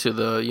you into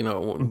the,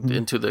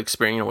 into the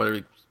experience,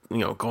 whether,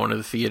 going to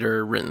the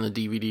theater, renting the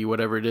DVD,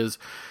 whatever it is.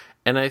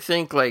 And I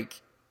think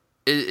like,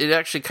 it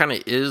actually kind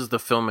of is the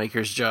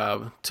filmmaker's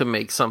job to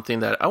make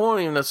something that I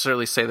won't even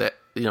necessarily say that,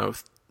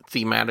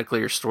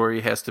 thematically or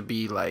story has to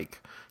be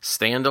like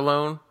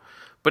standalone,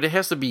 but it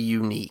has to be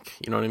unique.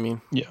 You know what I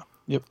mean? Yeah.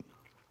 Yep.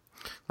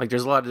 Like,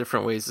 there's a lot of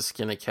different ways to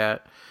skin a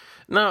cat.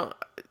 Now,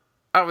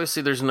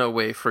 obviously there's no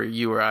way for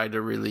you or I to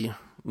really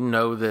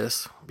know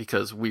this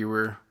because we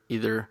were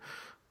either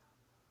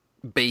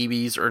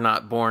babies or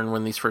not born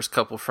when these first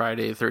couple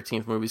Friday the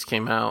 13th movies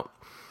came out.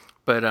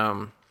 But,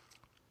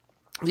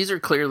 these are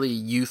clearly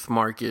youth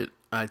market,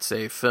 I'd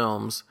say,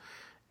 films.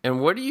 And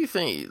what do you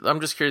think?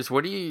 I'm just curious.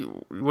 What do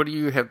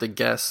you have to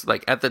guess?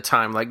 Like at the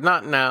time, like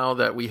not now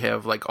that we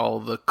have like all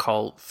the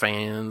cult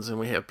fans and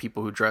we have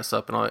people who dress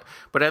up and all that,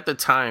 but at the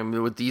time,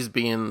 with these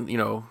being, you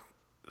know,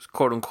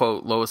 quote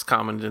unquote lowest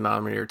common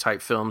denominator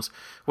type films,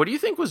 what do you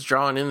think was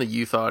drawing in the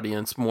youth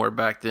audience more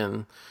back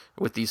then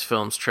with these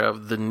films,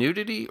 Trev? The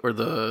nudity or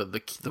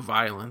the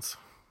violence?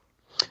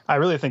 I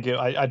really think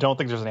I don't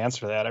think there's an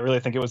answer to that. I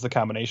really think it was the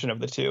combination of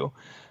the two.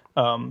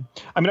 I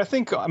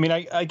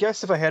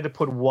guess if I had to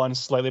put one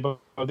slightly above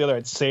the other,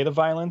 I'd say the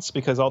violence,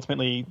 because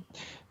ultimately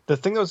the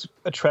thing that was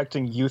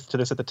attracting youth to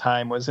this at the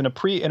time was in a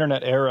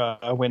pre-internet era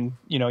when,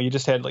 you know, you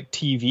just had like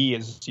TV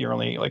as your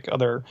only like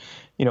other,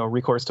 you know,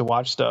 recourse to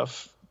watch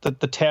stuff.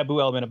 The taboo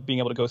element of being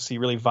able to go see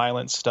really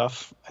violent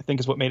stuff, I think,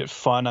 is what made it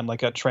fun on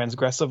like a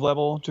transgressive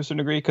level to a certain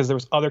degree, because there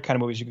was other kind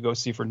of movies you could go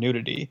see for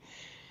nudity,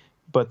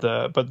 but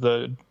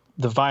the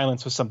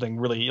violence was something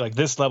really, like,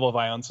 this level of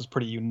violence was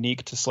pretty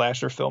unique to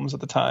slasher films at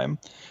the time.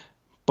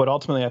 But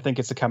ultimately, I think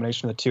it's a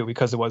combination of the two,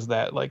 because it was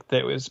that, like,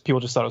 people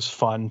just thought it was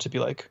fun to be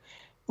like,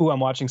 ooh, I'm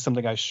watching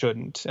something I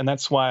shouldn't. And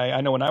that's why I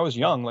know when I was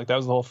young, like, that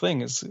was the whole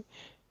thing, is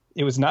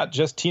it was not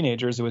just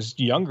teenagers, it was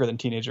younger than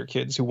teenager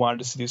kids who wanted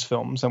to see these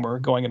films and were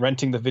going and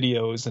renting the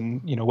videos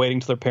and, you know, waiting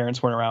till their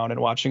parents weren't around and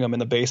watching them in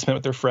the basement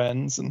with their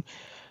friends. And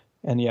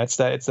yeah, it's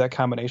that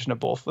combination of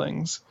both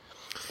things.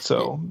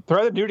 So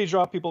the nudity drew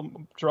more people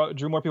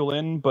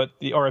in,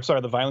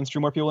 the violence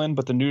drew more people in,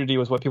 but the nudity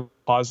was what people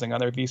were pausing on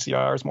their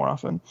VCRs more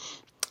often.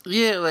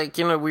 Yeah, like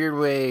in a weird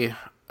way,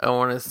 I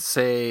want to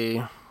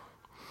say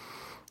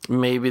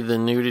maybe the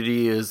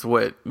nudity is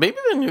what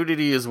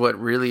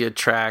really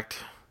attract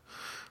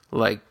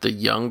like the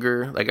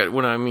younger, like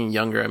when I mean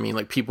younger, I mean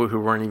like people who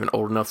weren't even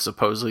old enough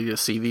supposedly to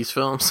see these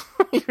films.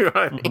 You know what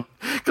I mean?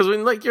 Because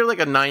when like you're like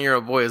a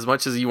 9-year-old boy, as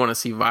much as you want to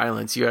see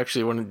violence, you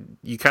actually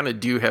you kind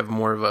of do have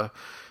more of a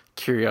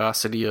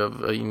curiosity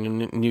of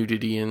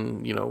nudity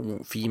and, you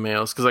know,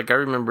 females. Because like I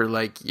remember,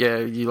 like, yeah,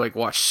 you like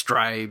watch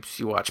Stripes,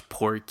 you watch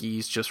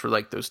Porky's just for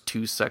like those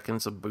 2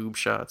 seconds of boob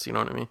shots. You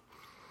know what I mean?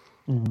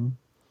 Mm-hmm.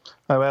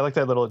 I like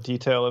that little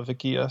detail of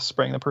Vicky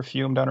spraying the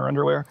perfume down her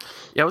underwear.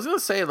 Yeah, I was gonna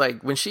say,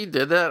 like, when she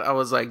did that, I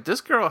was like,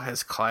 this girl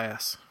has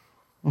class.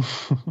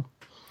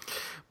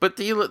 But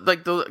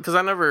because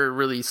I never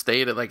really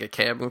stayed at like a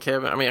cabin.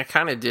 I mean, I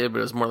kind of did, but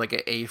it was more like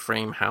an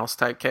A-frame house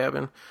type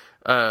cabin.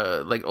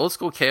 Like old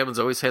school cabins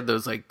always had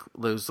those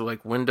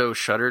window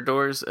shutter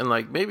doors, and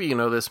like maybe you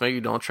know this, maybe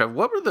you don't, Trev.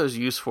 What were those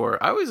used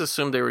for? I always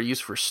assumed they were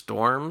used for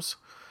storms,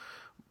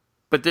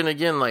 but then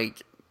again,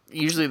 like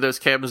usually those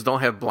cabins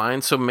don't have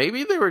blinds, so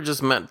maybe they were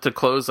just meant to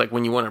close like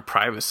when you wanted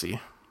privacy.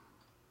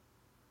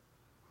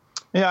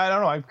 Yeah, I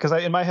don't know, because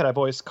in my head I've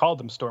always called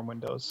them storm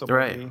windows. So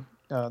right. Maybe,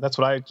 that's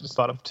what I just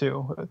thought of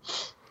too.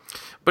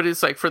 But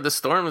it's like for the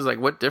storms, like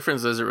what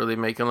difference does it really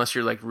make unless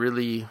you're like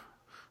really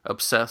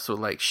obsessed with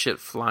like shit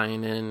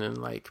flying in and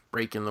like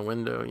breaking the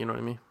window? You know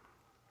what I mean?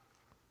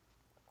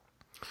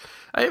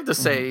 I have to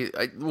say,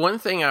 one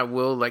thing I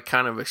will like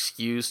kind of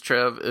excuse,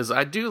 Trev, is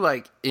I do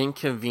like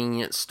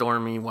inconvenient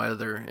stormy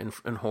weather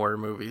in horror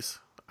movies.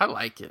 I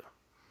like it.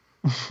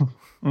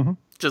 Mm-hmm.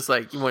 Just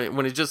like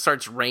when it just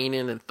starts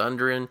raining and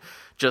thundering,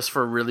 just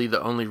for really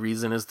the only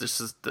reason is this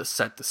is to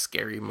set the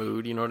scary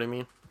mood. You know what I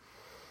mean?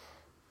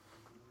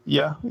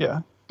 Yeah.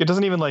 It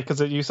doesn't even like,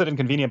 because you said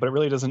inconvenient, but it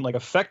really doesn't like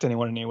affect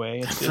anyone in any way.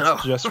 It's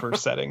just for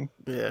setting.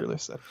 Yeah. Really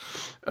set.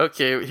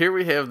 Okay, here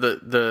we have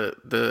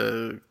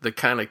the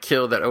kind of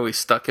kill that always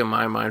stuck in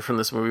my mind from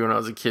this movie when I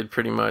was a kid,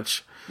 pretty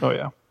much. Oh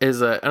yeah.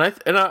 Is and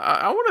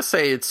I want to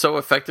say it's so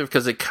effective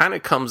because it kind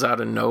of comes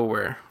out of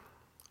nowhere.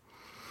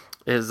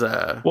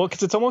 Well,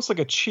 because it's almost like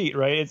a cheat,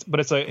 right?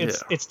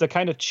 It's the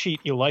kind of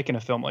cheat you like in a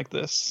film like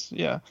this.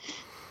 Yeah.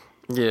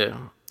 Yeah.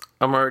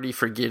 I'm already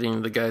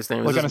forgetting the guy's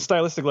name. Like on a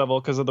stylistic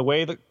level, because of the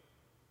way that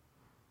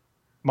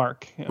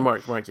Mark, yeah.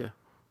 Mark, yeah.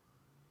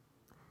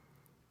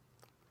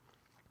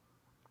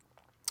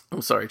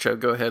 I'm sorry, Trev.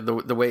 Go ahead.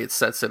 The way it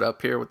sets it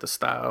up here with the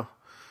style.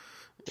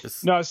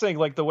 No, I was saying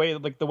the way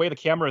the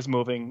camera is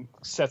moving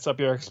sets up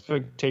your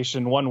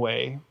expectation one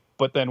way,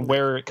 but then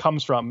where it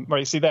comes from, right?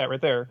 You see that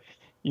right there.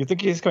 You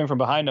think he's coming from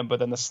behind him, but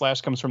then the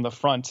slash comes from the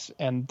front,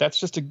 and that's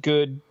just a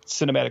good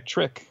cinematic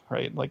trick,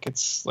 right? Like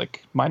it's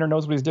like Miner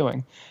knows what he's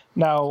doing.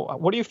 Now,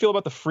 what do you feel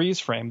about the freeze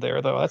frame there,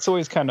 though? That's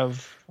always kind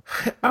of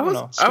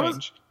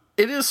strange.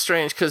 It is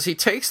strange because he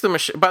takes the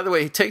machete. By the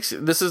way,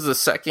 this is the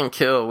second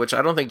kill, which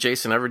I don't think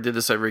Jason ever did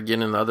this ever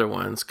again in the other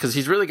ones, because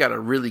he's really got a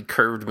really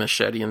curved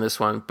machete in this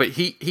one. But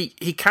he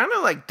kind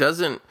of like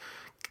doesn't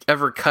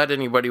ever cut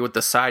anybody with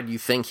the side you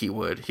think he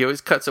would. He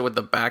always cuts it with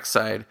the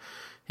backside.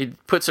 He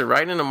puts it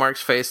right into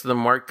Mark's face, and then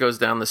Mark goes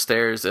down the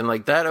stairs, and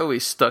like that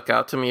always stuck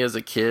out to me as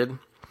a kid.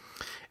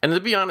 And to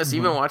be honest,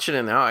 even watching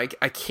it now, I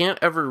can't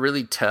ever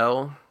really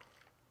tell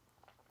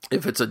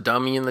if it's a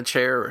dummy in the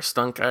chair or a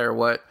stunt guy or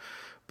what.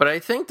 But I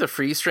think the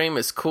freeze frame,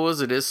 as cool as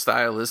it is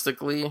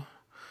stylistically,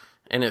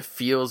 and it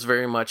feels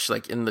very much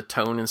like in the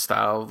tone and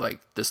style of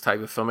like this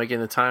type of filmmaking at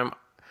the time,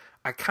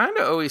 I kind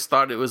of always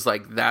thought it was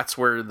like that's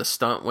where the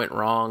stunt went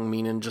wrong,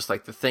 meaning just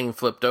like the thing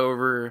flipped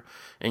over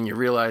and you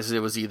realize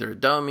it was either a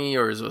dummy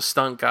or it was a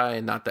stunt guy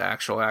and not the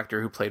actual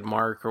actor who played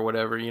Mark or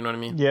whatever. You know what I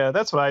mean? Yeah,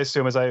 that's what I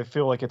assume. Is I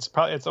feel like it's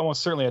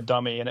almost certainly a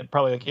dummy, and it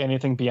probably like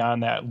anything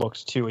beyond that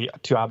looks too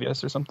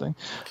obvious or something.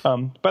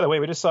 By the way,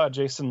 we just saw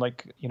Jason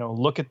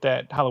look at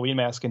that Halloween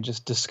mask and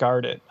just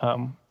discard it.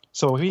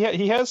 So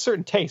he has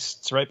certain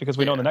tastes, right? Because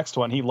we know in the next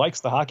one he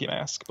likes the hockey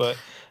mask, but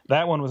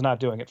that one was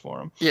not doing it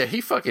for him. Yeah, he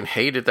fucking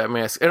hated that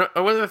mask. And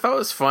what I thought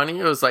was funny,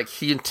 it was like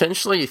he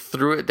intentionally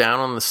threw it down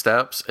on the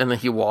steps, and then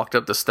he walked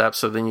up the steps,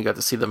 so then you got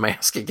to see the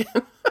mask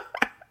again.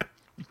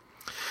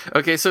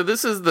 Okay, so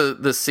this is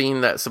the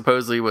scene that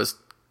supposedly was,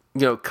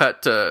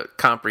 cut to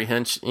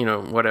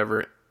comprehension,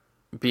 whatever,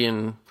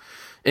 being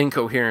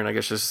incoherent, I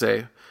guess I should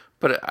say.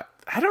 But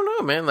I don't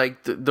know, man.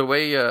 Like the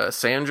way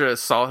Sandra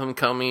saw him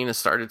coming and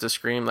started to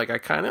scream, like I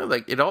kind of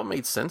like it all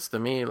made sense to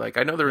me. Like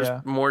I know there was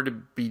more to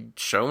be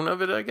shown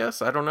of it, I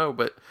guess. I don't know,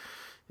 but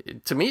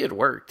to me it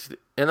worked.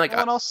 And like,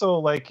 and also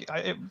like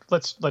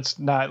let's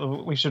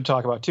not. We should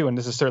talk about too, and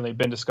this has certainly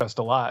been discussed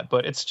a lot.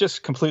 But it's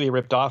just completely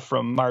ripped off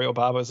from Mario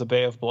Bava's A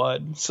Bay of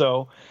Blood.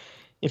 So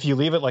if you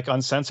leave it like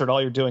uncensored,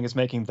 all you're doing is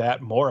making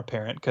that more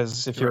apparent.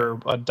 Because if you're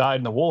a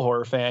dyed-in-the-wool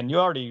horror fan, you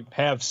already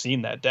have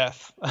seen that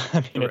death. I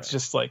mean, it's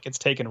just like it's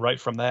taken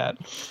right from that.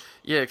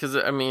 Yeah, because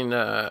I mean,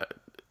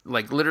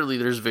 like literally,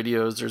 there's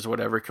videos, there's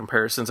whatever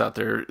comparisons out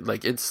there.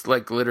 Like it's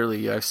like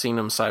literally, I've seen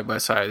them side by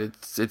side.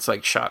 It's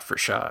like shot for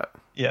shot.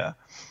 Yeah.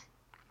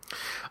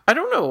 I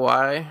don't know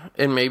why,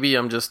 and maybe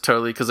I'm just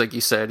totally because, like you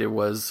said, it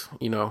was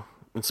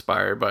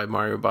inspired by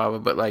Mario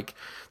Bava, but like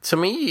to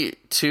me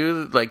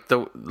too, like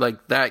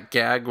that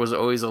gag was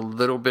always a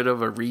little bit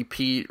of a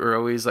repeat or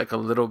always like a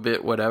little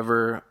bit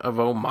whatever of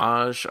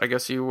homage, I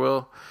guess you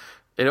will.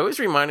 It always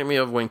reminded me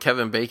of when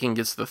Kevin Bacon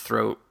gets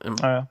the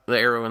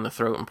arrow in the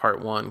throat in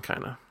part 1,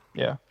 kind of.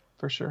 Yeah,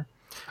 for sure.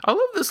 I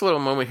love this little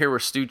moment here where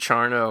Stu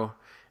Charno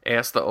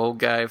asks the old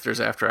guy if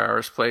there's after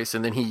hours place,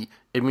 and then he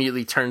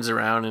immediately turns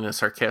around in a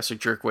sarcastic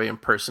jerk way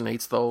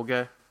impersonates the old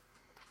guy.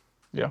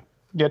 Yeah.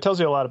 Yeah, it tells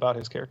you a lot about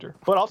his character.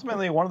 But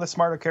ultimately, one of the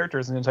smarter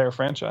characters in the entire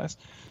franchise.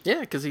 Yeah,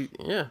 because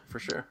for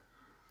sure.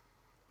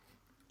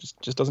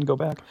 Just doesn't go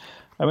back.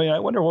 I mean, I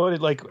wonder what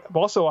it like.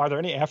 Also, are there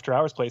any after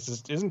hours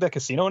places? Isn't that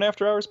casino an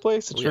after hours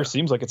place? It sure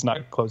seems like it's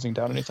not closing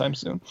down anytime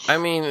soon. I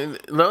mean,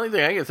 the only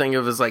thing I can think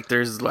of is like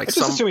there's like I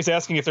just assume he's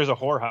asking if there's a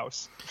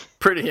whorehouse.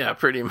 Pretty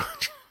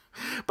much.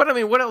 But I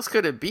mean, what else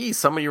could it be?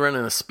 Somebody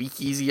running a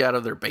speakeasy out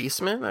of their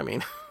basement? I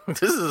mean,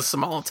 this is a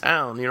small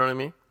town. You know what I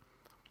mean?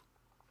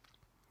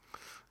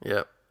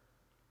 Yep.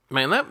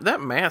 Man, that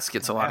mask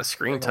gets a lot of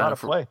screen time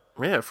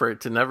for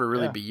it to never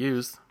really be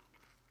used.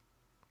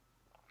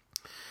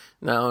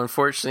 Now,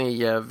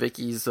 unfortunately,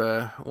 Vicky's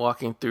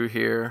walking through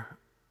here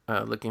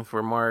looking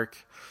for Mark,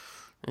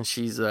 and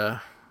she's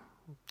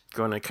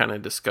going to kind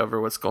of discover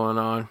what's going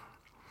on.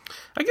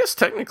 I guess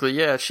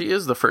technically, she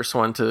is the first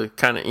one to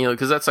kind of,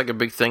 because that's like a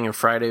big thing in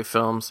Friday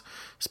films,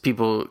 is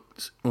people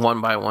one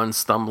by one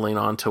stumbling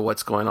onto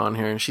what's going on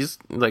here. And she's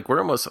like, we're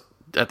almost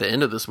at the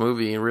end of this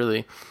movie,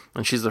 really,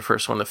 and she's the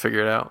first one to figure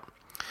it out.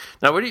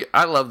 Now,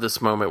 I love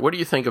this moment. What do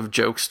you think of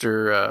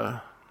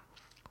jokester,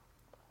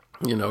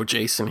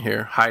 Jason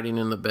here hiding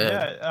in the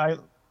bed? Yeah,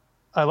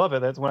 I love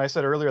it. That's when I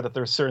said earlier that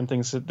there's certain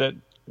things that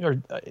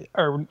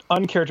are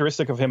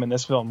uncharacteristic of him in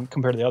this film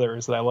compared to the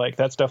others that I like.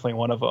 That's definitely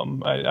one of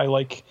them. I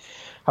like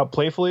how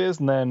playful he is,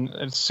 and then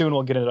soon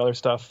we'll get into other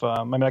stuff.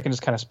 I mean, I can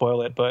just kind of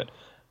spoil it, but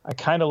I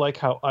kind of like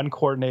how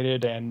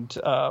uncoordinated and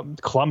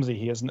clumsy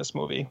he is in this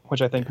movie,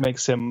 which I think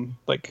makes him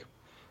like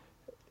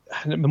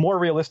more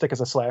realistic as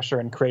a slasher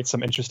and creates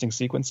some interesting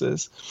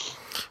sequences.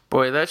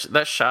 Boy,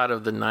 that shot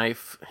of the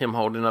knife, him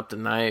holding up the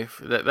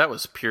knife, that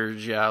was pure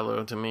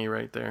giallo to me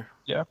right there.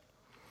 Yeah.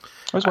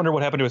 I was wondering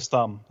what happened to his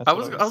thumb. I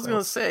was going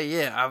to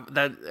say,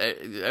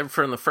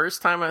 from the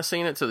first time I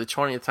seen it to the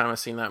 20th time I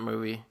seen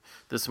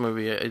this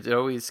movie, it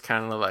always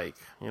kind of like,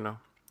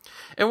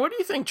 And what do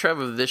you think, Trev,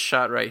 of this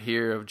shot right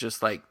here of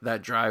just like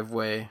that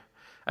driveway?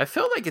 I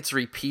feel like it's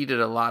repeated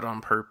a lot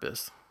on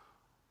purpose.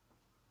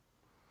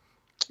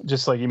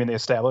 Just like, you mean the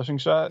establishing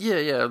shot?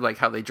 Yeah, like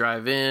how they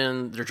drive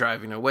in, they're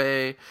driving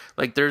away.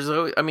 Like there's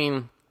a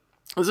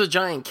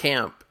giant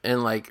camp,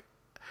 and like,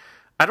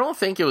 I don't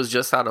think it was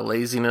just out of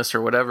laziness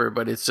or whatever,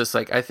 but it's just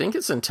like, I think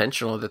it's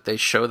intentional that they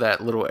show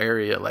that little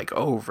area like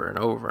over and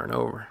over and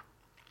over.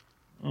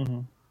 Mm-hmm.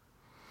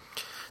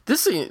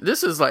 This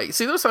is like,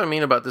 see, that's what I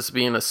mean about this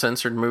being a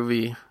censored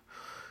movie.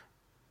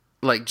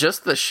 Like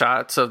just the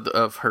shots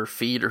of her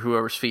feet or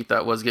whoever's feet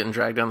that was getting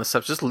dragged down the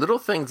steps, just little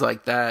things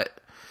like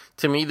that.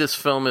 To me, this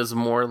film is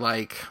more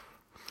like,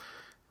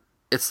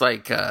 it's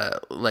like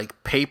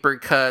paper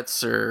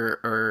cuts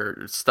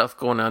or stuff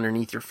going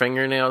underneath your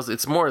fingernails.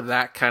 It's more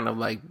that kind of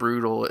like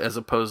brutal as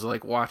opposed to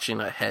like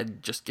watching a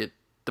head just get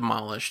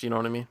demolished. You know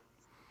what I mean?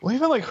 Well,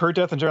 even like her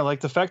death in general, like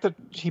the fact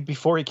that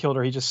before he killed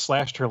her, he just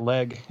slashed her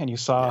leg, and you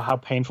saw how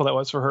painful that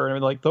was for her. And I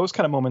mean, like those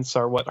kind of moments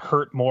are what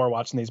hurt more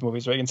watching these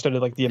movies, right? Instead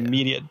of like the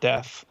immediate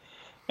death.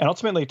 And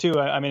ultimately, too,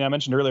 I mean, I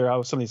mentioned earlier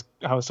how some of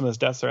these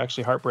deaths are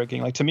actually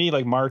heartbreaking. Like, to me,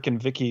 like Mark and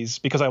Vicky's,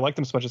 because I like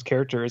them so much as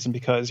characters, and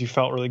because you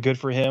felt really good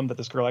for him that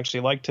this girl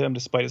actually liked him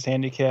despite his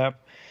handicap.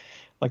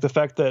 Like the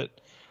fact that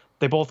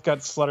they both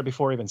got slaughtered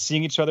before even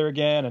seeing each other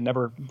again and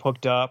never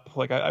hooked up.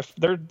 Like,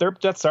 their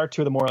deaths are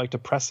two of the more like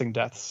depressing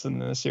deaths in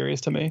the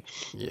series to me.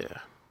 Yeah.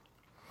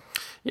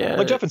 Yeah.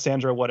 Like Jeff and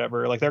Sandra,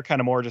 whatever. Like, they're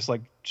kind of more just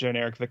like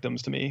generic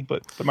victims to me.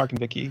 But Mark and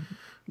Vicky.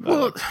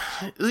 Well,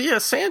 yeah,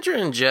 Sandra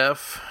and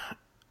Jeff,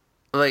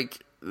 like,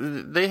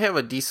 they have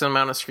a decent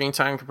amount of screen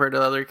time compared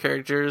to other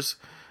characters.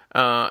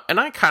 And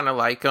I kind of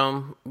like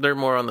them. They're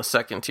more on the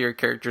second tier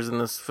characters in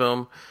this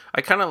film. I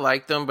kind of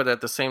like them, but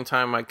at the same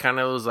time, I kind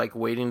of was like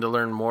waiting to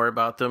learn more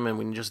about them, and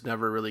we just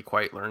never really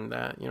quite learned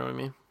that. You know what I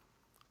mean?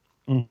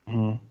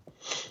 Mm-hmm.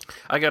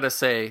 I gotta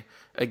say,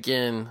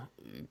 again,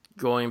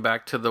 going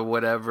back to the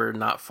whatever,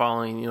 not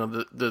following, you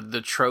know,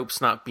 the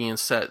tropes not being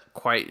set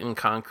quite in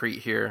concrete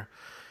here.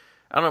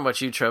 I don't know about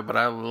you, Trev, but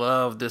I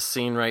love this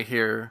scene right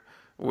here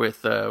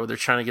with where they're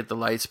trying to get the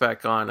lights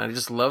back on. I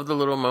just love the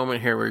little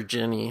moment here where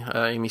Jenny,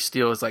 Amy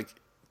Steele, is like,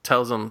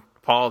 tells him,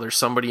 Paul, there's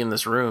somebody in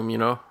this room, you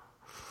know?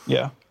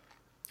 Yeah.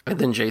 And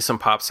then Jason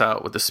pops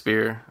out with the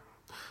spear.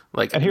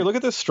 Like, and here, look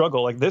at this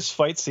struggle. Like, this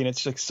fight scene,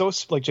 it's like so,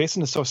 like,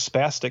 Jason is so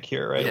spastic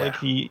here, right? Yeah.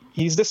 Like,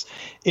 he's this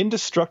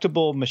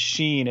indestructible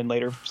machine in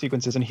later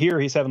sequences, and here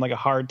he's having like a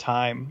hard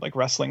time like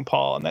wrestling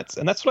Paul, and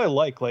that's what I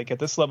like. Like, at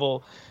this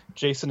level,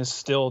 Jason is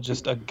still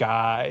just a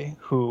guy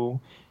who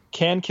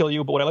can kill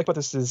you, but what I like about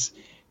this is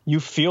you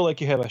feel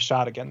like you have a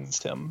shot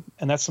against him,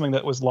 and that's something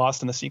that was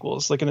lost in the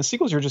sequels. Like, in the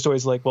sequels, you're just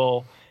always like,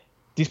 well,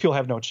 these people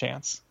have no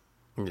chance.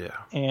 Yeah.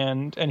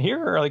 And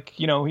here, like,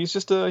 you know, he's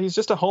just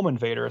a home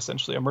invader,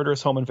 essentially, a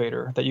murderous home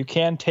invader that you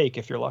can take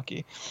if you're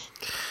lucky.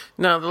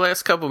 Now, the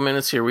last couple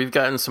minutes here, we've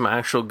gotten some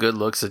actual good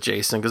looks at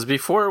Jason, because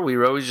before we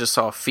always just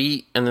saw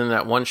feet and then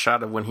that one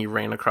shot of when he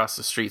ran across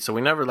the street. So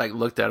we never like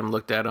looked at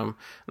him.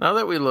 Now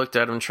that we looked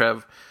at him,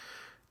 Trev,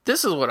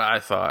 this is what I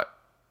thought.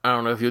 I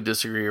don't know if you'll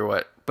disagree or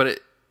what, but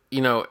it,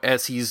 you know,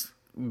 as he's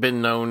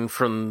been known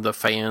from the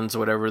fans,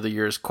 whatever the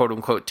years, quote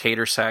unquote,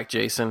 tater sack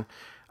Jason,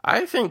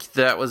 I think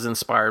that was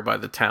inspired by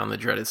the town that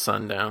dreaded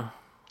sundown.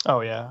 Oh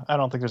yeah, I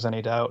don't think there's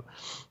any doubt.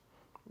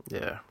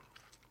 Yeah,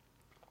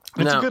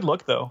 it's a good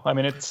look though. I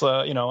mean, it's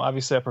you know,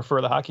 obviously I prefer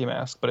the hockey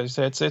mask, but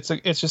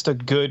it's just a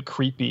good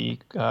creepy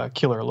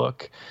killer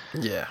look.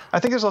 Yeah, I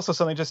think there's also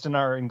something just in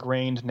our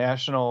ingrained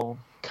national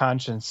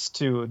conscience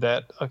too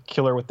that a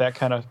killer with that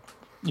kind of,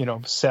 you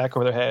know, sack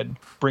over their head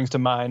brings to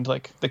mind,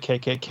 like the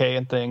KKK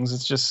and things.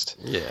 It's just,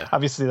 yeah,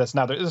 obviously that's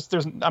not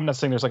there's I'm not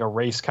saying there's like a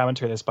race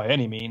commentary to this by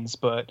any means,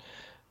 but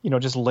you know,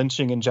 just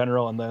lynching in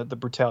general and the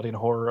brutality and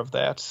horror of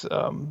that.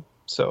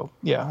 So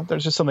yeah,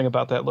 there's just something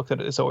about that look that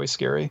is always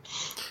scary.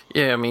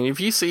 Yeah, I mean, if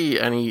you see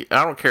any,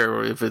 I don't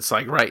care if it's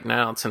like right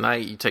now,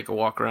 tonight, you take a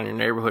walk around your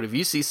neighborhood. If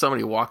you see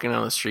somebody walking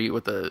down the street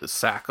with a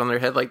sack on their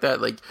head like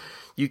that, like,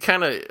 you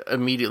kind of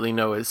immediately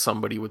know it's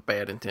somebody with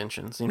bad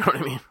intentions. You know what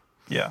I mean?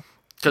 Yeah.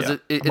 Because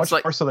it's much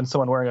like more so than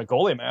someone wearing a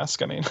goalie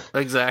mask. I mean,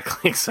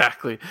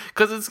 exactly.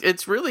 Because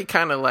it's really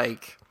kind of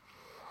like,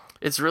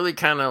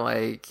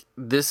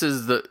 this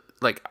is the,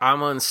 like,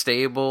 I'm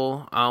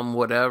unstable, I'm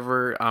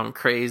whatever, I'm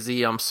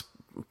crazy, I'm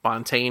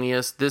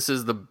spontaneous. This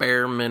is the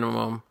bare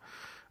minimum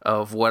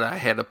of what I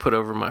had to put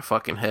over my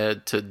fucking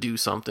head to do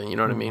something. You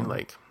know what I mean?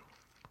 Like,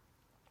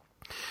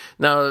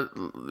 now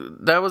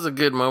that was a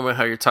good moment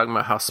how you're talking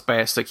about how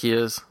spastic he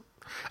is.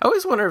 I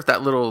always wonder if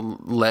that little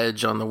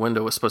ledge on the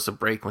window was supposed to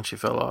break when she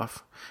fell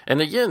off. And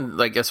again,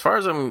 like, as far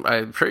as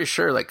I'm pretty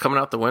sure, like, coming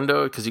out the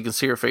window, because you can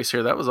see her face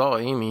here, that was all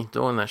Amy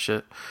doing that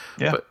shit.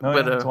 Yeah,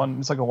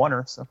 it's like a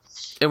oneer. So.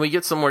 And we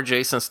get some more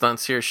Jason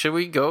stunts here. Should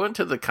we go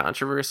into the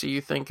controversy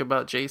you think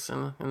about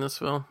Jason in this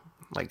film?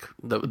 Like,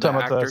 the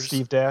talking actors? about the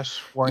Steve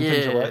Dash,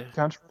 Warrington Gillette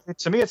controversy?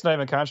 To me, it's not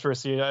even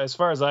controversy. As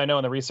far as I know,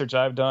 and the research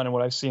I've done and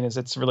what I've seen, is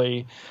it's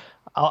really...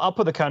 I'll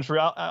put the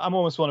controversy. I'm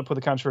almost willing to put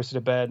the controversy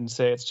to bed and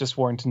say it's just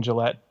Warrington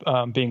Gillette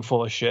being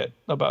full of shit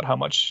about how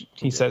much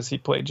he says he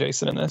played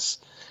Jason in this.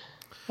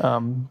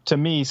 To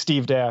me,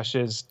 Steve Dash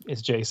is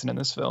Jason in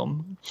this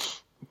film.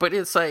 But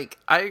it's like,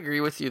 I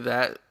agree with you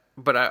that,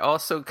 but I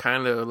also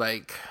kind of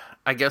like,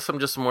 I guess I'm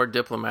just more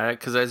diplomatic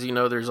because, as you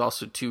know, there's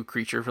also two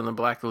Creature from the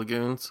Black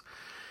Lagoons.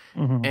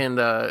 Mm-hmm. And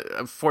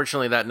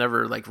unfortunately, that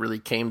never like really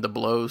came to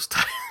blows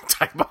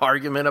type of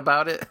argument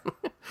about it.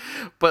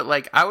 But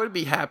like, I would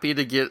be happy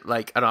to get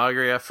like an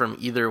autograph from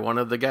either one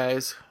of the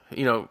guys.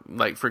 You know,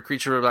 like for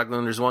Creature from the Black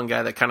Lagoon, there's one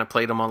guy that kind of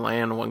played him on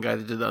land, and one guy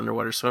that did the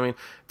underwater swimming.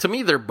 To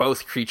me, they're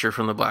both Creature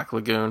from the Black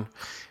Lagoon.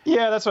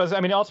 Yeah, that's what I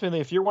mean.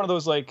 Ultimately, if you're one of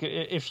those, like,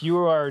 if you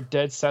are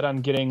dead set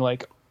on getting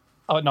like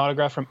an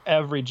autograph from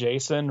every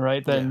Jason,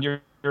 right? Then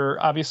you're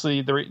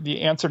obviously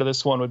the answer to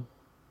this one would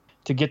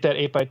to get that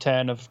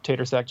 8x10 of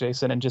Tater Sack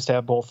Jason and just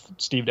have both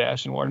Steve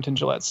Dash and Warrington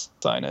Gillette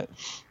sign it.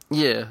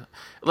 Yeah,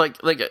 like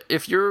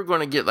if you're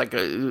going to get like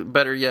a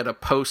better yet a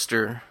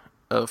poster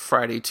of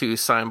Friday 2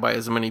 signed by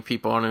as many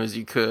people on it as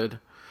you could,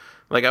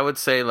 like I would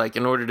say, like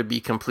in order to be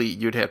complete,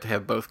 you'd have to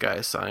have both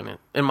guys sign it.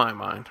 In my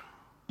mind.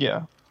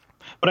 Yeah.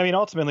 But I mean,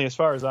 ultimately, as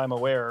far as I'm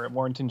aware,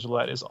 Warrington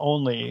Gillette is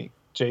only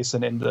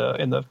Jason in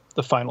the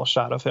final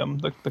shot of him,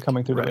 the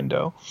coming through the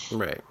window.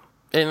 Right.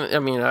 And I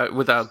mean,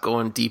 without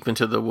going deep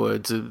into the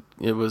woods,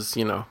 it was,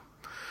 you know,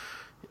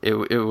 it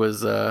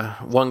was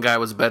one guy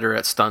was better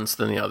at stunts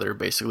than the other,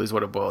 basically, is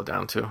what it boiled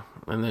down to.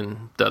 And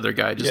then the other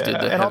guy just did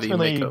the heavy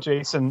makeup.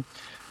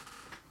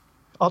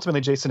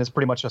 Ultimately, Jason is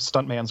pretty much a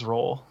stuntman's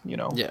role, you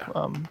know. Yeah.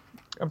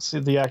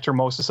 Obviously, the actor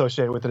most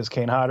associated with it is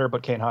Kane Hodder,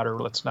 but Kane Hodder,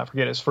 let's not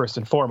forget, is first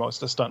and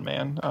foremost a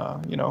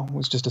stuntman. You know,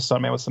 who's just a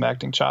stuntman with some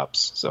acting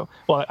chops. So,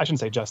 well, I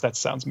shouldn't say just. That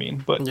sounds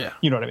mean, but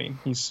you know what I mean.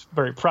 He's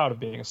very proud of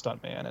being a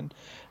stuntman,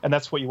 and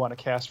that's what you want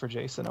to cast for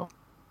Jason.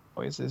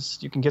 Always is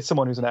you can get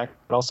someone who's an actor,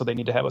 but also they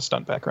need to have a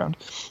stunt background.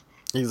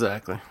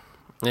 Exactly,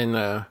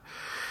 and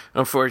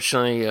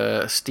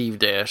unfortunately, Steve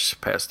Dash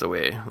passed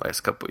away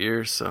last couple of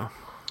years. So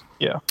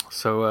yeah.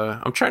 So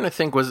I'm trying to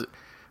think.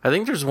 I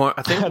think there's one.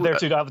 I think there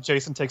too.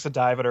 Jason takes a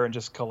dive at her and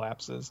just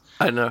collapses.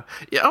 I know.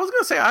 Yeah, I was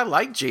gonna say I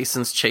like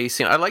Jason's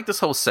chasing. I like this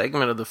whole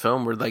segment of the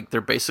film where like they're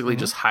basically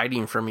just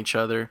hiding from each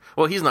other.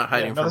 Well, he's not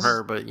hiding from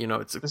her, but you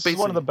know, this is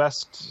one of the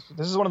best.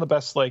 This is one of the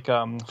best like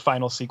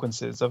final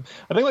sequences of.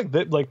 I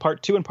think like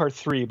part 2 and part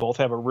 3 both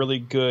have a really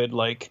good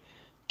like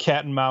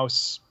cat and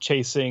mouse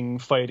chasing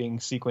fighting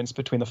sequence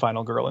between the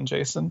final girl and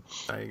Jason.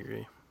 I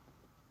agree.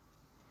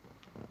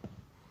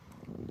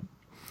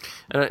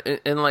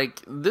 And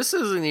like this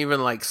isn't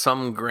even like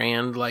some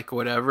grand like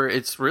whatever.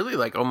 It's really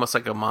like almost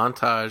like a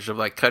montage of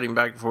like cutting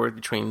back and forth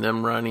between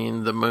them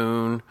running, the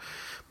moon,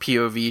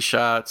 POV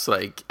shots.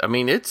 Like I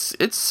mean, it's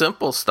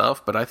simple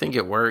stuff, but I think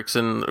it works.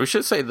 And we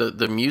should say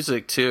the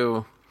music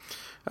too.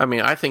 I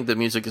mean, I think the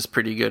music is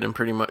pretty good in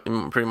pretty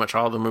much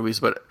all the movies,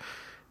 but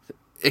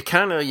it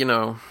kind of, you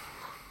know,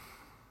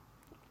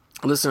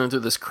 listening to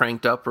this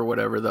Cranked Up or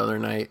whatever the other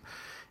night,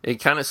 it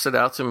kind of stood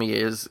out to me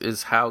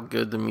is how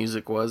good the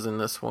music was in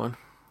this one,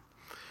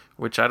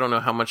 which I don't know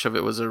how much of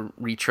it was a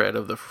retread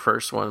of the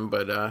first one,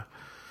 but I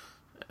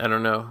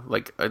don't know.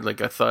 Like I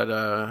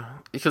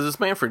thought because it's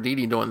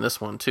Manfredini doing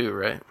this one too,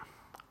 right?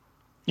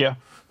 Yeah.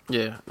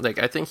 Yeah, like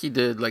I think he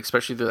did, like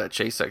especially through that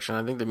chase section.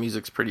 I think the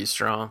music's pretty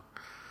strong.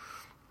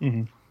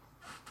 Mm-hmm.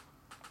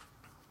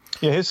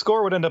 Yeah, his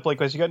score would end up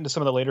like as you get into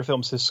some of the later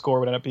films, his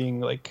score would end up being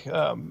like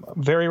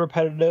very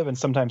repetitive, and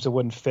sometimes it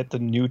wouldn't fit the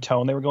new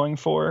tone they were going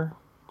for.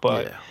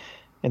 But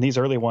in these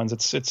early ones,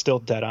 it's still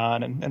dead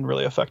on and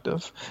really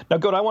effective. Now,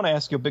 Goat, I want to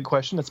ask you a big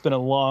question. It's been a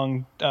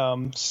long,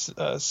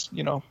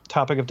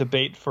 topic of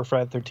debate for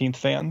Friday the 13th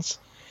fans.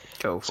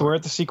 So we're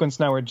at the sequence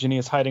now where Ginny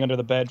is hiding under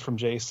the bed from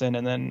Jason,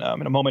 and then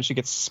in a moment she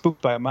gets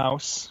spooked by a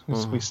mouse,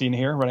 who's we've seen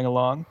here running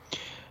along.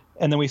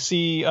 And then we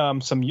see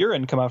some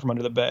urine come out from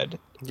under the bed.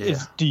 Yeah.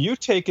 Do you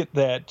take it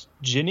that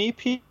Ginny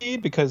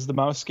peed because the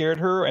mouse scared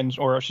her,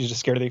 or she's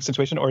just scared of the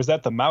situation, or is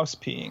that the mouse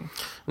peeing?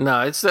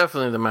 No, it's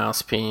definitely the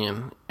mouse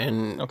peeing.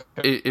 And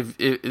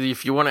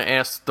if you want to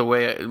ask the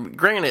way,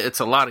 granted, it's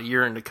a lot of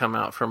urine to come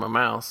out from a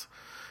mouse.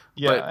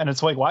 Yeah, and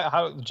it's like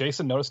how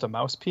Jason noticed a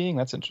mouse peeing.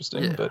 That's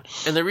interesting. Yeah.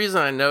 And the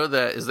reason I know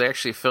that is they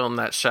actually filmed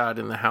that shot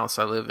in the house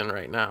I live in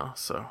right now.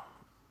 So.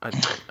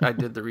 I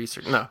did the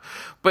research. No,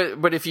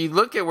 but if you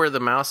look at where the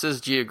mouse is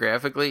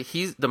geographically,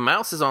 the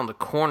mouse is on the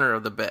corner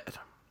of the bed,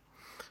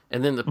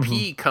 and then the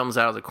pee comes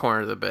out of the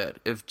corner of the bed.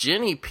 If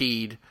Jenny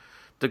peed,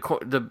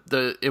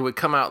 it would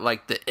come out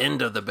like the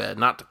end of the bed,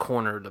 not the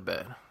corner of the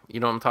bed. You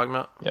know what I'm talking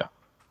about?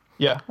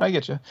 Yeah, I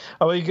get you.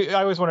 I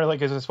always wonder,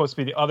 like, is it supposed to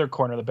be the other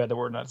corner of the bed that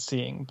we're not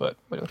seeing? But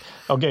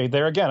okay,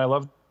 there again, I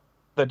love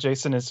that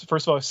Jason is,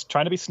 first of all,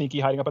 trying to be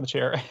sneaky, hiding up on the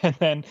chair, and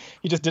then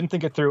he just didn't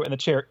think it through, and the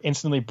chair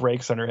instantly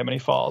breaks under him and he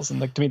falls. And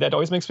like to me, that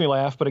always makes me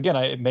laugh. But again,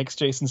 it makes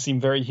Jason seem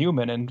very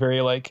human and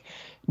very like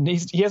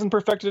he hasn't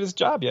perfected his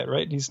job yet,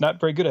 right? He's not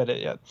very good at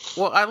it yet.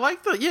 Well, I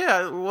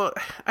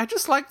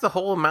just like the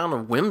whole amount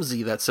of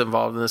whimsy that's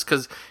involved in this,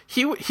 because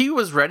he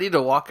was ready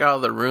to walk out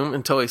of the room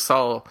until he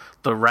saw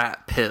the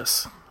rat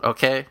piss.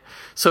 Okay,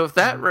 so if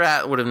that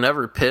rat would have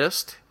never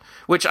pissed.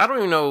 Which I don't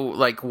even know,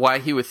 like, why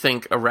he would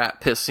think a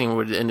rat pissing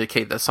would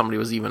indicate that somebody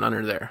was even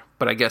under there.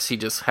 But I guess he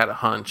just had a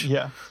hunch.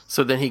 Yeah.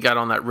 So then he got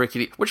on that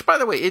rickety... Which, by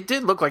the way, it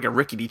did look like a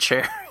rickety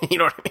chair. You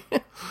know what I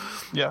mean?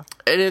 Yeah.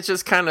 And it's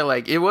just kind of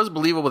like... It was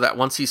believable that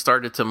once he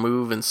started to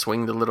move and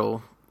swing the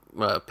little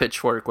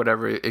pitchfork,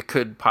 whatever, it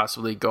could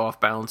possibly go off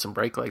balance and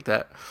break like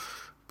that.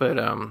 But,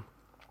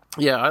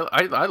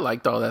 I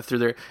liked all that through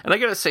there. And I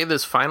gotta say,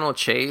 this final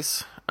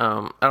chase...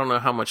 I don't know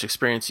how much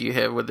experience you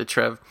have with it,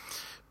 Trev...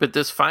 But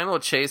this final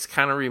chase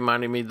kind of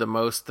reminded me the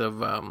most of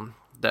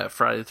that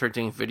Friday the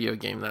 13th video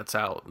game that's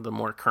out, the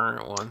more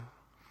current one.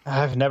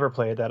 I've never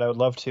played that. I would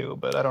love to,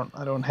 but I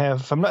don't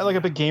have. I'm not like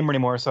a big gamer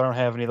anymore, so I don't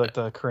have any like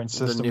the current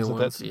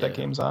systems that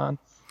game's on.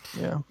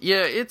 Yeah.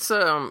 Yeah, it's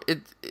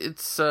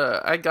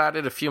I got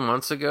it a few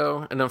months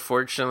ago, and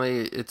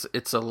unfortunately,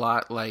 it's a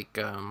lot like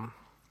the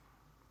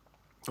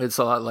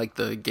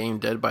game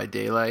Dead by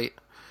Daylight,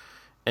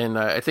 and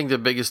I think the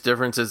biggest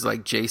difference is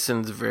like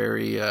Jason's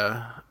very.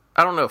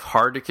 I don't know if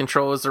hard to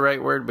control is the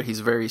right word, but he's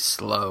very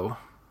slow.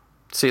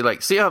 See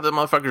how the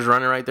motherfucker's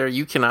running right there?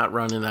 You cannot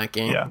run in that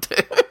game. Yeah.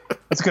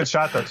 That's a good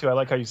shot though too. I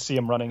like how you see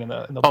him running in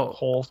the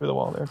hole through the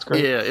wall there. It's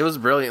great. Yeah, it was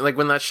brilliant. Like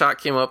when that shot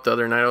came up the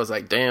other night, I was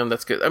like, "Damn,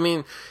 that's good." I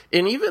mean,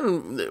 and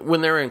even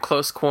when they were in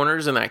close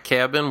corners in that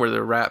cabin where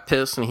the rat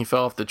pissed and he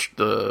fell off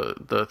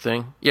the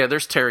thing. Yeah,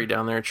 there's Terry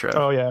down there, Trev.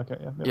 Oh yeah, okay,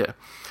 yeah.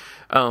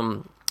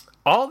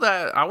 All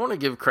that, I want to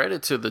give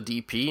credit to the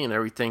DP and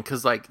everything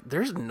because like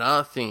there's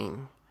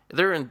nothing.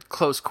 They're in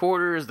close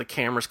quarters. The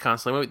camera's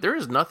constantly moving. There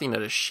is nothing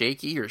that is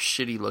shaky or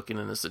shitty looking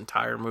in this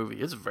entire movie.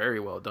 It's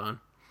very well done.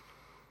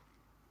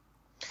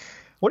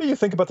 What do you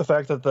think about the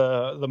fact that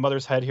the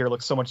mother's head here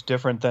looks so much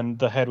different than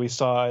the head we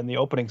saw in the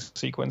opening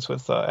sequence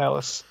with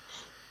Alice?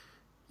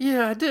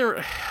 Yeah, I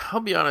didn't.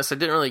 I'll be honest, I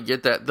didn't really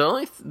get that. The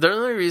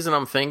only reason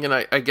I'm thinking,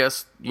 I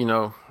guess,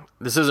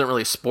 this isn't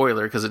really a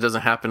spoiler because it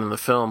doesn't happen in the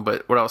film.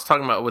 But what I was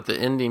talking about with the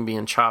ending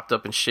being chopped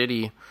up and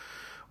shitty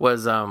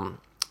was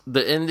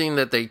the ending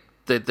that they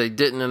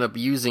didn't end up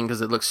using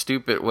because it looked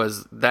stupid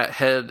was that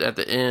head at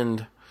the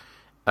end.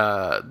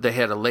 They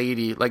had a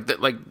lady like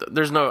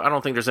there's no, I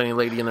don't think there's any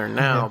lady in there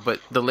now, but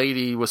the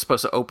lady was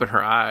supposed to open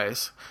her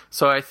eyes.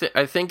 So I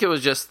think it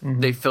was just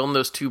they filmed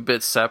those two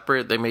bits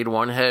separate. They made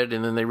one head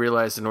and then they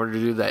realized in order to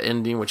do that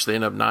ending, which they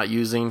ended up not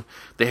using,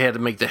 they had to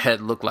make the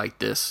head look like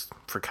this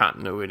for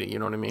continuity. You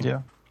know what I mean?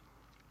 Yeah.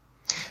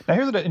 Now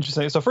here's what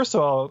interesting. So first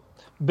of all,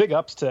 big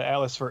ups to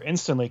Alice for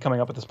instantly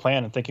coming up with this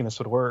plan and thinking this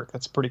would work.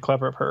 That's pretty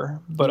clever of her.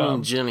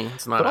 But Ginny,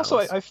 it's not. But also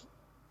Alice.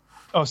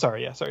 Oh,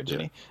 sorry. Yeah, sorry,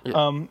 Ginny.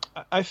 Yeah.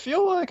 I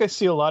feel like I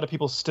see a lot of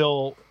people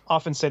still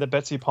often say that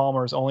Betsy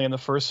Palmer is only in the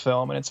first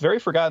film, and it's very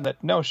forgotten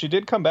that, no, she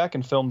did come back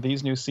and film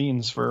these new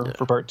scenes for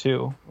part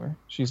 2, where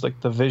she's like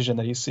the vision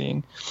that he's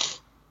seeing.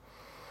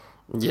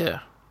 Yeah.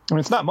 I mean,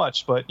 it's not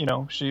much, but,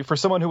 she, for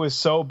someone who was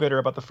so bitter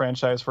about the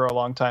franchise for a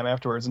long time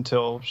afterwards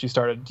until she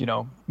started,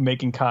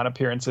 making con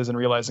appearances and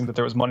realizing that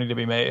there was money to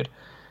be made.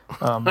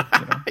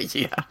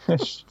 Yeah,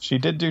 she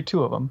did do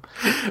 2 of them.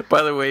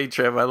 By the way,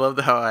 Trev, I loved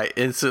how I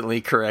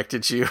instantly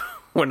corrected you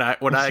when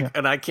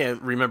I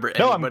can't remember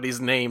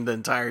anybody's name the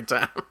entire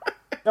time.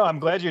 No, I'm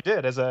glad you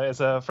did. As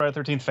a Friday the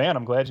 13th fan,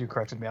 I'm glad you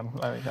corrected me.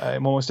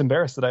 I'm almost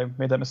embarrassed that I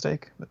made that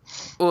mistake.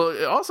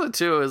 Well, also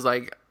too is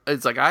like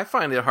it's like I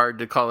find it hard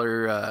to call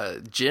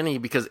her Jenny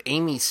because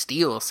Amy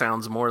Steele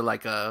sounds more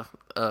like a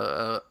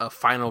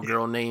final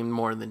girl name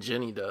more than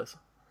Jenny does.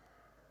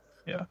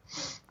 Yeah.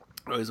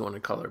 I always wanted to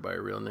call her by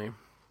her real name.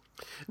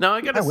 Now I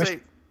gotta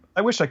say,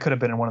 I wish I could have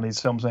been in one of these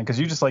films, man, because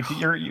you just like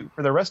you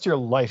for the rest of your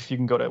life you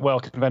can go to,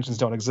 well, conventions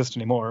don't exist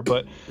anymore,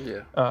 but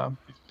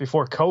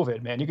before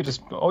COVID, man, you could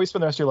just always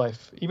spend the rest of your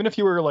life, even if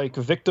you were like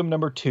victim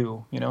number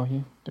 2.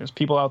 There's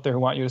people out there who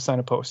want you to sign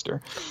a poster.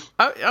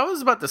 I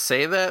was about to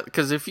say that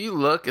because if you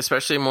look,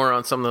 especially more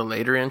on some of the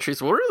later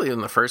entries, well, really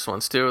in the first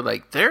ones too,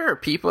 like there are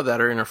people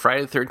that are in a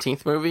Friday the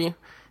 13th movie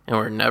and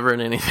were never in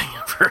anything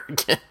ever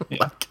again.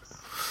 Yeah.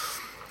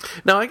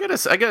 Now I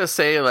gotta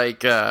say,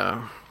 like,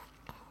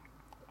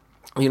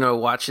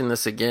 watching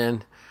this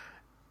again,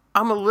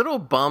 I'm a little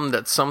bummed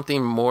that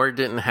something more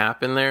didn't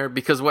happen there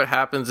because what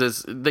happens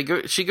is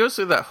she goes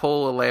through that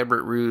whole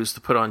elaborate ruse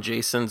to put on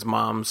Jason's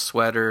mom's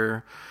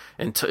sweater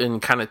and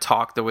kind of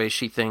talk the way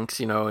she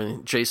thinks,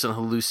 and Jason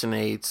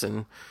hallucinates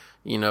and,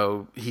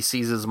 he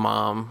sees his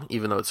mom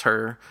even though it's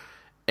her.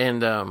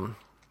 And,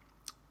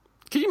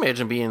 can you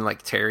imagine being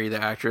like Terry, the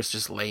actress,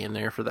 just laying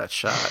there for that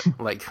shot,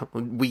 like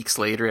weeks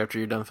later after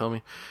you're done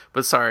filming?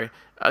 But sorry,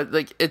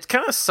 like it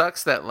kind of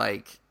sucks that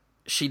like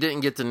she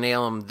didn't get to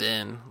nail him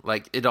then.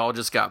 Like it all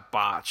just got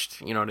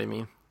botched. You know what I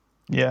mean?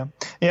 Yeah.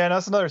 And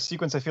that's another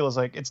sequence I feel is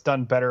like it's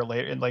done better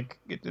later. Like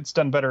it's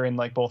done better in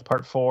like both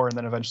part 4 and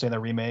then eventually in the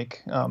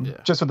remake.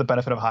 Just with the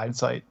benefit of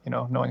hindsight,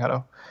 knowing how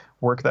to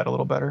work that a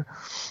little better.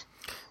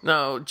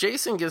 No,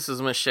 Jason gets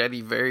his machete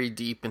very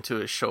deep into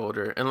his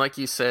shoulder, and like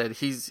you said,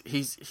 he's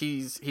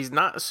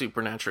not a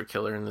supernatural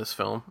killer in this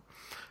film.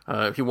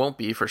 He won't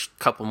be for a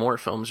couple more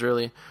films,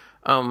 really.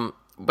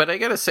 But I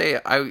gotta say,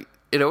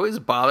 it always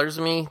bothers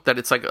me that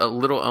it's like a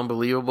little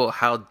unbelievable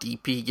how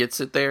deep he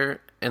gets it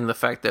there, and the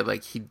fact that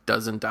like he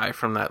doesn't die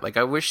from that. Like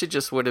I wish it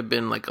just would have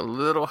been like a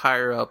little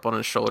higher up on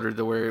his shoulder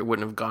to where it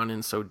wouldn't have gone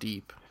in so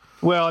deep.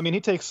 Well, I mean, he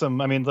takes some.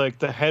 I mean, like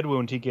the head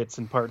wound he gets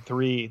in part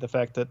 3. The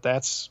fact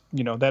that's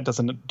that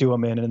doesn't do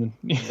him in, and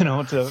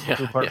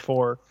to part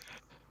 4.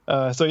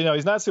 So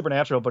he's not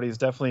supernatural, but he's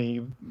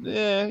definitely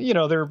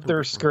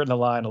they're skirting the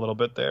line a little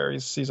bit there.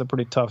 He's a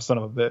pretty tough son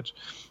of a bitch.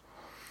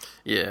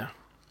 Yeah.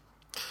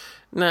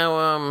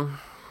 Now,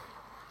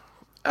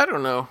 I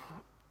don't know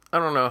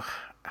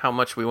how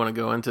much we want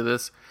to go into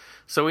this.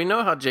 So we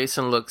know how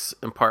Jason looks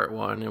in part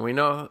 1, and we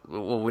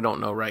don't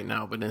know right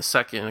now, but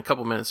in a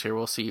couple minutes here,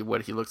 we'll see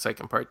what he looks like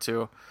in part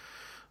 2.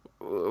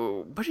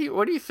 What do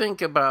you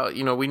think about,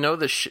 we know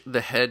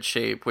the head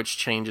shape, which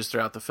changes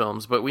throughout the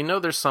films, but we know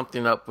there's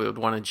something up with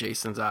one of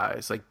Jason's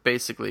eyes. Like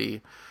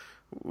basically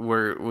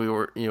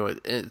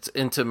it's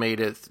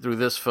intimated through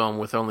this film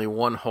with only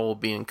one hole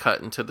being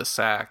cut into the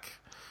sack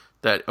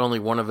that only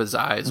one of his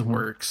eyes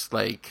works.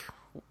 Like,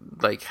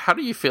 how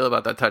do you feel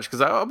about that touch?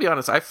 Because I'll be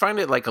honest, I find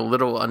it like a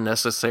little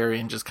unnecessary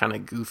and just kind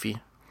of goofy.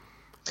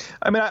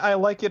 I mean, I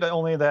like it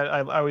only that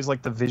I always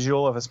like the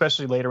visual of,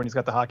 especially later when he's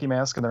got the hockey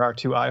mask and there are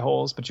two eye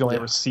holes, but you only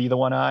ever see the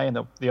one eye, and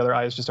the other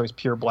eye is just always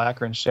pure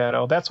black or in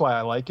shadow. That's why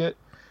I like it.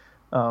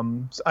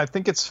 I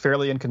think it's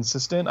fairly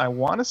inconsistent. I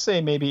want to say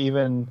maybe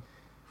even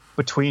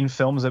between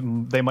films that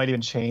they might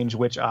even change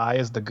which eye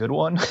is the good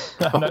one.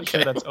 I'm not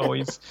sure that's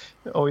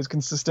always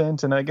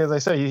consistent. And as I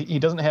said, he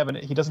doesn't have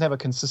a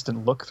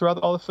consistent look throughout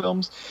all the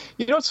films.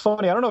 You know, it's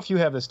funny. I don't know if you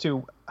have this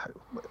too. I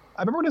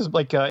remember when it was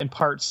like in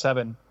part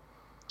 7.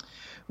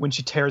 When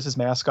she tears his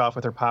mask off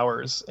with her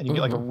powers, and you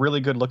get like a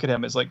really good look at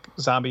him as like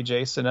zombie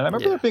Jason. And I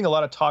remember there being a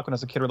lot of talk when I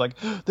was a kid, where like,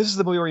 this is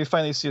the movie where you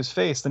finally see his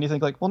face. Then you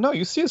think like, well, no,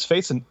 you see his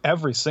face in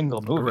every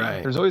single movie.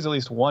 Right. There's always at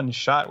least one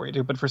shot where you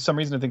do, but for some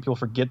reason I think people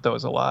forget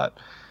those a lot.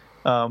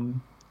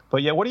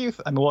 But yeah, what do you?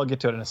 I mean, we'll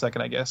get to it in a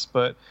second, I guess.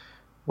 But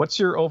what's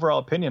your overall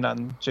opinion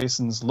on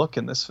Jason's look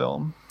in this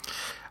film?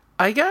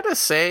 I gotta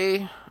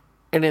say,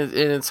 and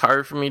it's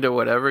hard for me to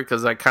whatever,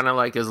 because I kind of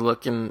like his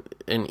look in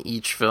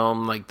each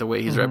film, like the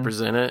way he's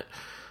represented.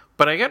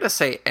 But I gotta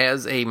say,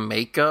 as a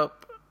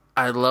makeup,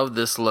 I love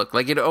this look.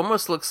 Like, it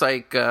almost looks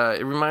like,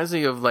 it reminds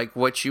me of like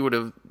what you would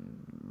have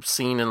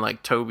seen in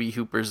like Tobe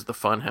Hooper's The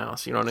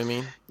Funhouse. You know what I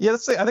mean? Yeah,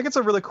 I think it's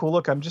a really cool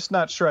look. I'm just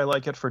not sure I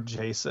like it for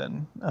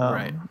Jason.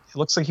 Right. It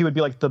looks like he would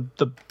be like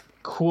the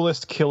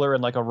coolest killer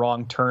in like a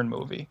Wrong Turn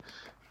movie.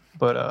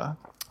 But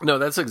no,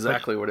 that's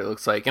exactly what it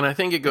looks like. And I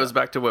think it goes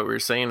back to what we were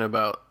saying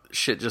about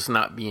shit just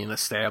not being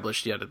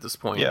established yet at this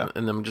point. Yeah.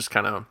 And them just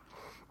kind of...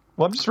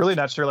 Well, I'm just really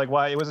not sure, like,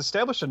 why it was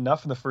established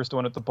enough in the first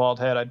one with the bald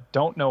head. I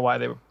don't know why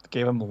they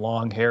gave him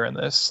long hair in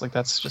this. Like,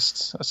 that's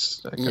just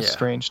a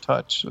strange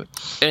touch. But...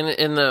 And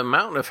in the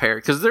amount of hair,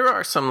 because there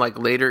are some, like,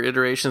 later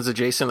iterations of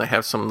Jason that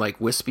have some,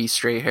 like, wispy,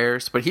 straight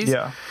hairs. But he's...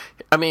 Yeah.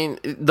 I mean,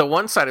 the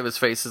one side of his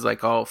face is,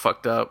 like, all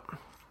fucked up.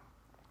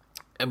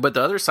 But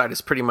the other side is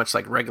pretty much,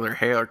 like, regular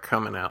hair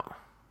coming out.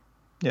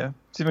 Yeah.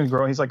 It's even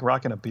growing. He's, like,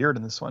 rocking a beard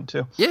in this one,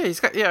 too. Yeah, I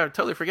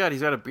totally forgot.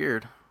 He's got a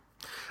beard.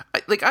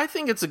 I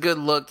think it's a good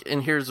look,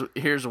 and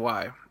here's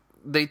why.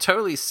 They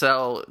totally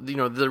sell,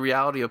 the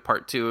reality of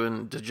part 2,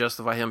 and to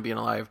justify him being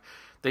alive,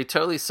 they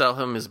totally sell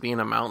him as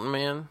being a mountain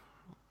man.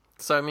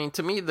 So, I mean,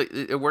 to me,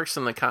 it works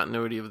in the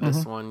continuity of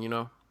this one,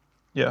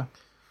 Yeah.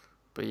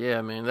 But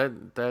yeah, man,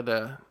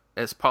 that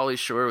as Pauly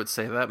Shore would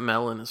say, that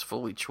melon is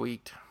fully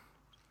tweaked.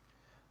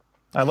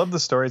 I love the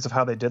stories of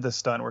how they did this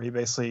stunt, where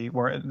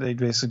they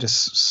basically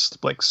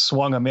just like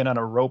swung him in on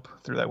a rope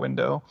through that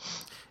window.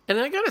 And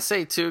I gotta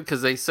say too,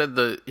 because he said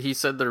the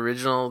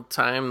original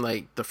time,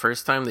 like the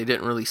first time, they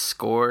didn't really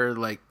score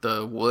like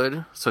the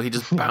wood, so he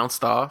just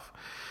bounced off.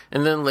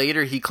 And then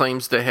later he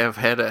claims to have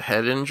had a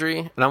head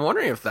injury, and I'm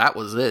wondering if that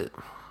was it,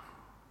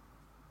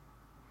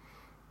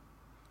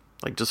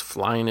 like just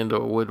flying into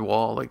a wood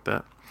wall like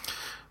that.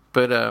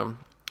 But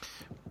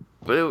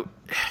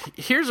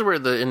here's where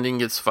the ending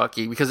gets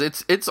fucky, because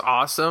it's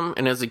awesome,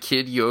 and as a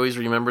kid you always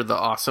remember the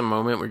awesome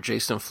moment where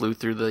Jason flew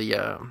through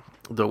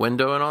the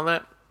window and all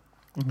that.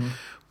 Mm-hmm.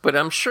 But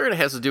I'm sure it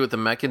has to do with the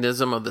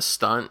mechanism of the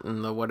stunt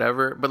and the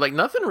whatever. But like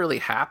nothing really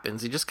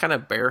happens. He just kind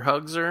of bear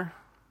hugs her,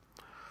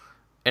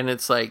 and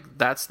it's like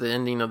that's the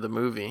ending of the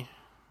movie.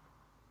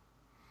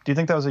 Do you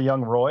think that was a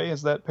young Roy?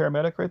 Is that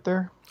paramedic right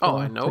there? Oh,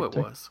 I know it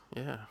was.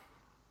 Yeah,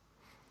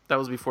 that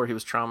was before he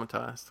was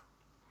traumatized.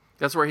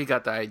 That's where he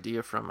got the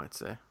idea from, I'd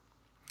say.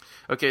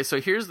 Okay,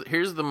 so here's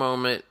the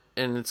moment,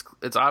 and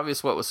it's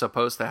obvious what was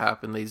supposed to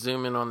happen. They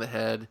zoom in on the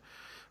head,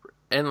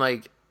 and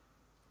like.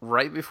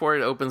 Right before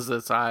it opens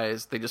its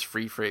eyes, they just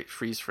freeze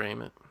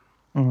frame it.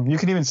 Mm-hmm. You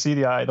can even see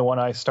the one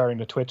eye starting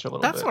to twitch a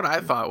little bit. That's what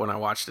I thought when I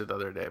watched it the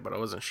other day, but I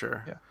wasn't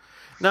sure. Yeah.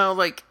 No,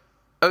 like,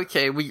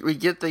 okay, we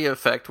get the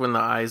effect when the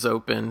eyes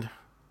opened.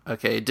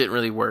 Okay, it didn't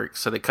really work,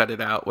 so they cut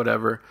it out,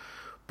 whatever.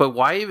 But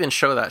why even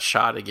show that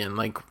shot again?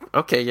 Like,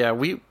 okay, yeah,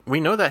 we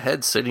know that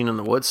head's sitting in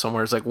the woods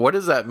somewhere. It's like, what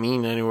does that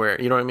mean anywhere?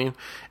 You know what I mean?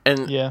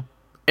 And yeah.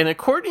 And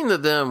according to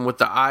them, with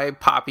the eye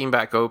popping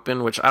back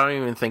open, which I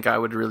don't even think I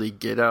would really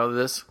get out of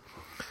this,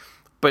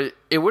 but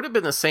it would have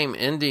been the same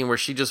ending where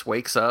she just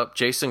wakes up.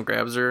 Jason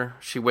grabs her.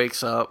 She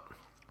wakes up.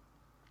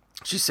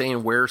 She's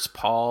saying, "Where's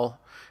Paul?"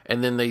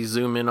 And then they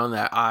zoom in on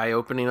that eye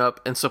opening up.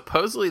 And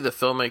supposedly the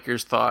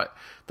filmmakers thought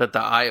that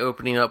the eye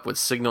opening up would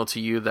signal to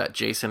you that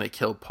Jason had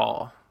killed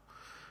Paul.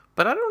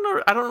 But I don't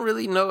know. I don't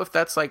really know if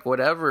that's like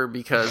whatever,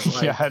 because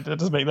like, yeah,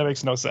 that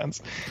makes no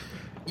sense.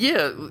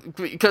 Yeah,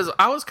 because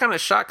I was kind of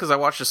shocked because I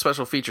watched the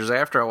special features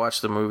after I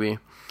watched the movie.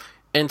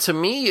 And to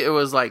me, it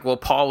was like, well,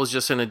 Paul was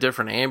just in a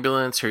different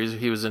ambulance, or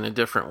he was in a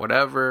different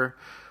whatever.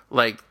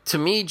 Like, to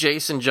me,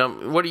 Jason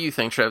jumped... What do you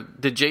think,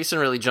 Trev? Did Jason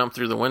really jump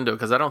through the window?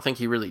 Because I don't think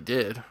he really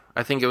did.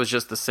 I think it was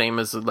just the same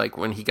as, like,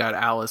 when he got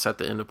Alice at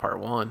the end of part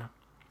 1.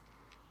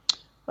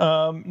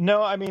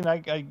 No, I mean,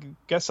 I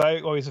guess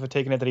I always have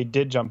taken it that he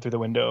did jump through the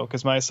window,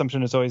 because my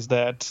assumption is always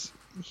that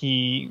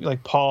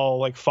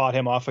Paul fought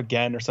him off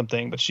again or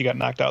something, but she got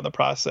knocked out in the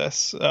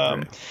process.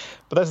 Right.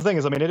 But that's the thing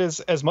is, I mean, it is,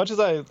 as much as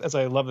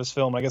I love this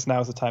film, I guess now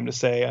is the time to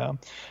say, I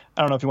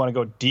don't know if you want to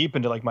go deep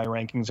into like my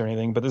rankings or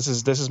anything, but this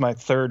is my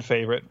third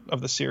favorite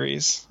of the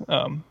series.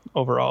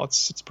 Overall,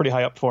 it's pretty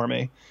high up for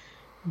me.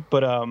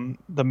 But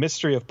the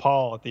mystery of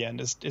Paul at the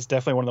end is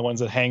definitely one of the ones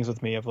that hangs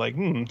with me. Of like,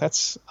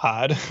 that's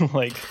odd.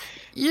 Like,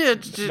 yeah,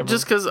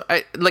 just because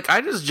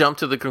I just jumped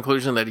to the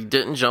conclusion that he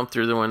didn't jump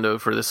through the window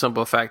for the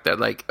simple fact that,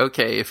 like,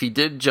 okay, if he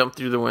did jump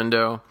through the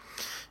window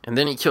and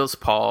then he kills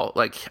Paul,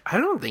 like, I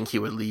don't think he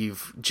would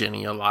leave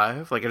Jenny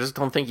alive. Like, I just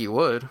don't think he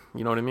would.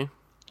 You know what I mean?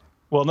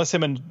 Well, unless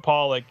him and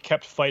Paul like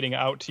kept fighting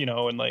out,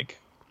 and like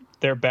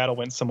their battle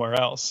went somewhere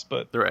else.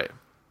 But right.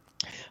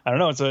 I don't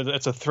know.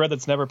 It's a thread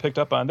that's never picked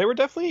up on. They were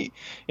definitely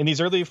in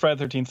these early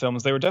Friday the 13th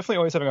films. They were definitely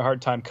always having a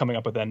hard time coming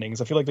up with endings.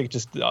 I feel like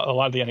a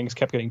lot of the endings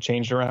kept getting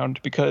changed around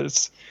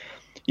because,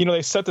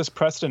 they set this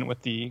precedent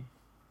with the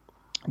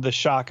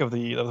shock of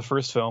the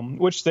first film,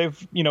 which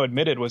they've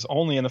admitted was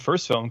only in the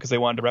first film because they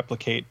wanted to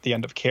replicate the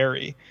end of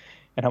Carrie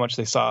and how much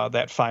they saw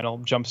that final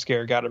jump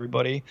scare got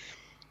everybody.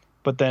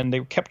 But then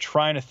they kept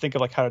trying to think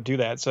of like how to do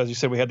that. So as you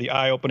said, we had the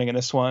eye opening in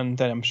this one.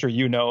 Then I'm sure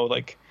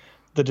like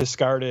the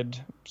discarded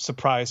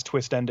surprise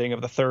twist ending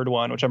of the third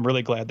one, which I'm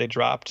really glad they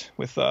dropped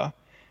with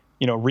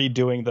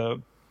redoing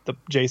the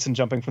Jason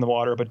jumping from the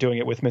water, but doing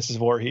it with Mrs.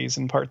 Voorhees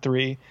in part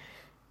 3.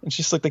 It's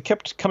just like they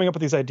kept coming up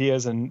with these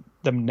ideas and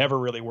them never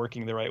really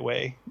working the right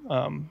way.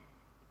 And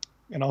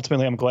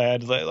ultimately, I'm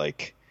glad that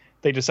like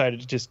they decided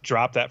to just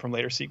drop that from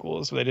later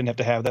sequels, so they didn't have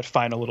to have that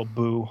final little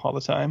boo all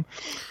the time.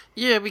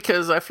 Yeah,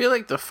 because I feel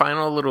like the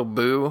final little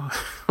boo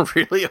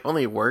really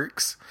only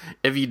works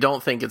if you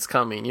don't think it's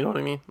coming. You know what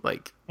I mean?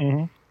 Like,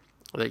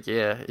 like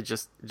yeah,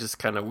 it's just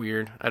kind of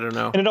weird. I don't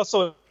know. And it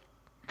also,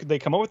 they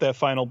come up with that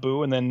final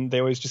boo, and then they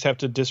always just have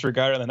to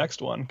disregard it in the next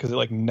one because it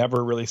like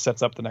never really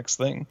sets up the next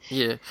thing.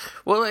 Yeah.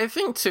 Well, I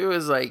think too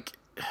is like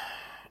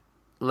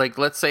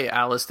let's say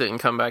Alice didn't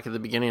come back at the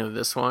beginning of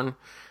this one.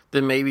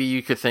 Then maybe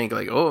you could think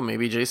like, oh,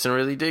 maybe Jason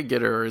really did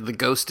get her, or the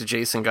ghost of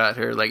Jason got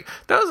her. Like,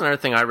 that was another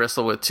thing I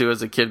wrestled with too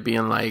as a kid,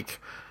 being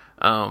like,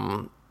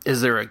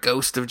 is there a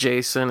ghost of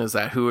Jason? Is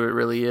that who it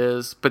really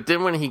is? But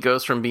then when he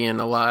goes from being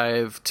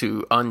alive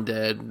to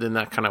undead, then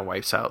that kind of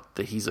wipes out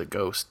that he's a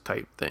ghost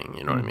type thing.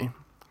 You know what I mean?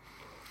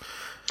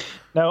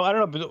 Now, I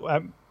don't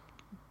know,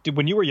 but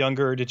when you were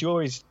younger, did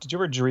you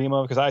ever dream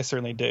of, because I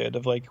certainly did,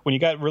 of like when you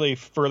got really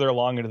further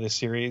along into this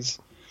series,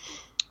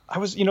 I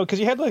was, because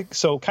you had like,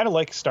 so kind of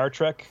like Star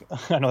Trek.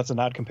 I know that's an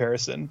odd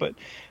comparison, but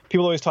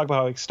people always talk about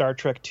how like Star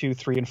Trek 2,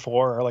 3, and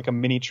 4 are like a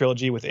mini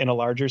trilogy within a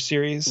larger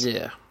series.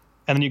 Yeah.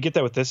 And then you get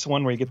that with this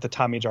one where you get the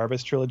Tommy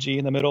Jarvis trilogy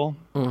in the middle.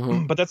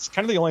 Mm-hmm. But that's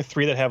kind of the only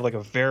 3 that have like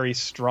a very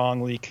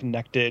strongly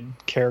connected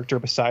character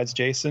besides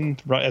Jason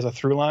as a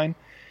through line.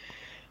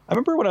 I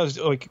remember when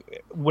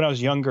I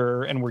was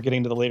younger and we're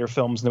getting to the later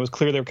films and it was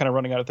clear they were kind of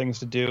running out of things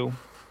to do,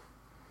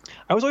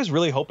 I was always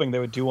really hoping they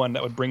would do one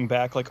that would bring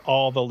back like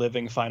all the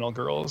living final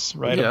girls,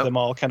 right? Yep. Of them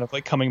all kind of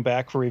like coming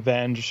back for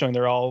revenge, showing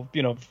they're all,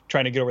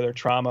 trying to get over their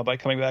trauma by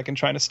coming back and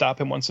trying to stop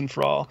him once and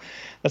for all.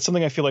 That's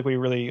something I feel like we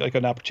really, like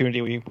an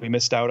opportunity we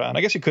missed out on.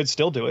 I guess you could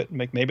still do it.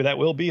 Maybe that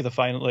will be the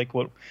final, like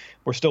what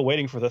we're still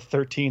waiting for, the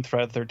 13th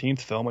Friday the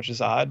 13th film, which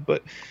is odd,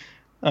 but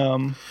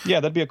yeah,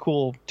 that'd be a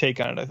cool take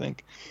on it, I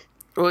think.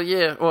 Well,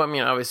 yeah. Well, I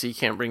mean, obviously you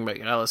can't bring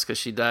back Alice because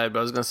she died. But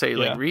I was going to say,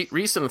 like,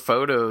 recent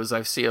photos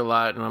I see a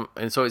lot, and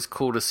it's always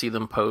cool to see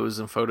them pose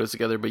in photos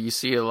together. But you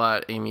see a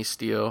lot Amy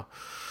Steele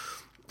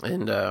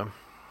and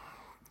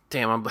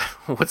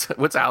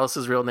what's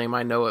Alice's real name?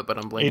 I know it, but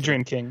I'm blanking.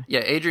 Adrienne King.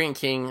 Yeah, Adrienne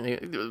King.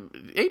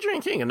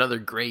 Adrienne King, another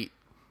great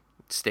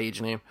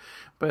stage name.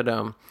 But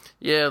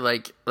yeah,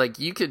 like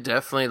you could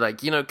definitely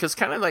because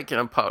kind of like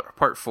in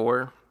part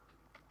 4.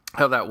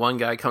 How that one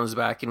guy comes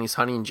back and he's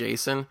hunting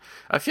Jason.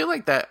 I feel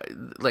like that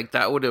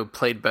would have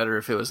played better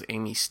if it was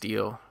Amy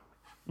Steele,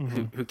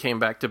 who came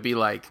back to be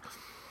like,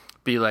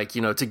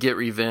 to get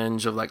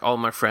revenge of like all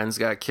my friends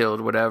got killed,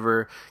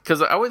 whatever.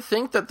 Because I would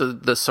think that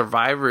the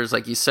survivors,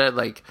 like you said,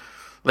 like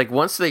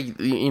once they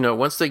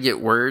get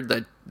word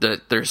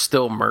that there's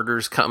still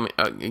murders coming,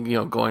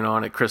 going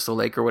on at Crystal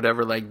Lake or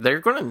whatever, like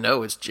they're gonna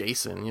know it's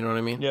Jason. You know what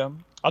I mean? Yeah.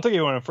 I'll take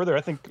you one further.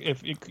 I think I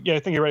think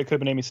you're right. It could have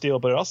been Amy Steele,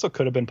 but it also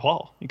could have been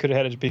Paul. You could have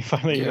had it be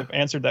finally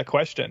answered that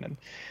question and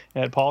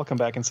had Paul come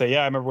back and say,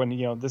 "Yeah, I remember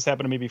when this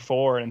happened to me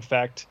before, and in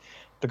fact,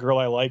 the girl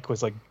I like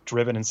was like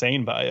driven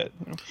insane by it."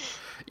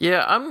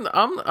 Yeah, I'm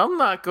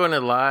not going to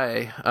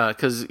lie,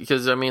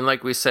 because I mean,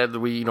 like we said,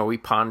 we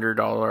pondered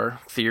all our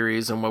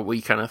theories and what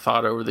we kind of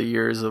thought over the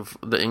years of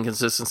the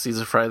inconsistencies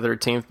of Friday the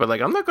 13th. But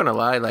like, I'm not going to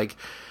lie, like.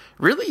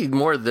 Really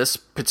more this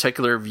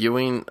particular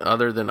viewing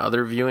other than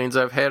other viewings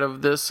I've had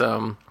of this.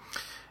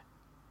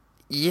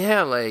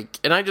 Yeah, like,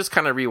 and I just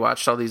kind of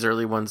rewatched all these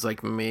early ones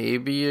like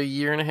maybe a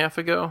year and a half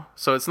ago.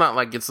 So it's not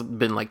like it's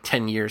been like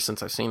 10 years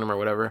since I've seen them or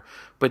whatever.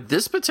 But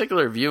this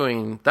particular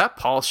viewing, that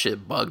Paul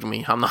shit bugged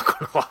me. I'm not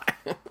going to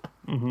lie.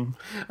 Mm-hmm.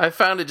 I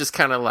found it just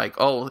kind of like,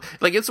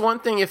 it's one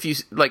thing if you,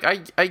 like,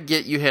 I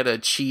get you had to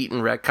cheat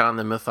and retcon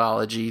the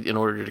mythology in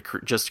order to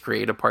just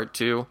create a part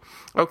 2.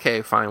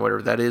 Okay, fine,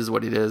 whatever. That is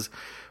what it is.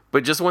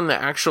 But just when the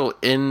actual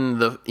within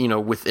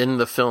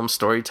the film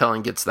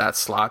storytelling gets that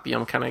sloppy,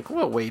 I'm kind of like,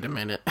 well, wait a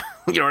minute.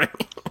 You know what I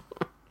mean?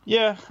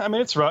 Yeah, I mean,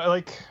 it's right.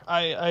 Like,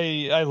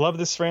 I love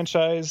this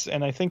franchise,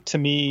 and I think to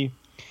me,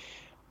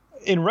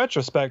 in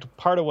retrospect,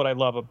 part of what I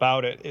love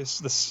about it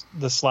is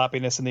the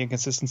sloppiness and the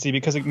inconsistency,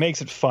 because it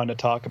makes it fun to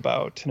talk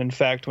about. And in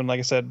fact, when, like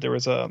I said,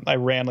 I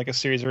ran like a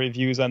series of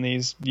reviews on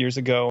these years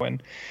ago,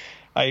 and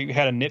I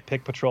had a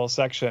nitpick patrol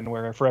section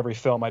where for every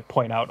film I'd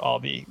point out all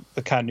the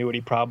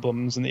continuity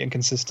problems and the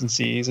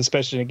inconsistencies,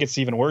 especially, and it gets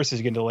even worse as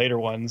you get into later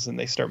ones and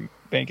they start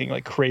banking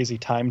like crazy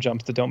time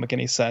jumps that don't make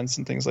any sense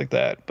and things like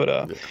that.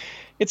 But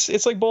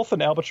it's like both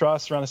an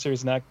albatross around the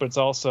series' neck, but it's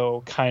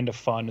also kind of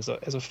fun as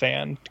a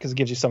fan, because it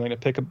gives you something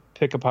to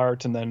pick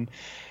apart and then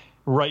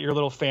write your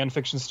little fan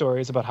fiction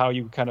stories about how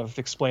you kind of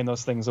explain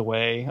those things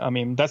away. I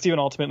mean, that's even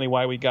ultimately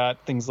why we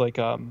got things like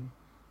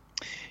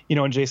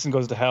when Jason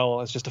Goes to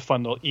Hell, it's just a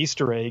fun little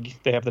Easter egg.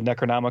 They have the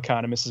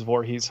Necronomicon in Mrs.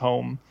 Voorhees'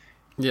 home.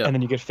 Yeah. And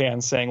then you get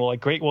fans saying, well,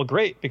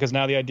 great, because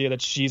now the idea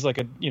that she's like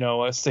a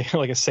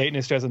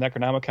Satanist who has a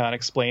Necronomicon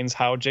explains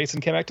how Jason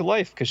came back to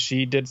life, because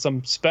she did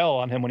some spell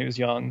on him when he was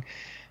young.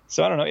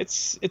 So I don't know.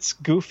 It's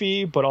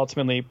goofy, but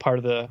ultimately part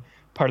of the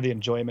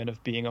enjoyment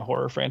of being a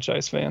horror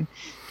franchise fan.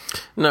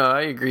 No,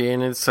 I agree,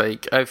 and it's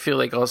like, I feel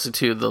like also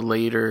too, the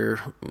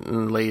later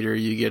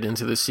you get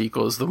into the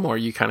sequels, the more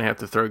you kind of have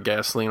to throw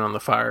gasoline on the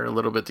fire a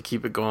little bit to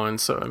keep it going.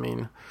 So I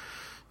mean,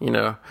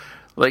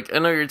 like, I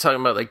know you're talking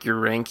about like your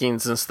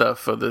rankings and stuff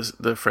for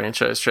the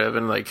franchise, Trev,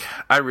 and like,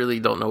 I really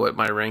don't know what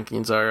my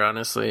rankings are,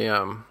 honestly.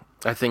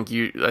 I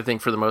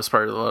think for the most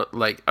part,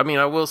 like, I mean,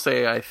 I will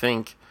say, I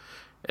think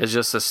as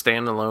just a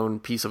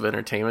standalone piece of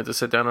entertainment to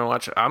sit down and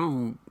watch,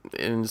 and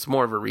it's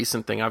more of a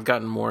recent thing. I've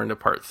gotten more into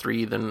part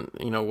 3 than,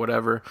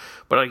 whatever.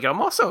 But like,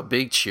 I'm also a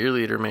big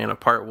cheerleader, man, of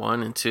part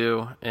 1 and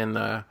 2. And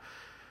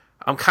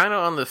I'm kind of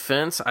on the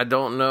fence. I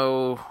don't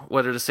know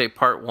whether to say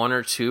part 1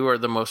 or 2 are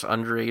the most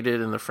underrated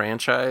in the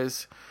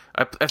franchise.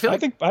 I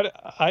think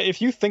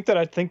if you think that,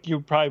 I think you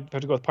probably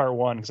have to go with part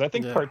 1, because I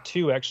think part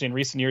 2, actually, in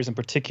recent years in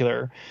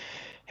particular,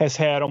 has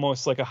had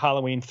almost like a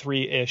Halloween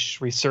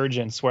 3-ish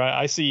resurgence, where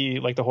I see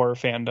like the horror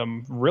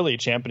fandom really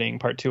championing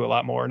part 2 a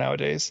lot more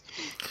nowadays.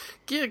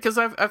 Yeah, because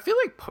I feel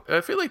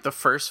like the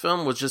first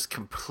film was just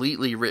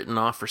completely written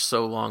off for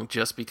so long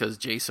just because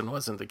Jason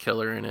wasn't the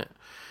killer in it.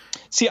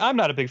 See, I'm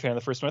not a big fan of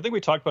the first one. I think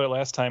we talked about it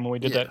last time when we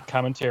did that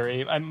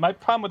commentary. My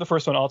problem with the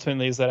first one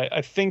ultimately is that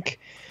I think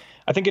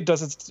it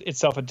does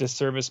itself a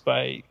disservice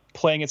by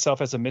playing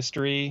itself as a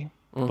mystery,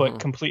 but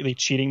completely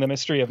cheating the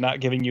mystery of not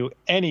giving you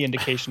any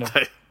indication of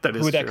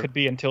who that could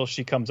be until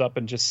she comes up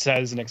and just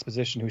says in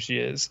exposition who she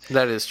is.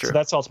 That is true. So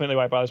that's ultimately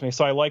why it bothers me.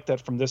 So I like that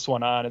from this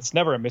one on, it's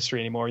never a mystery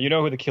anymore. You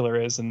know who the killer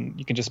is, and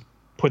you can just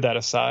put that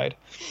aside.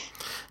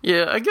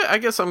 Yeah, I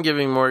guess I'm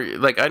giving more,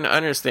 like, I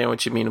understand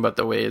what you mean about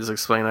the way it's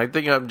explained. I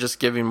think I'm just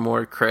giving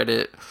more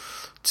credit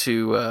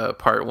to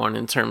part 1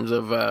 in terms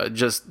of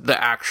just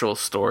the actual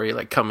story,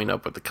 like coming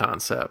up with the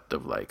concept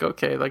of like,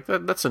 okay, like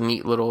that's a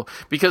neat little,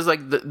 because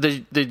like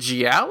the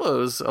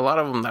giallos, a lot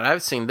of them that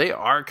I've seen, they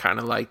are kind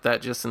of like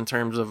that, just in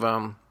terms of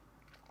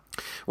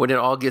when it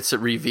all gets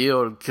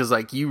revealed, because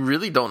like you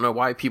really don't know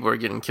why people are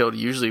getting killed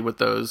usually with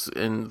those,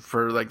 and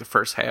for like the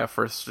first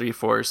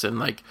 3/4, and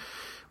like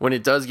when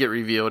it does get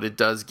revealed, it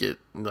does get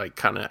like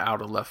kind of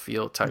out of left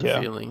field type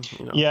feeling.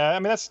 Yeah, I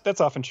mean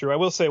that's often true. I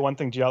will say one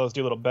thing giallos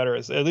do a little better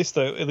is at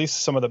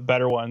least some of the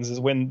better ones is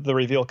when the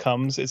reveal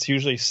comes, it's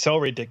usually so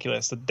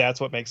ridiculous that's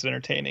what makes it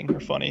entertaining or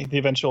funny. The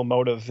eventual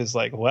motive is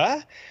like,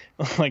 what?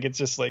 Like, it's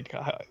just like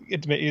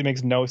it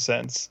makes no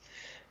sense.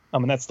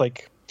 And that's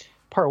like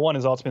part 1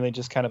 is ultimately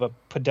just kind of a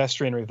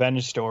pedestrian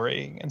revenge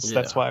story, and so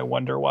that's why I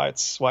wonder why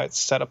it's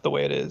set up the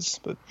way it is.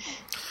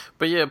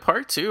 But yeah,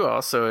 part 2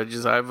 also,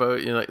 I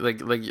vote,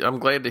 like I'm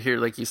glad to hear,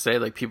 like you say,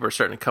 like people are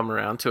starting to come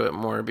around to it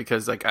more,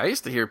 because like I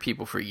used to hear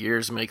people for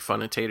years make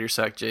fun of Tater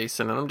Sack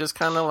Jason, and I'm just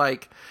kind of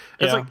like,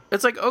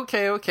 it's like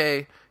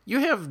okay, you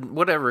have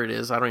whatever it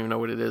is, I don't even know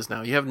what it is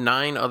now. You have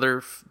 9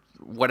 other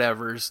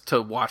whatevers to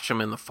watch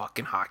them in the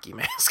fucking hockey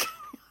mask.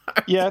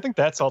 Yeah, I think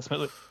that's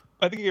ultimately.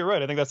 I think you're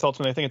right. I think that's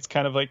ultimately. I think it's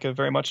kind of like a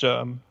very much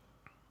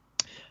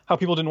how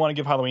people didn't want to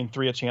give Halloween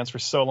 3 a chance for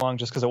so long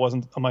just because it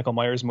wasn't a Michael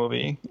Myers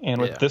movie. And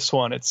with this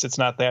one, it's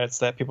not that. It's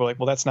that people are like,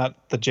 well, that's not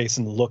the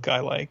Jason look I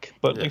like.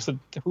 But like I said,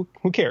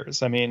 who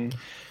cares? I mean,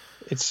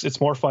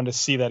 it's more fun to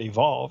see that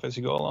evolve as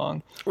you go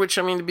along. Which,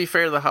 I mean, to be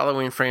fair, the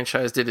Halloween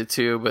franchise did it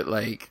too. But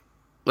like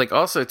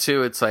also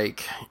too, it's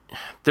like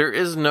there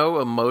is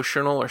no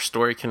emotional or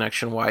story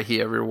connection why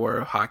he ever wore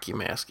a hockey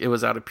mask. It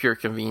was out of pure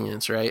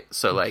convenience, right?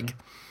 So like.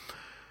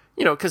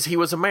 Because he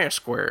was a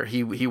mask wearer.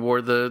 He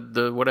wore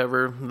the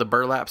whatever, the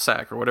burlap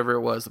sack or whatever it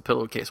was, the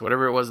pillowcase,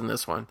 whatever it was in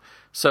this one.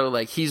 So,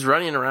 like, he's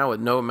running around with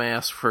no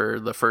mask for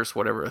the first,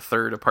 a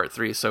third of part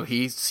 3. So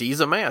he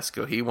sees a mask.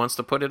 He wants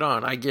to put it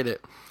on. I get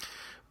it.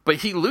 But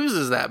he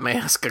loses that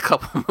mask a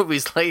couple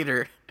movies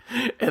later.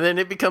 And then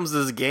it becomes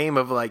this game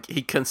of, like,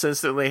 he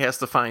consistently has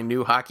to find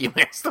new hockey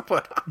masks to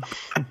put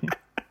on.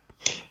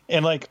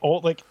 And like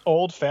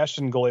old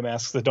fashioned goalie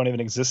masks that don't even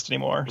exist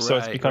anymore. So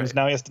it becomes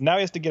now he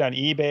has to get on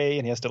eBay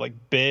and he has to like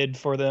bid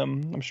for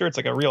them. I'm sure it's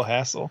like a real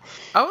hassle.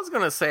 I was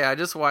gonna say I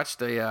just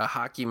watched a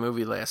hockey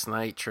movie last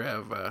night,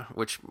 Trev,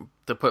 which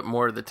to put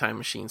more of the time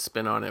machine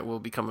spin on it will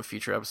become a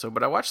future episode.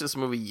 But I watched this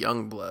movie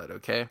Youngblood.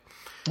 Okay.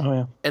 Oh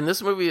yeah. And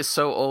this movie is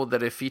so old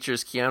that it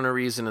features Keanu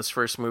Reeves in his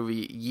first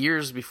movie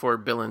years before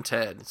Bill and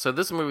Ted. So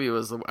this movie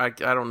was I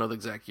don't know the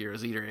exact year. It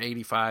was either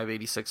 85,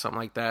 86, something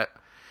like that.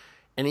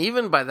 And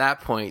even by that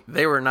point,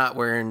 they were not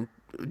wearing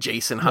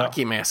Jason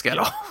hockey mask at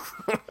all.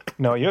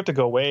 No, you have to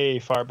go way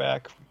far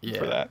back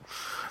for that.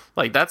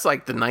 Like, that's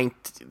like the late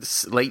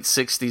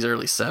 60s,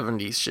 early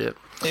 70s shit.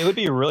 It would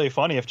be really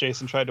funny if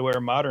Jason tried to wear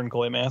a modern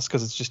goalie mask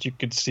because it's just you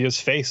could see his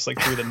face like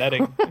through the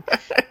netting.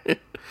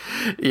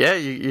 Yeah,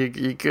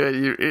 you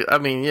could. I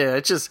mean, yeah,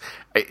 it's just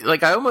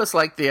like I almost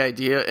like the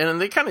idea, and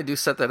they kind of do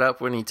set that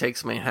up when he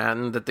takes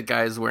Manhattan, that the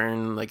guy's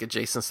wearing like a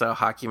Jason style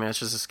hockey mask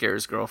just to scare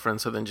his girlfriend.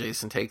 So then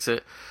Jason takes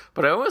it.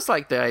 But I almost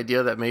like the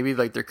idea that maybe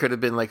like there could have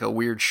been like a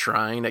weird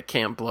shrine at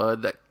Camp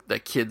Blood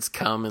that kids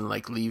come and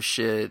like leave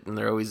shit, and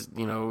they're always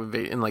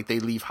and like they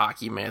leave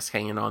hockey masks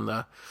hanging on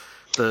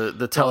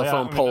the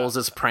telephone poles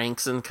as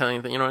pranks and kind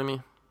of thing. You know what I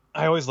mean?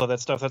 I always love that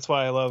stuff. That's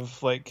why I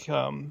love like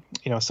some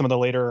of the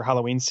later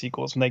Halloween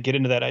sequels when they get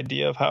into that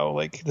idea of how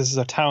like this is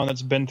a town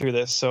that's been through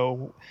this.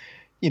 So,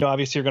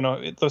 obviously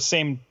those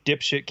same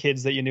dipshit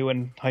kids that you knew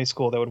in high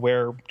school that would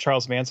wear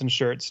Charles Manson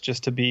shirts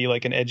just to be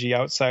like an edgy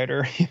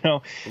outsider.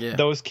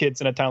 Those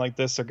kids in a town like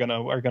this are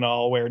gonna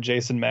all wear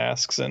Jason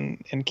masks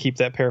and keep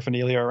that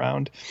paraphernalia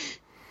around.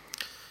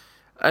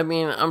 I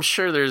mean, I'm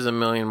sure there's a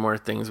million more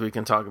things we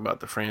can talk about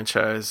the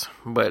franchise,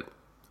 but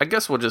I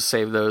guess we'll just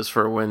save those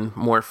for when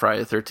more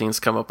Friday the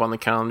 13th come up on the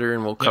calendar,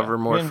 and we'll cover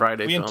more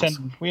Friday films.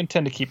 We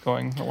intend to keep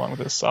going along with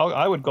this.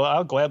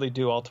 I'll gladly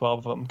do all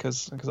 12 of them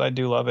because I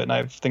do love it, and I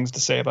have things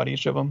to say about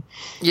each of them.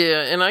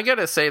 Yeah, and I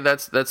gotta say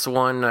that's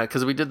one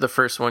because we did the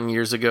first one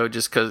years ago,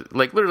 just because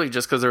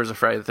there was a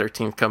Friday the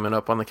 13th coming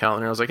up on the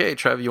calendar. I was like, hey,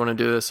 Trev, you want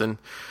to do this? And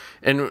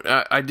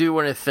I do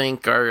want to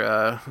thank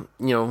our,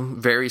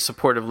 very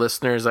supportive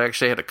listeners. I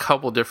actually had a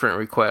couple different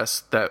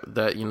requests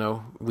that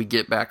we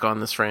get back on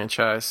this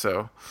franchise.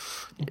 So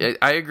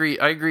I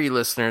agree,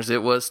 listeners.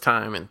 It was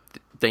time, and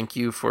thank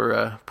you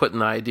for putting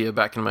the idea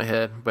back in my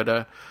head.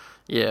 But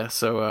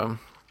so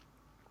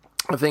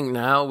I think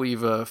now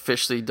we've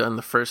officially done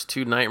the first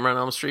two Nightmare on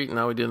Elm Street.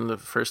 Now we did the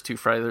first two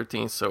Friday the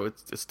 13th. So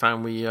it's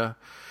time we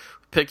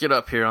pick it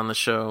up here on the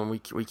show, and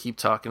we keep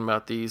talking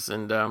about these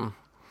and.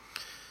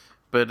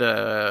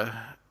 But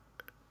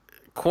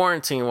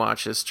quarantine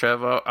watches,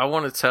 Trev, I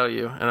want to tell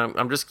you, and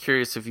I'm just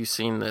curious if you've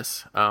seen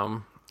this.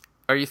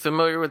 Are you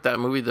familiar with that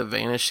movie, The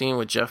Vanishing,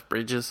 with Jeff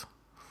Bridges?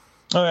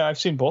 Oh yeah, I've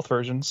seen both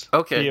versions.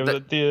 Okay,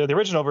 the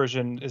original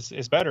version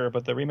is better,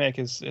 but the remake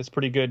is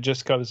pretty good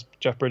just because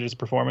Jeff Bridges'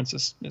 performance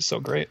is so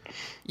great.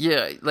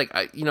 Yeah, like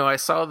I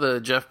saw the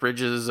Jeff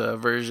Bridges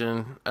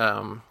version.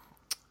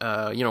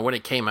 When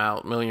it came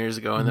out a million years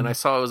ago, and then I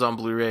saw it was on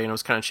Blu-ray and it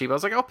was kind of cheap. I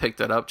was like, I'll pick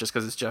that up just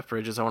because it's Jeff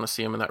Bridges. I want to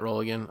see him in that role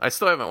again. I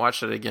still haven't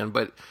watched it again,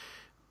 but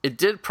it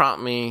did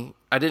prompt me.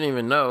 I didn't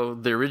even know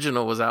the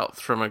original was out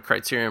from a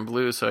Criterion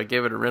Blue, so I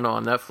gave it a rental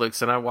on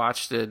Netflix and I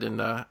watched it.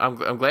 And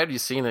I'm glad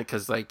you've seen it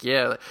because,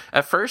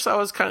 at first I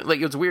was kind of like,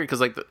 it was weird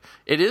because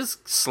it is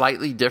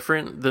slightly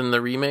different than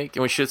the remake,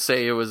 and we should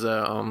say it was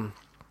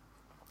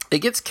it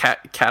gets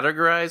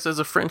categorized as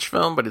a French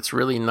film, but it's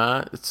really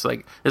not. It's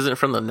like, isn't it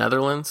from the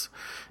Netherlands?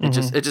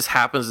 It just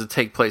happens to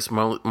take place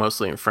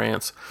mostly in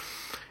France.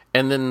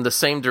 And then the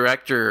same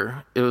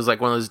director, it was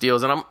like one of those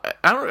deals. And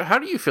I don't know, how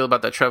do you feel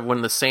about that, Trev,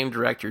 when the same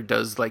director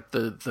does like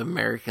the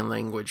American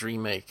language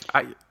remake?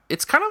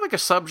 It's kind of like a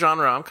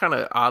subgenre I'm kind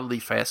of oddly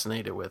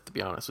fascinated with, to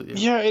be honest with you.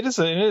 Yeah, it is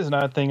an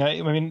odd thing. I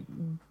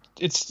mean,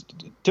 it's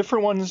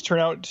different ones turn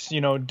out,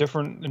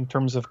 different in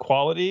terms of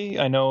quality.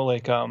 I know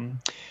in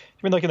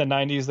the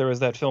 90s, there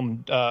was that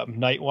film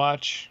Night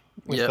Watch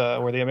with,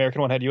 where the American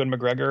one had Ewan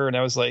McGregor, and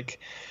that was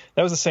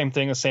the same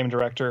thing, the same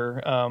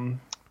director.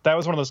 That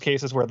was one of those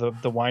cases where the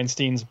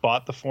Weinsteins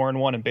bought the foreign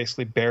one and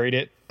basically buried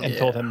it and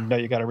told him, no,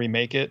 you got to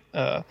remake it.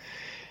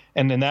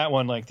 And in that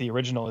one, like the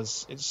original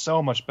is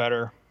so much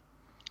better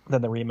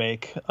than the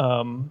remake.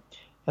 And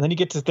then you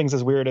get to things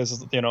as weird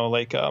as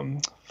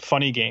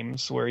Funny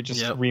Games, where he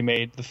just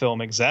remade the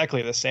film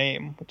exactly the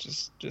same, which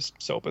is just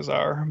so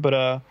bizarre. But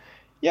I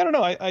don't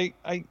know. I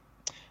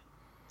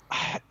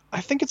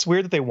think it's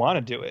weird that they want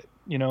to do it.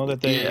 That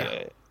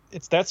they.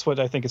 That's what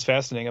I think is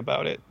fascinating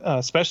about it,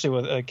 especially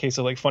with a case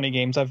of like Funny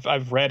Games.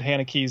 I've read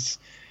Haneke's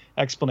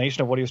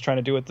explanation of what he was trying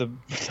to do with the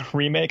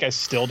remake. I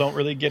still don't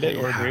really get it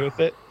or agree with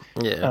it.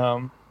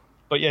 Yeah.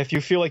 But yeah, if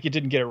you feel like you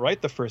didn't get it right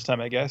the first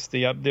time, I guess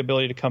the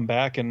ability to come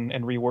back and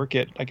rework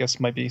it, I guess,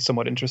 might be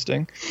somewhat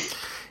interesting.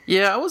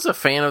 Yeah, I was a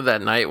fan of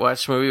that Night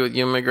Watch movie with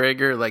Ewan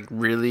McGregor, like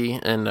really,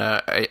 and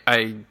I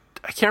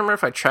can't remember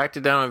if I tracked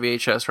it down on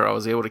VHS or I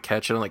was able to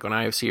catch it on like on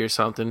IFC or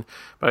something.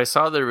 But I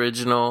saw the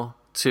original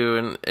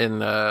too,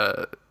 and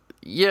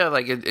Yeah,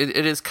 like it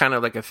is kind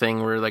of like a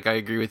thing where like I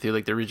agree with you,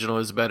 like the original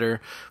is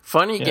better.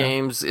 Funny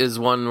Games is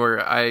one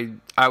where I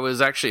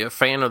was actually a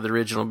fan of the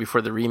original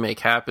before the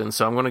remake happened,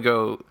 so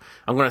I'm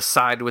gonna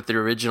side with the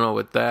original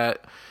with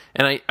that.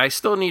 And I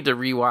still need to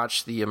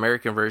rewatch the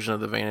American version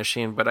of The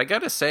Vanishing, but I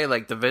gotta say,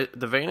 like the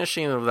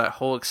Vanishing of that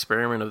whole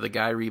experiment of the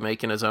guy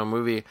remaking his own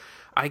movie,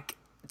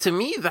 to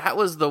me that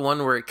was the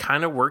one where it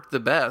kind of worked the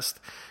best,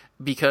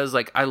 because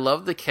like I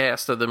love the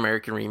cast of the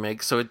American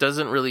remake, so it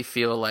doesn't really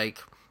feel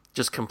like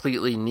just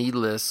completely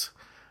needless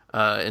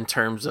in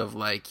terms of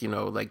like, you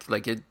know,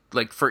 like it,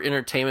 like for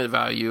entertainment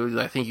value,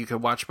 I think you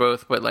could watch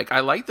both, but like I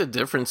like the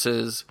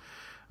differences,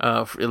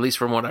 at least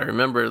from what I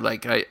remember.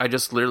 Like I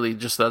just literally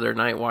just the other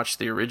night watched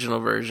the original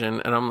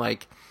version, and I'm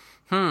like,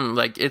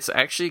 like it's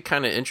actually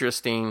kind of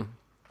interesting,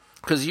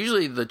 because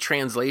usually the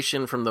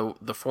translation from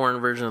the foreign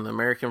version and the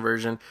American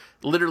version,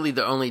 literally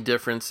the only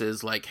difference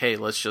is like, hey,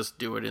 let's just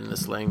do it in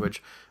this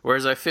language.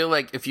 Whereas I feel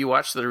like if you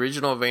watch the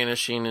original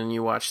Vanishing and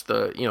you watch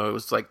the, you know, it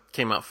was like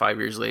came out 5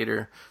 years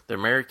later, the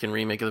American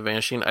remake of the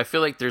Vanishing, I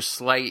feel like there's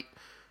slight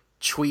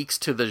tweaks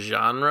to the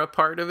genre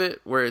part of it,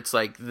 where it's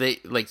like they,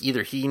 like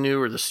either he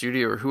knew or the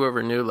studio or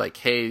whoever knew, like,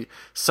 hey,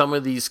 some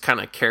of these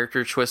kind of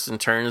character twists and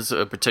turns,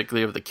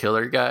 particularly of the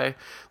killer guy,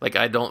 like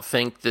I don't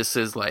think this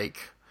is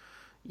like,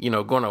 you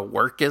know, going to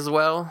work as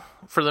well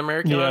for the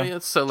American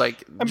audience. So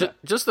like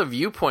just the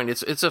viewpoint,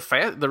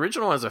 the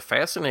original is a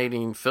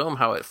fascinating film,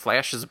 how it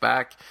flashes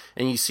back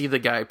and you see the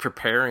guy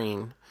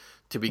preparing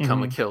to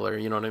become a killer,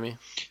 you know what I mean?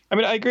 I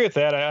mean, I agree with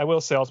that. I will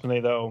say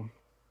ultimately though,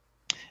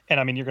 and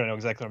I mean, you're going to know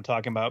exactly what I'm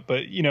talking about,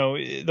 but you know,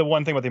 the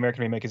one thing with the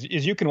American remake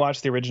is you can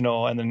watch the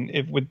original and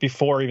then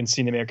before even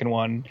seeing the American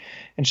one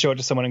and show it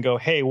to someone and go,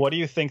 hey, what do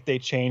you think they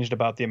changed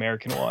about the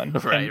American one?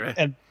 Right.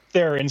 And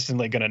they're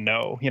instantly going to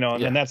know, you know,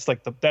 and that's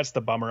like that's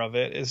the bummer of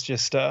it, is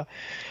just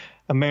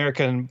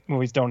American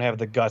movies don't have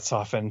the guts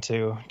often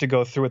to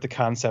go through with the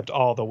concept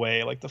all the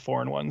way like the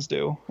foreign ones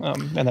do.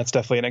 And that's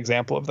definitely an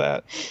example of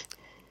that.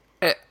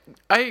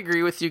 I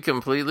agree with you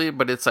completely,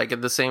 but it's like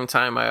at the same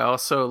time, I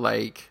also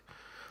I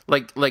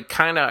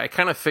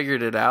kind of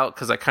figured it out,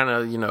 because I kind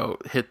of, you know,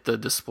 hit the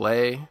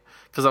display,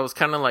 because I was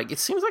kind of like, it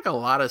seems like a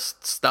lot of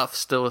stuff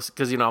still,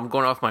 because, you know, I'm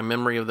going off my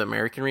memory of the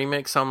American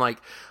remake, so I'm like,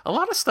 a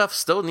lot of stuff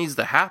still needs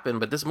to happen,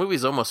 but this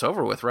movie's almost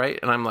over with, right?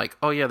 And I'm like,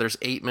 oh yeah, there's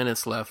 8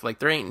 minutes left, like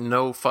there ain't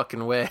no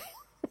fucking way.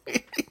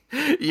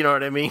 You know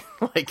what I mean?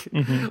 Like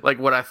like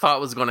what I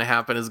thought was going to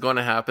happen is going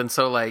to happen.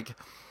 So like,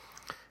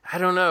 I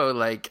don't know,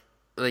 like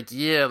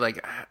yeah,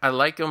 like I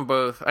like them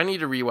both. I need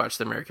to rewatch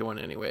the American one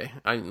anyway.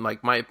 I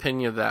like, my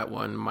opinion of that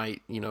one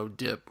might, you know,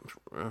 dip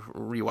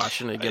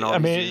rewatching it again. All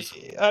these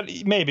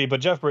years. Maybe, but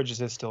Jeff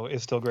Bridges is still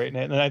great in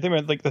it. And I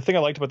think like the thing I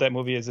liked about that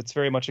movie is it's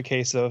very much a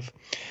case of,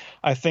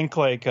 I think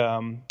like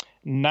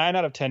 9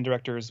 out of 10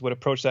 directors would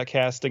approach that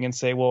casting and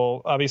say,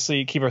 well,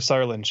 obviously Kiefer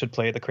Sutherland should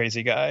play the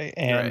crazy guy,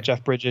 and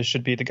Jeff Bridges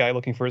should be the guy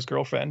looking for his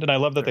girlfriend. And I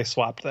love that they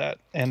swapped that.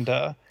 And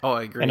I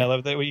agree. And I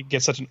love that we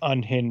get such an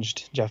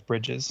unhinged Jeff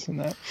Bridges in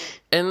that.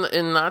 And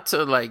not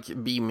to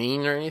like be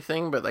mean or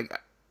anything, but like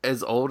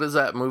as old as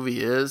that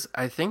movie is,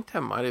 I think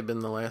that might have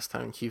been the last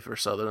time Kiefer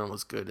Sutherland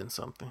was good in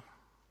something.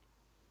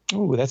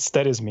 Ooh,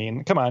 that is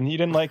mean. Come on, you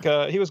didn't like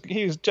he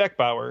was Jack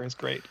Bauer is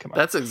great. Come on.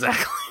 That's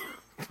exactly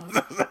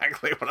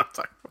what I'm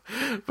talking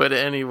about. But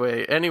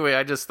anyway,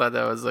 I just thought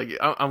that was like,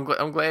 I'm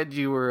glad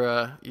you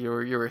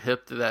were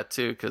hip to that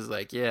too, because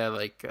like, yeah,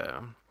 like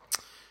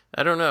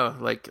I don't know,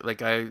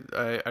 like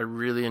I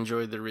really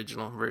enjoyed the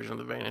original version of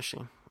The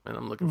Vanishing, and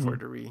I'm looking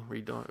forward to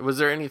redoing it. Was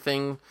there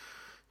anything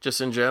just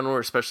in general, or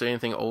especially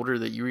anything older,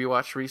 that you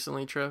rewatched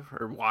recently, Trev,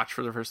 or watched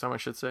for the first time, I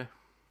should say?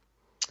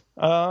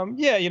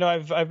 Yeah, you know,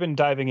 I've been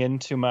diving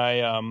into my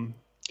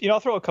you know, I'll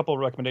throw a couple of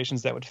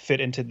recommendations that would fit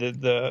into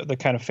the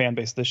kind of fan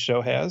base this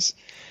show has.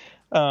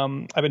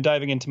 I've been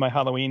diving into my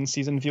Halloween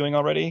season viewing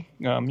already.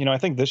 You know, I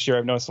think this year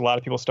I've noticed a lot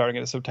of people starting it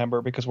in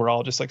September because we're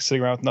all just like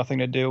sitting around with nothing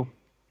to do.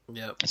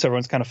 Yep. So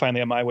everyone's kind of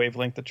finally on my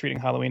wavelength of treating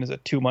Halloween as a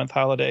 2-month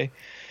holiday.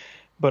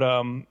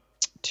 But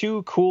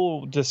 2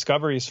 cool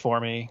discoveries for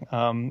me.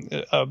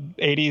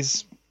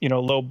 80s, you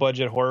know, low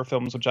budget horror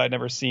films, which I'd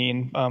never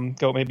seen.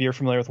 Goat, maybe you're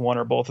familiar with one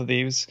or both of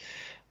these.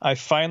 I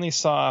finally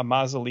saw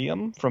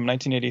Mausoleum from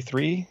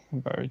 1983.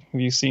 Have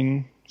you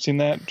seen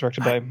that?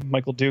 Directed by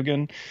Michael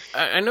Dugan.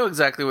 I know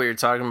exactly what you're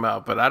talking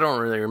about, but I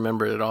don't really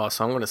remember it at all,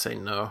 so I'm going to say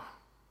no.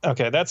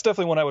 Okay, that's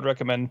definitely one I would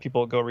recommend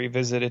people go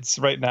revisit. It's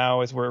right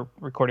now, as we're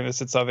recording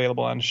this, it's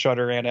available on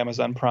Shudder and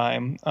Amazon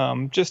Prime.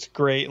 Just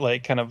great,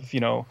 like kind of, you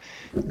know,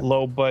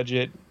 low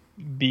budget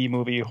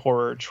B-movie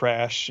horror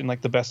trash in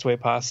like the best way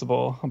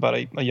possible, about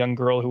a young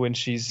girl who, when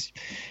she's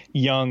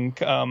young,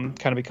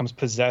 kind of becomes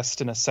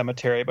possessed in a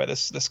cemetery by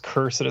this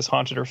curse that has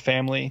haunted her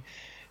family.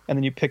 And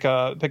then you pick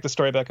the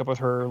story back up with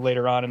her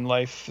later on in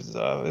life.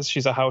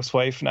 She's a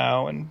housewife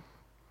now, and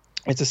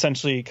it's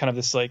essentially kind of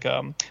this like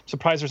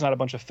surprised there's not a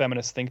bunch of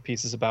feminist think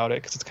pieces about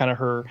it, because it's kind of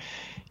her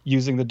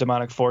using the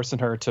demonic force in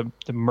her to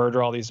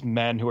murder all these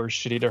men who are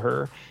shitty to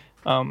her.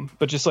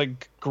 But just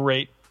like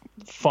great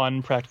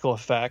fun practical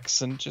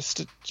effects, and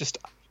just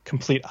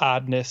complete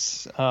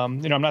oddness.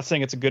 I'm not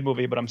saying it's a good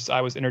movie, but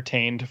I was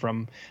entertained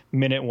from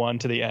minute one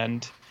to the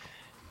end.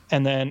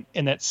 And then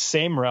in that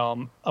same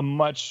realm, a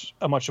much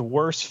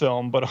worse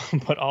film,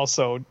 but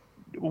also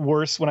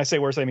worse. When I say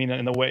worse, I mean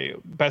in the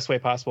best way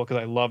possible, because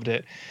I loved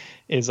it,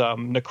 is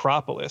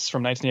Necropolis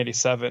from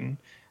 1987,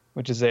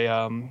 which is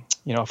a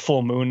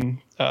full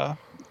moon.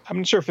 I'm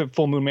not sure if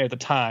Full Moon made at the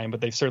time,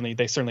 but they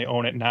certainly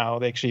own it now.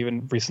 They actually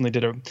even recently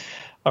did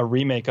a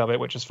remake of it,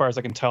 which, as far as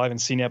I can tell, I haven't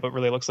seen yet, but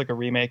really looks like a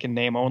remake in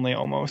name only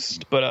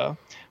almost. But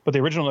the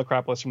original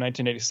Necropolis from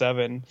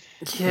 1987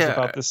 is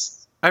about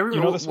this. I remember,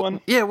 you know this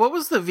one? Yeah, what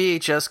was the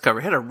VHS cover?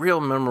 It had a real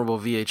memorable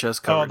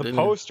VHS cover. Oh, the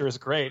poster is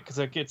great, because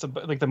it's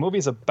like the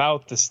movie's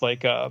about this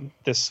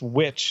this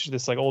witch,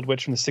 this like old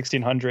witch from the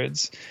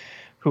 1600s,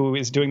 who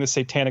is doing this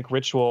satanic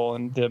ritual,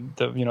 and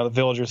the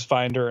villagers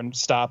find her and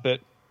stop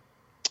it.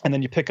 And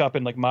then you pick up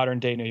in like modern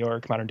day New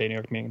York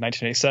meaning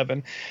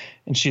 1987,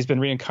 and she's been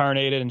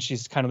reincarnated, and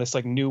she's kind of this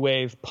like new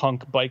wave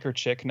punk biker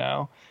chick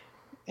now.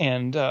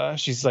 And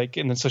she's like,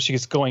 and then so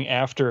she's going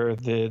after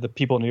the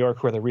people in New York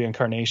who are the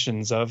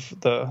reincarnations of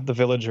the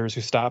villagers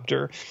who stopped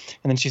her.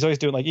 And then she's always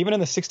doing, like, even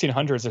in the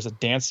 1600s, there's a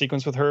dance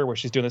sequence with her where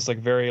she's doing this like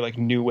very like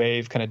new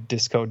wave kind of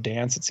disco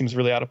dance. It seems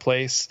really out of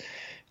place. And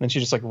then she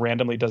just like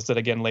randomly does that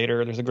again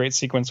later. There's a great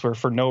sequence where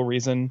for no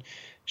reason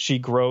she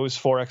grows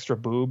 4 extra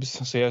boobs.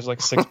 So she has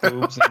like 6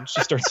 boobs, and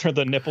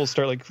the nipples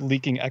start like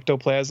leaking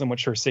ectoplasm,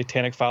 which her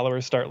satanic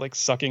followers start like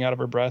sucking out of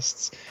her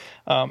breasts.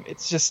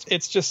 It's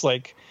just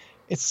like,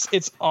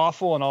 it's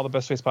awful in all the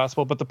best ways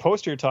possible. But the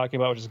poster you're talking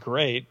about, which is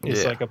great,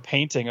 is like a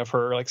painting of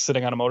her like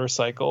sitting on a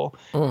motorcycle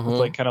with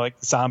like kind of like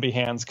zombie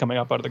hands coming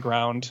up out of the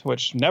ground,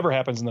 which never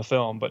happens in the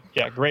film. But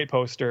yeah, great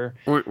poster.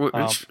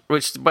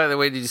 Which, by the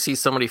way, did you see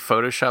somebody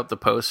Photoshop the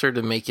poster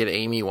to make it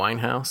Amy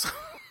Winehouse?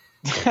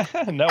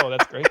 No,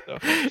 that's great though.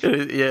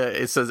 Yeah,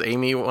 it says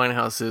Amy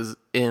Winehouse is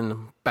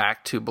in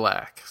Back to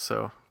Black.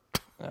 So.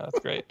 Yeah, that's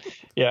great.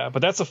 Yeah,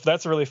 but that's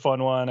a really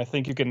fun one. I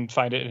think you can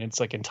find it in its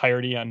like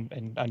entirety on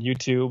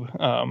YouTube.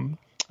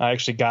 I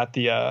actually got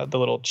the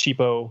little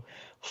cheapo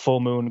Full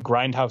Moon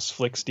Grindhouse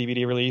Flicks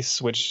DVD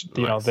release, which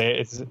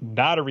it's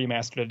not a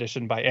remastered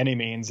edition by any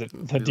means. The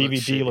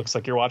DVD looks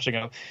like you're watching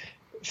a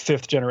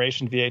 5th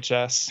generation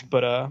VHS,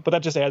 but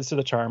that just adds to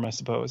the charm, I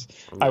suppose.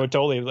 Yeah. I would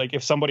totally, like,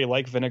 if somebody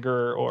like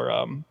Vinegar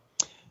or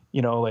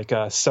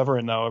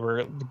Severin though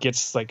ever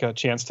gets like a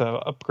chance to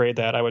upgrade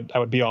that, I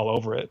would be all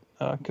over it,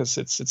 because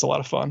it's a lot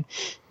of fun.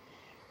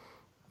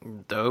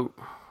 Dope.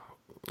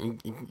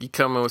 You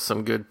come in with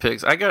some good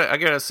picks. I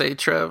gotta say,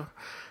 Trev,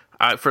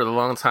 for the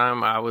long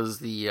time I was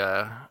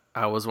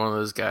one of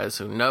those guys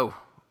who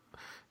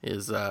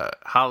is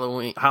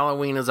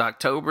Halloween is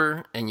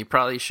October, and you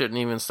probably shouldn't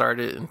even start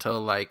it until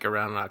like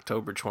around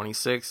October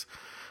 26th.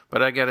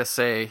 But I gotta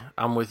say,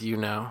 I'm with you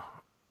now.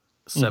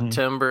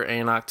 September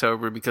and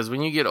October, because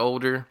when you get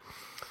older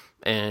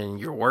and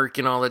you're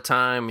working all the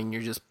time and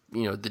you're just,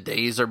 the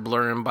days are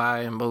blurring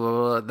by and blah, blah,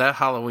 blah, that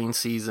Halloween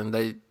season,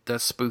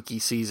 that spooky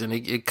season,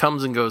 it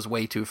comes and goes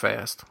way too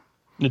fast.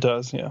 It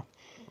does, yeah.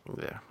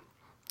 Yeah.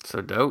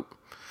 So dope.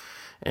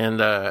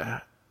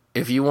 And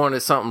if you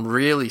wanted something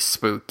really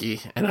spooky,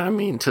 and I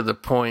mean to the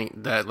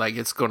point that like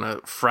it's going to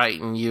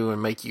frighten you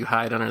and make you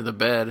hide under the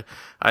bed,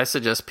 I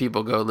suggest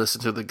people go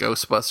listen to the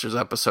Ghostbusters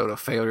episode of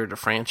Failure to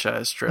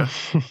Franchise Trip.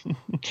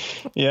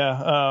 Yeah,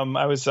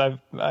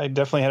 I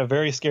definitely had a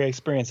very scary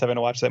experience having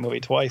to watch that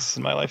movie twice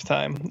in my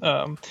lifetime.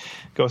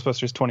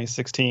 Ghostbusters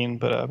 2016,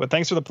 but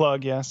thanks for the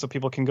plug. Yeah, so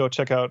people can go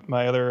check out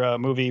my other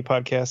movie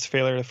podcast,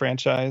 Failure to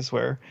Franchise,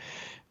 where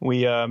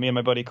me and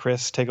my buddy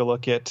Chris take a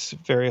look at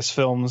various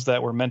films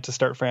that were meant to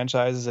start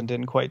franchises and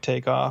didn't quite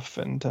take off.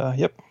 And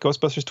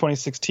Ghostbusters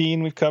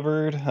 2016 we've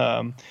covered.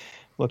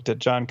 Looked at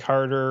John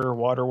Carter,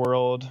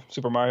 Waterworld,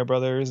 Super Mario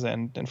Brothers,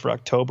 and for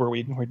October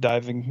we're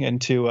diving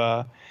into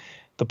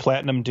the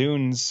Platinum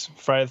Dunes,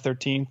 Friday the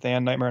 13th,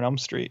 and Nightmare on Elm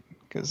Street,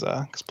 because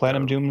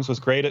Platinum Dunes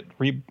was great at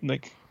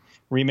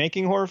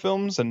remaking horror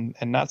films and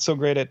not so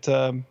great at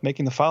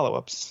making the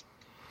follow-ups.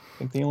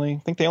 I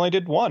think they only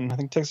did one. I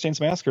think Texas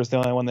Chainsaw Massacre is the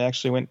only one they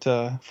actually went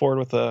forward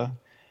with a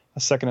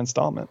second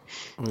installment.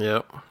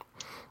 Yep.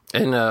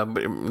 And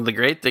the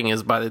great thing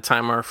is, by the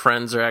time our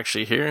friends are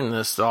actually hearing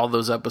this, all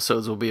those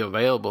episodes will be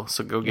available.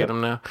 So go get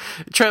them now.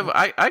 Trev,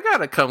 I got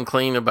to come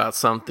clean about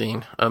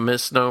something, a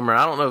misnomer.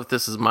 I don't know if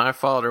this is my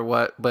fault or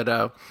what,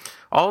 but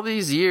all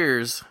these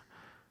years,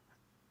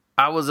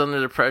 I was under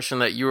the impression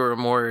that you were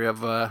more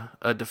of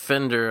a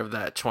defender of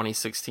that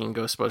 2016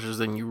 Ghostbusters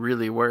than you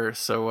really were.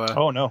 So,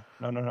 no.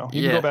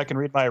 You can go back and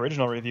read my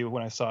original review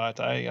when I saw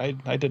it.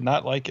 I did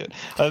not like it.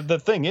 The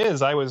thing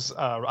is, I was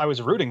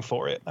rooting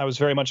for it. I was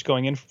very much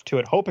going into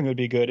it hoping it would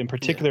be good, in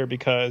particular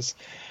because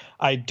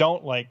I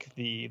don't like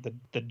the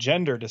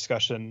gender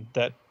discussion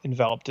that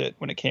enveloped it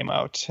when it came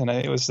out, and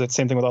it was the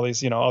same thing with all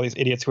these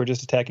idiots who were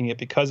just attacking it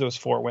because it was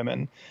for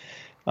women.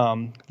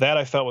 That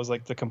I felt was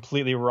like the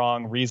completely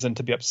wrong reason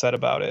to be upset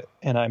about it.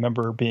 And I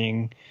remember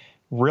being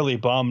really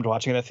bummed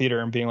watching it in the theater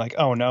and being like,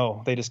 oh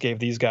no, they just gave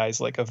these guys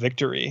like a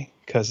victory,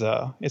 because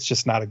it's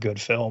just not a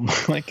good film.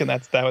 Like, and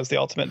that was the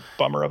ultimate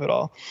bummer of it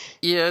all.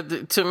 Yeah,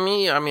 to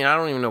me, I mean, I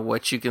don't even know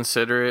what you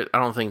consider it. I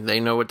don't think they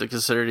know what to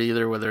consider it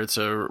either, whether it's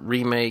a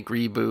remake,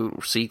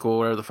 reboot, sequel,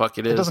 whatever the fuck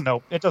it is.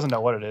 It doesn't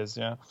know what it is,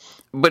 yeah.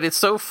 But it's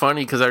so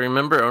funny because I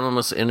remember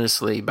almost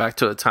innocently back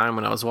to a time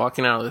when I was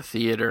walking out of the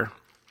theater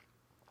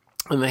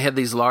and they had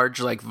these large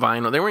like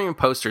vinyl, they weren't even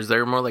posters, they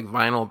were more like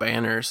vinyl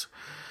banners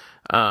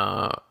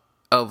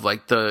of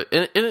like they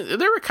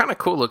were kind of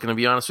cool looking, to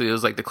be honest with you. It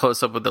was like the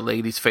close up of the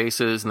ladies'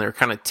 faces, and they were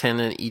kind of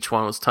tinted. Each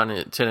one was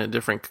tinted a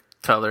different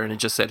color, and it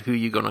just said who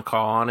you gonna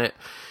call on it.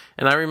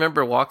 And I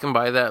remember walking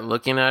by that,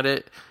 looking at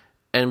it,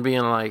 and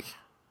being like,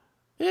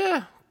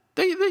 "Yeah,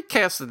 they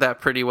casted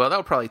that pretty well.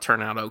 That'll probably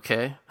turn out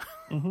okay."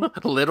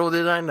 Mm-hmm. Little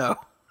did I know.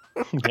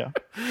 Yeah,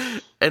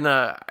 and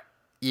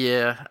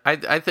yeah,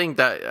 I think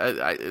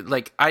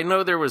that I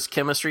know there was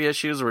chemistry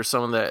issues where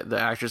some of the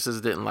actresses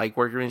didn't like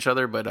working with each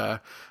other, but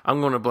I'm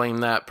going to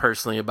blame that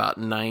personally about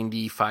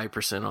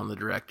 95% on the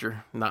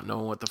director not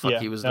knowing what the fuck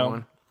he was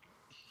doing.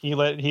 He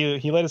let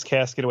his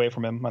cast get away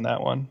from him on that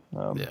one.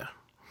 Yeah.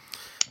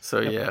 So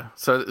yeah.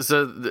 So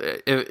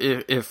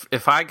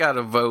if I got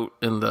a vote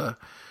in the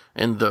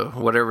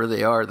whatever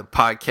they are, the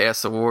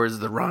podcast awards,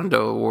 the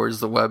Rondo awards,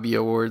 the Webby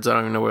awards, I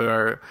don't even know what they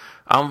are,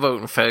 I'm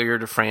voting Failure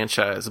to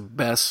Franchise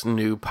best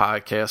new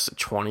podcast of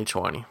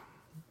 2020.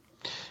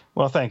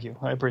 Well, thank you.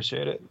 I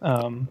appreciate it.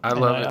 I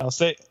love it.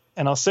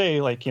 I'll say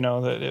like, you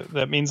know,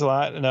 that means a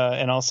lot.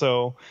 And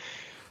also,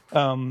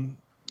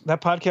 that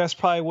podcast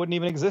probably wouldn't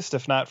even exist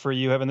if not for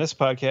you having this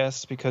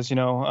podcast, because, you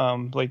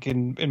know, like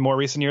in more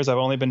recent years, I've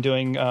only been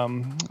doing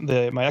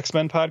my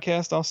X-Men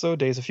podcast, also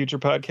Days of Future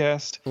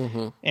podcast.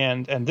 Mm-hmm.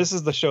 And this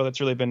is the show that's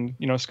really been,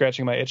 you know,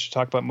 scratching my itch to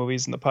talk about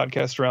movies in the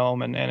podcast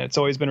realm. And it's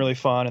always been really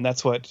fun. And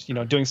that's what, you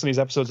know, doing some of these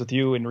episodes with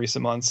you in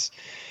recent months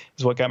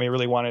is what got me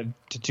really wanted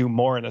to do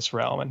more in this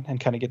realm and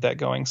kind of get that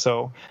going.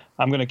 So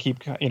I'm going to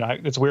keep, you know,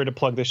 it's weird to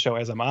plug this show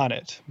as I'm on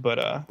it,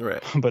 but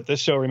right. But this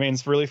show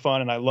remains really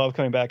fun, and I love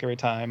coming back every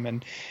time.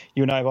 And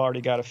you and I have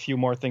already got a few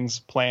more things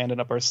planned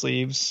and up our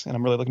sleeves, and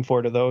I'm really looking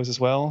forward to those as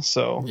well.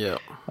 So yeah.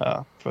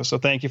 So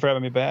thank you for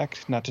having me back.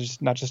 Not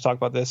just talk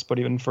about this, but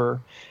even for,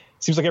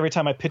 it seems like every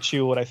time I pitch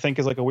you what I think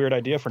is like a weird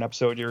idea for an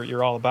episode,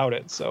 you're all about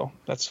it. So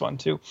that's fun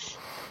too.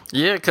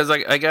 Yeah, because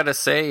I gotta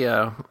say,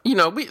 you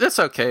know, that's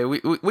okay.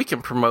 We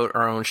can promote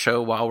our own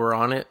show while we're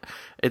on it.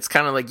 It's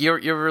kind of like you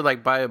ever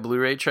like buy a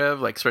Blu-ray,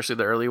 Trev, like especially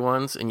the early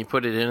ones, and you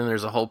put it in, and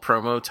there's a whole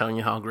promo telling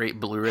you how great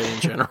Blu-ray in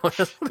general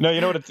is. No, you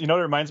know what it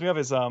reminds me of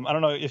is I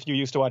don't know if you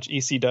used to watch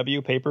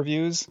ECW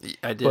pay-per-views.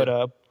 I did,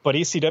 but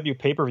ECW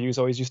pay-per-views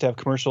always used to have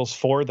commercials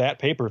for that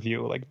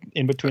pay-per-view, like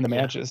in between the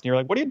matches. And you're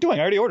like, what are you doing?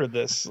 I already ordered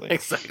this. Like,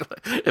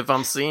 exactly. If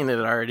I'm seeing it,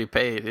 I already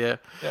paid. Yeah.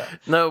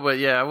 No, but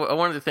yeah, I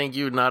wanted to thank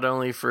you not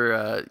only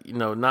for, you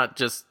know, not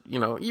just, you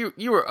know,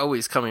 you were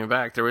always coming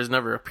back. There was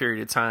never a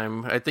period of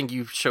time. I think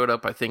you showed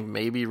up, I think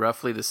maybe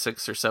roughly the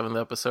 6th or 7th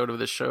episode of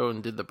this show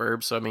and did the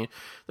Burb. So, I mean,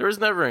 there was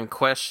never in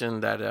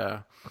question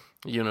that,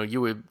 you know,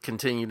 you would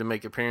continue to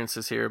make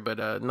appearances here,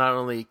 but not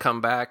only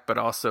come back, but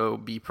also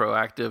be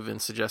proactive in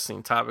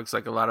suggesting topics.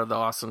 Like a lot of the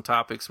awesome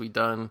topics we've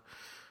done,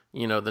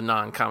 you know, the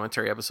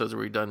non-commentary episodes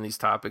where we've done these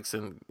topics,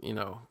 and, you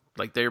know,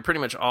 like they're pretty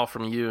much all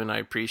from you, and I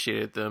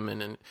appreciated them.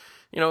 And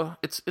you know,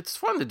 it's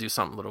fun to do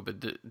something a little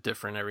bit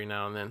different every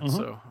now and then. Mm-hmm.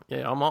 So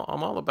yeah, I'm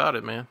all about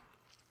it, man.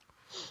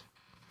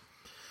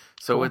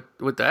 So cool.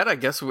 with that, I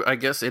guess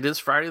it is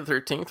Friday the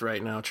 13th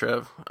right now,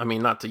 Trev. I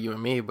mean, not to you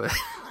and me, but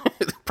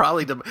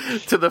probably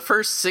to the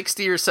first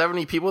 60 or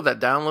 70 people that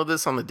download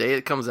this on the day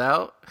it comes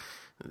out,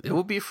 it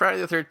will be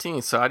Friday the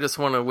 13th. So I just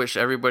want to wish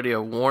everybody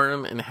a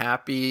warm and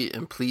happy,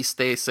 and please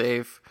stay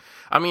safe.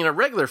 I mean, a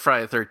regular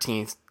Friday the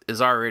 13th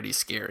is already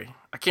scary.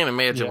 I can't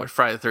imagine what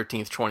Friday the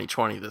 13th,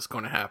 2020 that's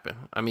going to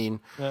happen. I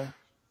mean,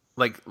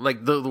 like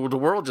the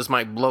world just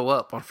might blow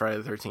up on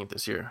Friday the 13th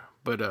this year.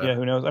 But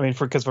who knows? I mean,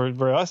 for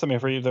us, I mean,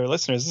 for their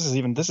listeners,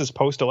 this is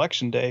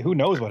post-election day. Who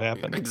knows what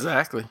happened?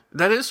 Exactly.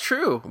 That is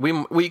true.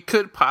 We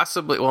could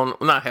possibly, well,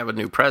 not have a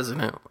new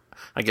president.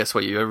 I guess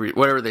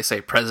whatever they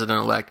say,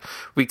 president-elect.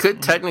 We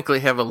could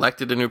technically have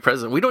elected a new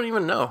president. We don't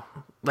even know.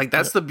 Like,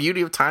 that's the beauty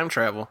of time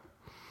travel.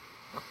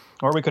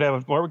 Or we could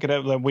have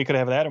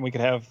that, and we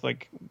could have,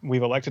 like,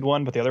 we've elected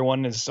one, but the other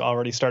one is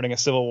already starting a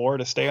civil war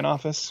to stay in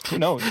office. Who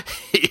knows?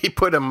 He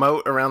put a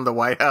moat around the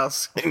White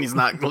House, and he's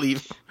not going to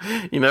leave.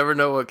 You never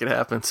know what could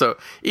happen. So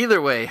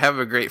either way, have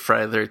a great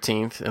Friday the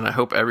 13th, and I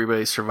hope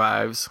everybody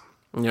survives.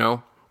 You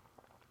know,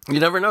 you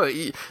never know.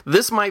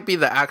 This might be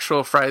the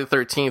actual Friday the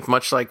 13th,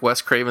 much like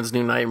Wes Craven's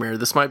New Nightmare.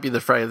 This might be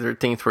the Friday the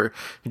 13th where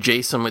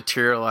Jason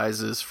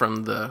materializes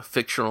from the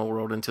fictional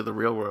world into the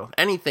real world.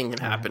 Anything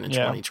can happen in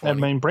 2020. I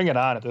mean, bring it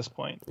on at this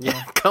point.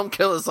 Yeah, come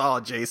kill us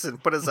all, Jason.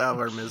 Put us out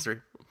of our misery.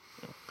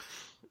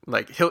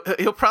 Like,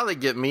 he'll probably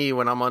get me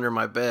when I'm under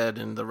my bed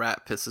and the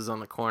rat pisses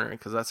on the corner,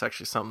 because that's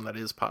actually something that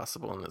is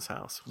possible in this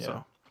house. Yeah.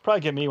 So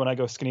probably get me when I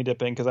go skinny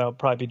dipping because I'll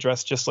probably be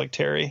dressed just like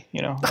Terry.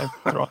 I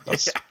throw on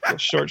those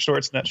short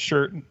shorts and that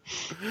shirt.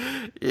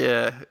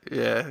 Yeah.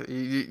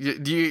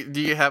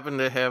 Do you happen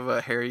to have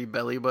a hairy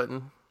belly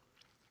button?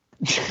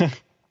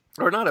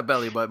 Or not a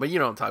belly button, but you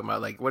know what I'm talking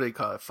about. Like, what do you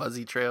call it?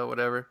 Fuzzy trail,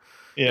 whatever.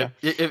 Yeah.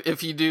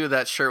 If you do,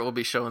 that shirt will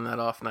be showing that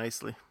off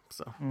nicely.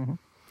 So,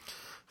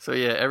 So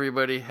yeah,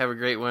 everybody have a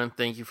great one.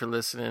 Thank you for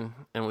listening,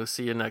 and we'll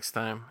see you next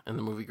time in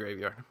the movie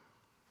graveyard.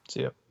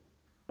 See ya.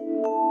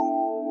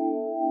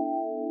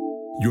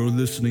 You're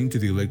listening to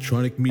the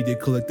Electronic Media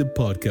Collective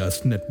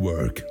Podcast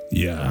Network.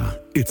 Yeah,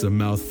 it's a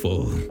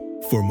mouthful.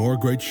 For more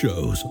great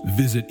shows,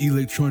 visit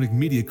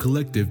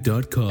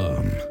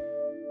electronicmediacollective.com.